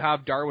least, if you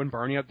have Darwin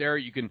Barney up there,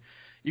 you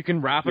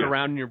can wrap it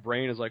around in your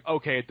brain as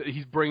okay,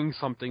 he's bringing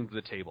something to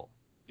the table.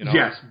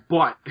 Yes,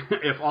 but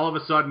if all of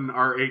a sudden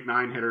our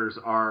 8-9 hitters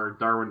are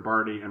Darwin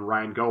Barney and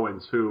Ryan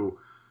Goins, who,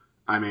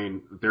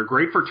 they're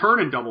great for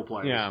turning double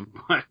plays. Yeah.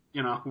 But,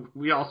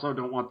 we also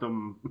don't want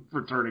them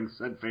returning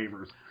said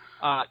favors.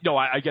 No,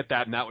 I get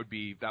that, and that would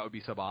be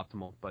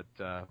suboptimal. But,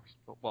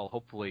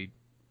 hopefully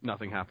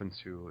nothing happens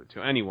to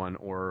anyone,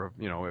 or,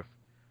 if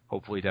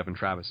hopefully Devin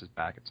Travis is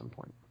back at some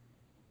point.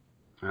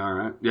 All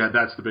right. Yeah,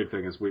 that's the big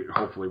thing is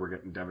hopefully we're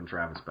getting Devin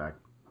Travis back.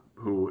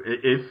 Who,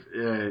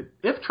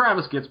 if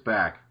Travis gets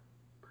back,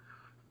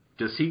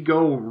 does he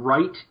go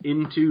right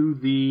into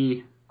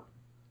the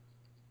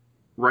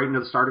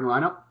starting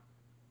lineup?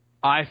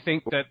 I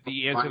think that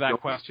the answer to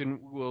that question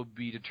will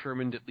be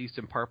determined at least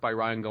in part by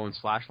Ryan Goins'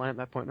 flashlight at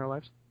that point in our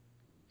lives.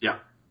 Yeah,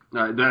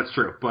 that's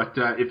true. But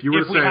if you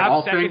were to say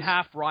second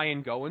half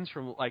Ryan Goins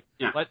from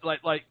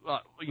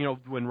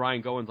when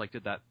Ryan Goins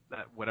did that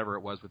whatever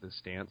it was with his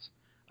stance.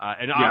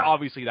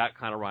 Obviously that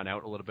kind of ran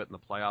out a little bit in the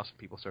playoffs, and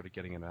people started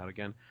getting him out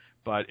again.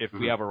 But if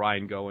we have a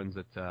Ryan Goins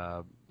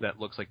that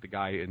looks like the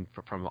guy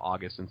from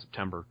August and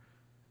September,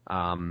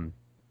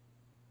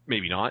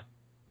 maybe not.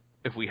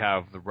 If we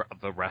have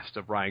the rest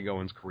of Ryan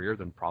Goins' career,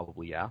 then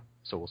probably yeah.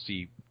 So we'll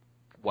see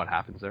what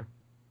happens there.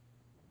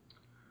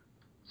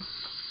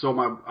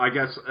 So I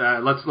guess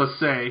let's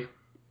say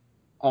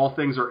all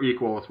things are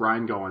equal with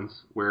Ryan Goins,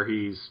 where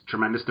he's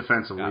tremendous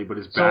defensively, but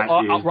his bat is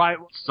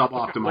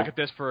suboptimal. Look at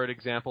this for an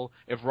example.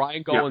 If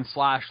Ryan Goins'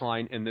 slash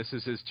line, and this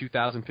is his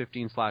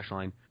 2015 slash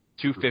line,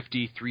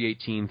 250,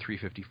 318,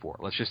 354.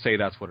 Let's just say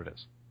that's what it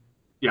is.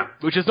 Yeah.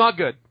 Which is not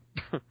good.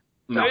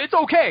 No. It's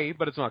okay,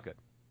 but it's not good.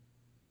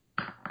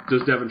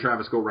 Does Devin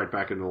Travis go right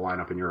back into the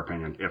lineup, in your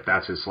opinion, if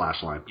that's his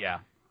slash line? Yeah.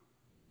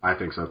 I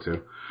think so,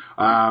 too.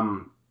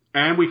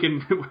 And we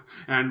can,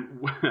 and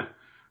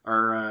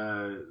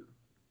our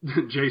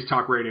Jay's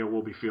Talk Radio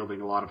will be fielding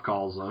a lot of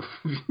calls of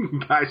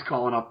guys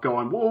calling up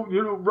going, well,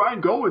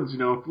 Ryan Goins,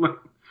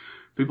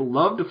 people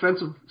love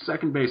defensive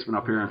second baseman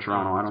up here in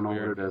Toronto. I don't know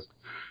what it is.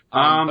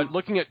 But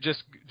looking at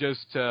just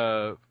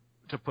to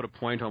put a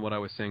point on what I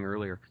was saying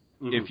earlier,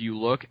 if you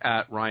look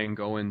at Ryan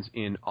Goins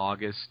in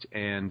August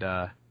and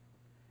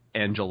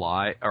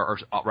July, or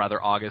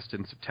rather August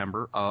and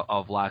September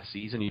of last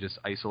season, you just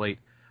isolate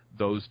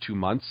those 2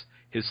 months,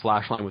 his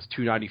slash line was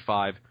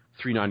 295,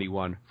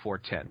 391,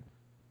 410.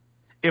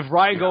 If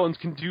Ryan Goins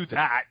can do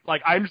that,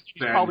 I understand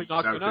he's probably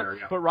not good enough,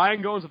 but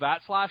Ryan Goins with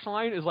that slash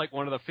line is like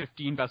one of the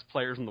 15 best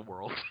players in the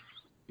world.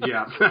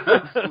 Yeah,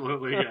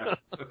 absolutely, yeah.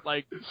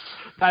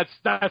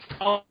 That's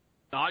probably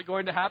not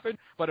going to happen,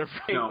 but if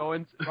Ryan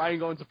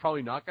Goins is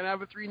probably not going to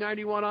have a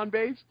 391 on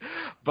base,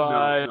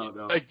 but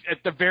no.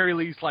 At the very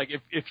least,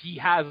 if he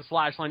has a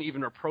slash line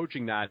even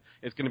approaching that,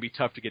 it's going to be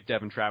tough to get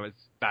Devin Travis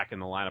back in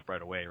the lineup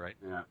right away, right?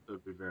 Yeah, it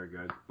would be very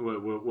good.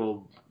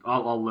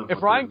 I'll live.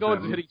 If Ryan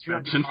Goins is hitting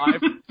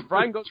 295, if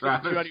Ryan Goins is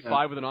hitting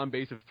 295 with an on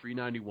base of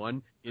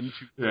 391 into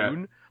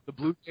June, the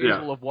Blue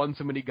Jays will have won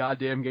so many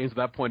goddamn games at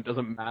that point. It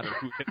doesn't matter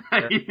who hits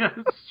there. Yeah,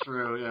 that's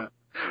true. Yeah.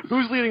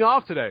 Who's leading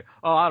off today?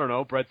 Oh, I don't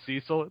know. Brett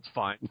Cecil. It's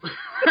fine.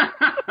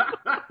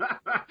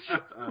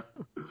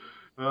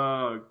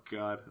 Oh,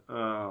 God. Oh,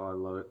 I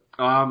love it.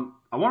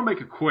 I want to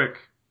make a quick,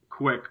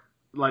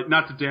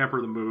 not to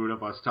damper the mood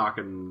of us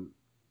talking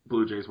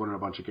Blue Jays winning a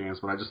bunch of games,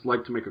 but I just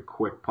like to make a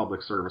quick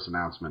public service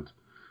announcement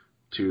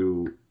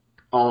to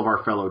all of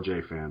our fellow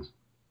Jay fans.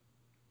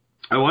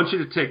 I want you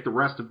to take the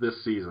rest of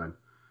this season,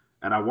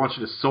 and I want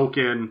you to soak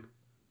in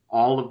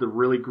all of the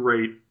really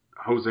great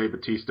Jose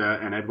Bautista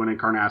and Edwin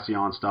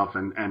Encarnacion stuff,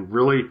 and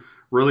really,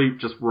 really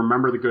just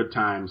remember the good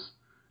times,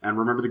 and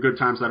remember the good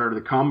times that are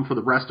to come for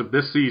the rest of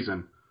this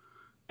season,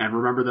 and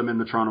remember them in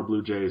the Toronto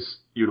Blue Jays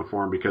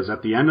uniform, because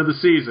at the end of the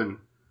season,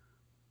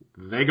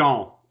 they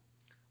gone.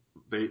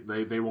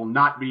 They will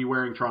not be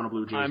wearing Toronto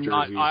Blue Jays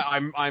jerseys.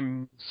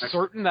 I'm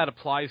certain that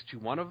applies to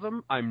one of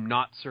them. I'm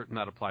not certain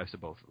that applies to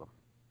both of them.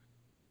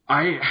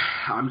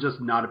 I'm just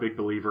not a big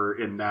believer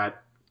in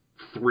that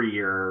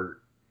 3-year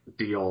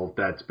deal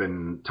that's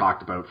been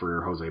talked about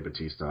for Jose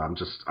Bautista.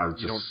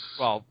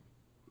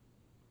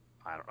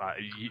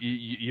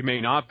 You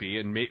may not be,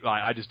 and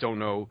I just don't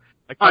know.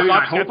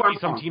 I hope I'm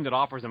some team that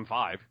offers him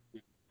 5.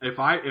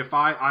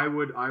 I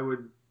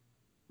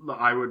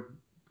would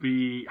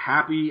be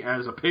happy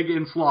as a pig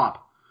in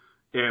slop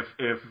if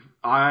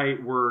I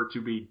were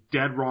to be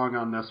dead wrong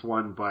on this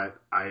one, but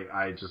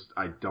I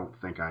don't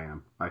think I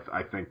am.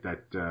 I think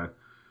that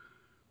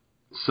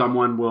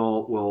someone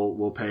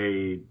will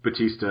pay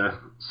Bautista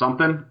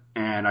something,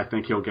 and I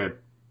think he'll get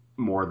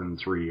more than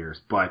 3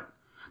 years. But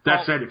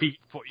that said, if he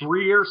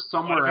 3 years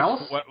somewhere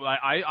else,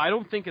 I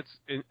don't think it's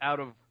out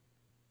of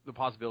the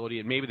possibility,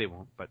 and maybe they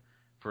won't. But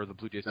for the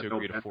Blue Jays to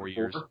agree to 4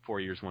 years,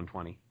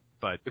 120.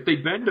 But if they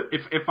bend,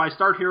 if I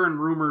start hearing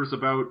rumors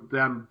about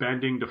them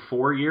bending to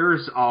 4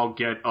 years, I'll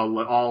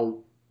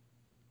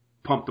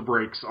pump the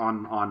brakes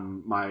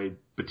on my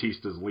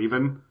Bautista's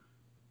leaving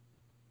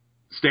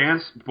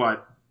stance.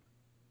 But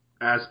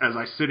as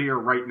I sit here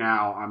right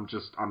now, I'm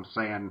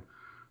saying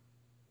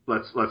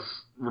let's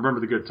remember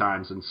the good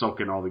times and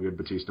soak in all the good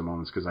Bautista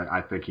moments, because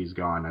I think he's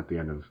gone at the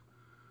end of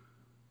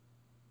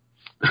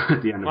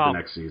the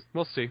next season.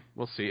 We'll see.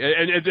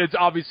 And it's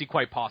obviously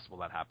quite possible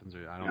that happens.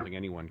 I don't think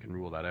anyone can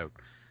rule that out.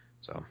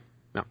 So,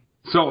 no.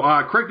 So,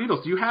 Craig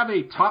Needles, do you have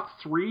a top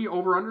 3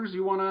 over-unders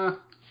you want to...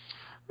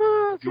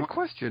 Good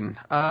question.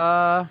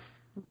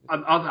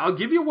 I'll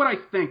give you what I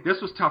think. This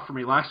was tough for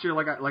me. Last year,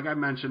 like I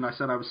mentioned, I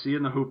said I was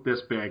seeing the hoop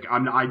this big.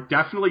 I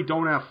definitely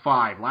don't have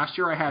 5. Last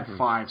year I had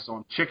 5, so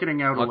I'm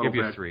chickening out a little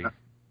bit. I'll give you 3. Do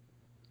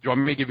you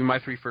want me to give you my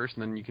 3 first,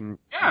 and then you can...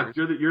 Yeah,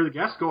 you're the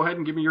guest. Go ahead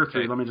and give me your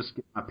 3. Okay. Let me just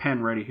get my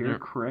pen ready here,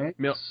 Craig.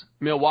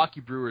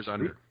 Milwaukee Brewers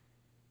under.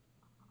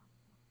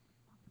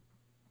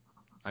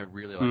 I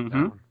really like that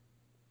one.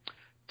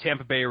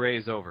 Tampa Bay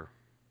Rays over.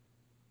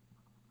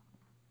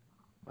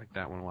 Like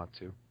that one a lot,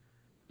 too.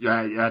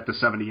 Yeah, at the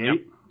 78? Yep.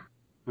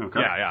 Okay.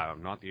 Yeah,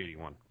 not the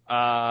 81.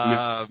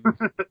 I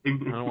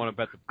don't want to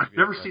bet the... I've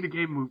never seen a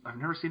game move. I've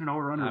never seen an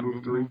over-under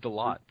move. Moved a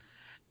lot.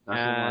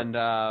 And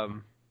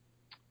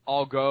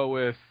I'll go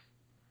with...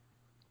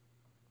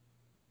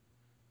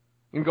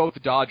 You can go with the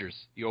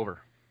Dodgers, the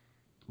over.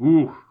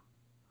 Ooh.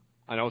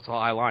 I know it's a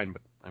high line,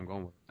 but I'm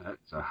going with it.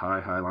 That's a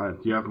high line.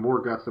 You have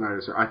more guts than I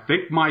do, sir. I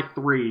think my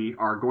 3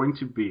 are going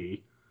to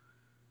be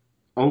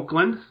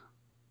Oakland,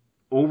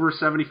 over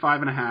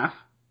 75.5.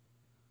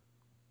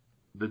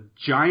 The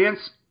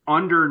Giants,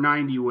 under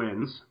 90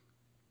 wins,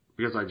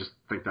 because I just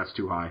think that's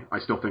too high. I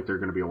still think they're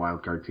going to be a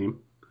wild card team,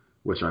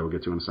 which I will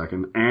get to in a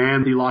second.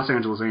 And the Los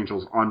Angeles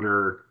Angels,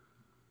 under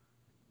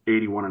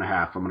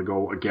 81.5. I'm going to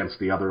go against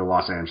the other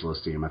Los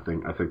Angeles team. I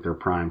think they're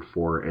primed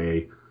for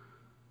a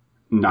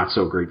not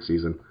so great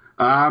season.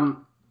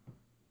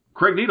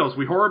 Craig Needles,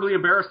 we horribly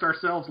embarrassed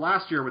ourselves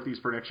last year with these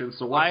predictions,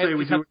 so let's say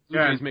we do it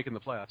again. He's making the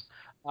playoffs.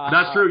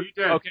 That's true, you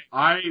did. Okay.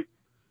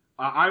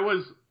 I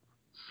was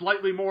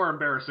slightly more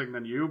embarrassing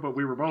than you, but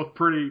we were both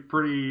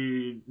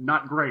pretty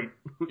not great.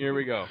 Here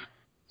we go.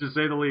 To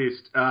say the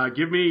least.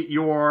 Give me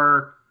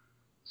your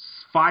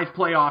 5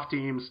 playoff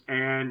teams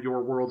and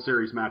your World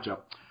Series matchup.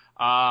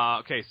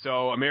 Okay,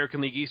 so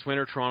American League East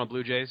winner, Toronto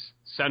Blue Jays.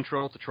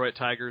 Central, Detroit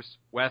Tigers.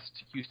 West,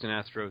 Houston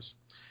Astros.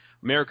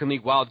 American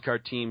League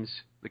wildcard teams,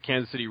 the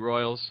Kansas City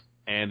Royals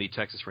and the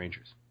Texas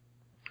Rangers.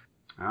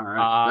 All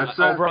right.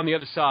 Over on the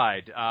other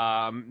side,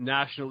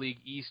 National League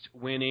East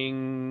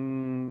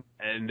winning,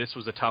 and this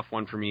was a tough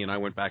one for me, and I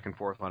went back and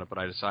forth on it, but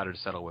I decided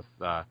to settle with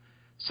the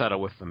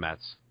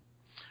Mets.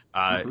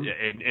 And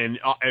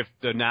if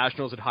the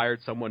Nationals had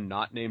hired someone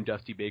not named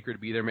Dusty Baker to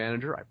be their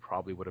manager, I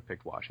probably would have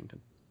picked Washington.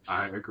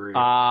 I agree.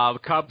 The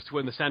Cubs to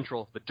win the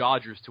Central, the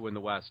Dodgers to win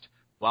the West.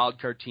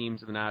 Wildcard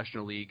teams in the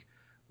National League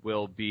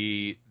will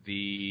be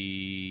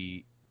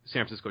the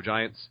San Francisco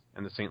Giants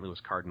and the St. Louis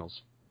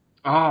Cardinals.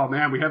 Oh,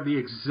 man, we have the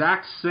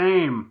exact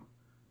same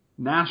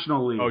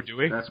National League. Oh, do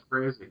we? That's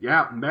crazy.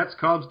 Yeah, Mets,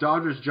 Cubs,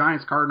 Dodgers,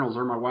 Giants, Cardinals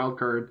are my wild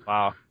card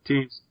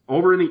teams.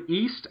 Over in the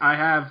East, I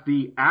have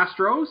the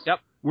Astros.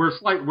 Yep. We're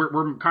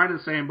kind of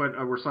the same, but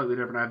we're slightly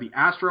different. I have the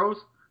Astros,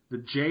 the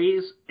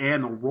Jays,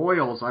 and the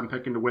Royals I'm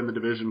picking to win the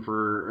division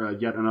for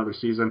yet another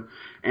season.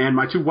 And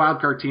my 2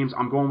 wildcard teams,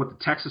 I'm going with the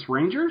Texas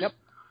Rangers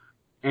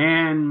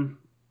and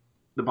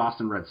the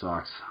Boston Red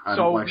Sox. I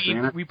don't like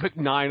saying it. We picked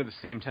 9 of the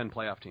same 10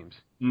 playoff teams.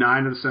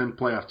 9 of the 10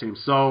 playoff teams.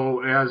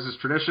 So, as is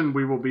tradition,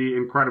 we will be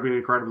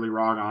incredibly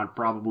wrong on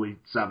probably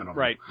 7 of them.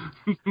 Right.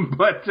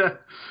 But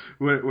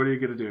what are you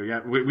going to do? Yeah,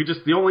 we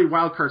just the only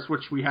wild card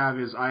switch we have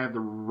is I have the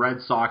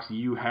Red Sox.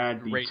 You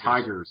had the Rangers.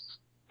 Tigers.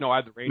 No, I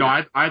have the Rangers. No,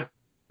 I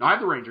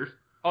have the Rangers.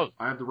 Oh,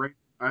 I have the Rangers.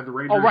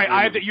 Oh,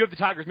 right. You have the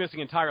Tigers missing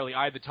entirely.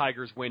 I have the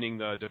Tigers winning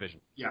the division.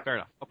 Yeah. Fair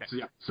enough. Okay.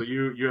 So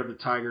you have the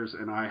Tigers,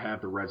 and I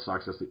have the Red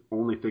Sox. That's the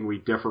only thing we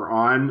differ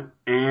on.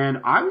 And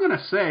I'm going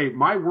to say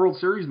my World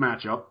Series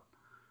matchup,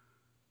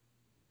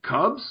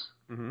 Cubs,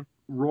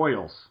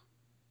 Royals.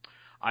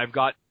 I've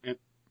got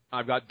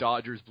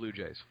Dodgers, Blue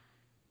Jays.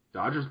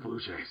 Dodgers, Blue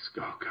Jays.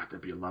 Oh, God,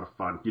 that'd be a lot of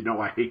fun. You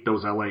know I hate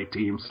those LA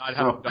teams. I'd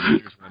have the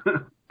Dodgers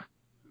win.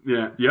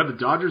 Yeah, you have the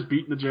Dodgers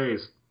beating the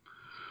Jays.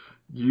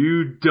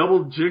 You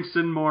double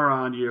jinxing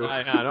moron, you.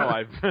 I know.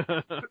 I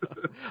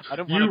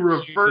don't want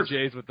to jinx the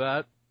Jays with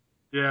that.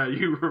 Yeah,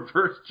 you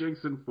reverse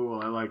jinxing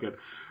fool. I like it.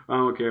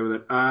 I'm okay with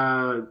it.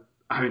 I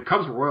mean,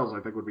 Cubs Royals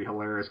I think would be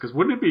hilarious because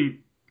wouldn't it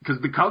be?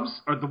 Because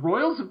the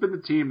Royals have been the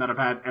team that have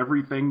had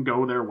everything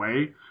go their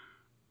way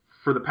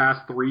for the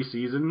past 3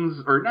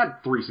 seasons, or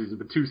not 3 seasons,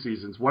 but 2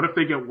 seasons. What if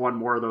they get one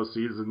more of those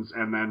seasons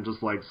and then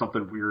just like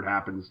something weird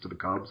happens to the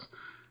Cubs?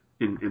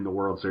 In the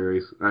World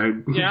Series. Right?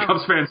 Yeah.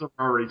 Cubs fans are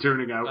already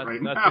tuning out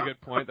right now. That's a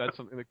good point. That's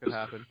something that could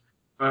happen.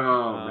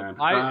 Oh, man.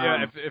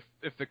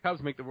 If the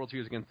Cubs make the World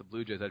Series against the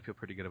Blue Jays, I'd feel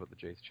pretty good about the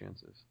Jays'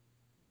 chances.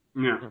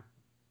 Yeah.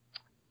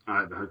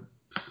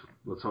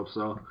 Let's hope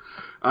so.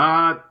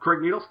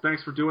 Craig Needles,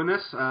 thanks for doing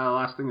this.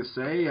 Last thing to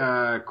say,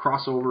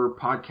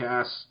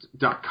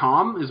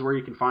 crossoverpodcast.com is where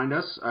you can find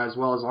us, as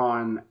well as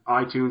on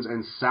iTunes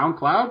and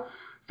SoundCloud.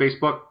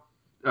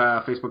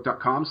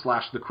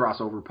 Facebook.com/The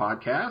Crossover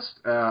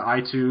Podcast.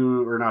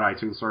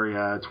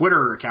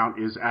 Twitter account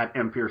is at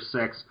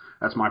 @MPeer6.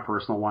 That's my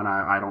personal one.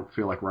 I don't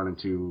feel like running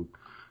 2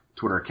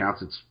 Twitter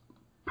accounts. It's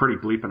pretty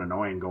bleeping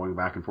annoying going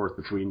back and forth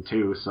between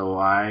 2, so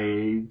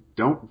I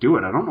don't do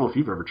it. I don't know if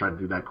you've ever tried to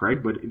do that,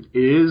 Craig, but it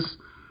is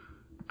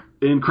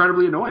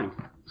incredibly annoying,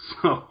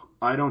 so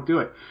I don't do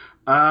it.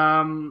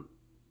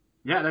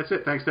 Yeah, that's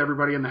it. Thanks to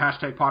everybody in the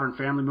 #Podern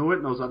Family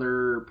Movement and those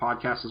other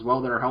podcasts as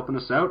well that are helping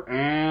us out.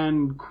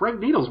 And Craig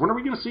Needles, when are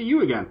we going to see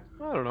you again?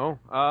 I don't know.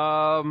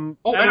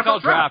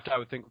 NFL draft, I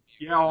would think.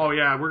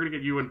 Yeah, we're going to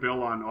get you and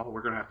Bill on.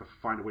 We're going to have to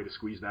find a way to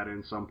squeeze that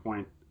in some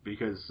point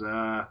because, it's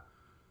a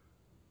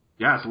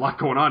lot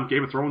going on.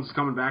 Game of Thrones is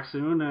coming back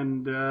soon,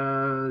 and,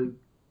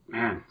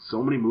 man,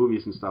 so many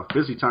movies and stuff.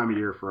 Busy time of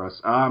year for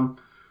us.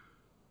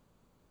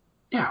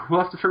 Yeah,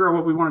 we'll have to figure out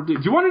what we want to do.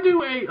 Do you want to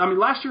do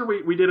last year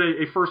we did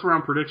a first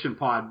round prediction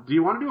pod. Do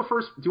you want to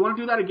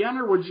do that again,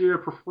 or would you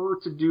prefer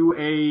to do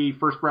a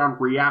first round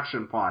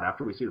reaction pod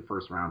after we see the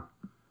first round?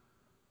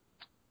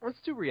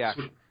 Let's do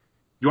reaction.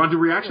 You want to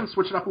do reactions?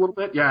 Switch it up a little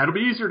bit? Yeah, it'll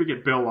be easier to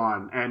get Bill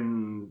on,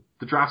 and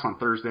the draft's on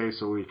Thursday,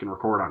 so we can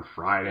record on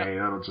Friday.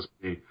 Yeah. That'll just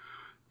be...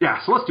 Yeah,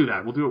 so let's do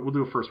that. We'll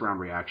do a first-round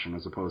reaction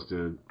as opposed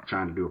to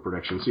trying to do a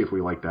prediction, see if we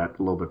like that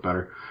a little bit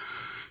better.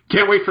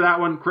 Can't wait for that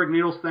one. Craig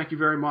Needles, thank you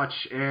very much,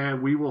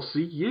 and we will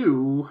see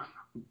you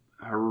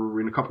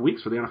in a couple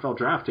weeks for the NFL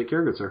draft. Take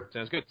care, good sir.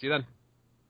 Sounds good. See you then.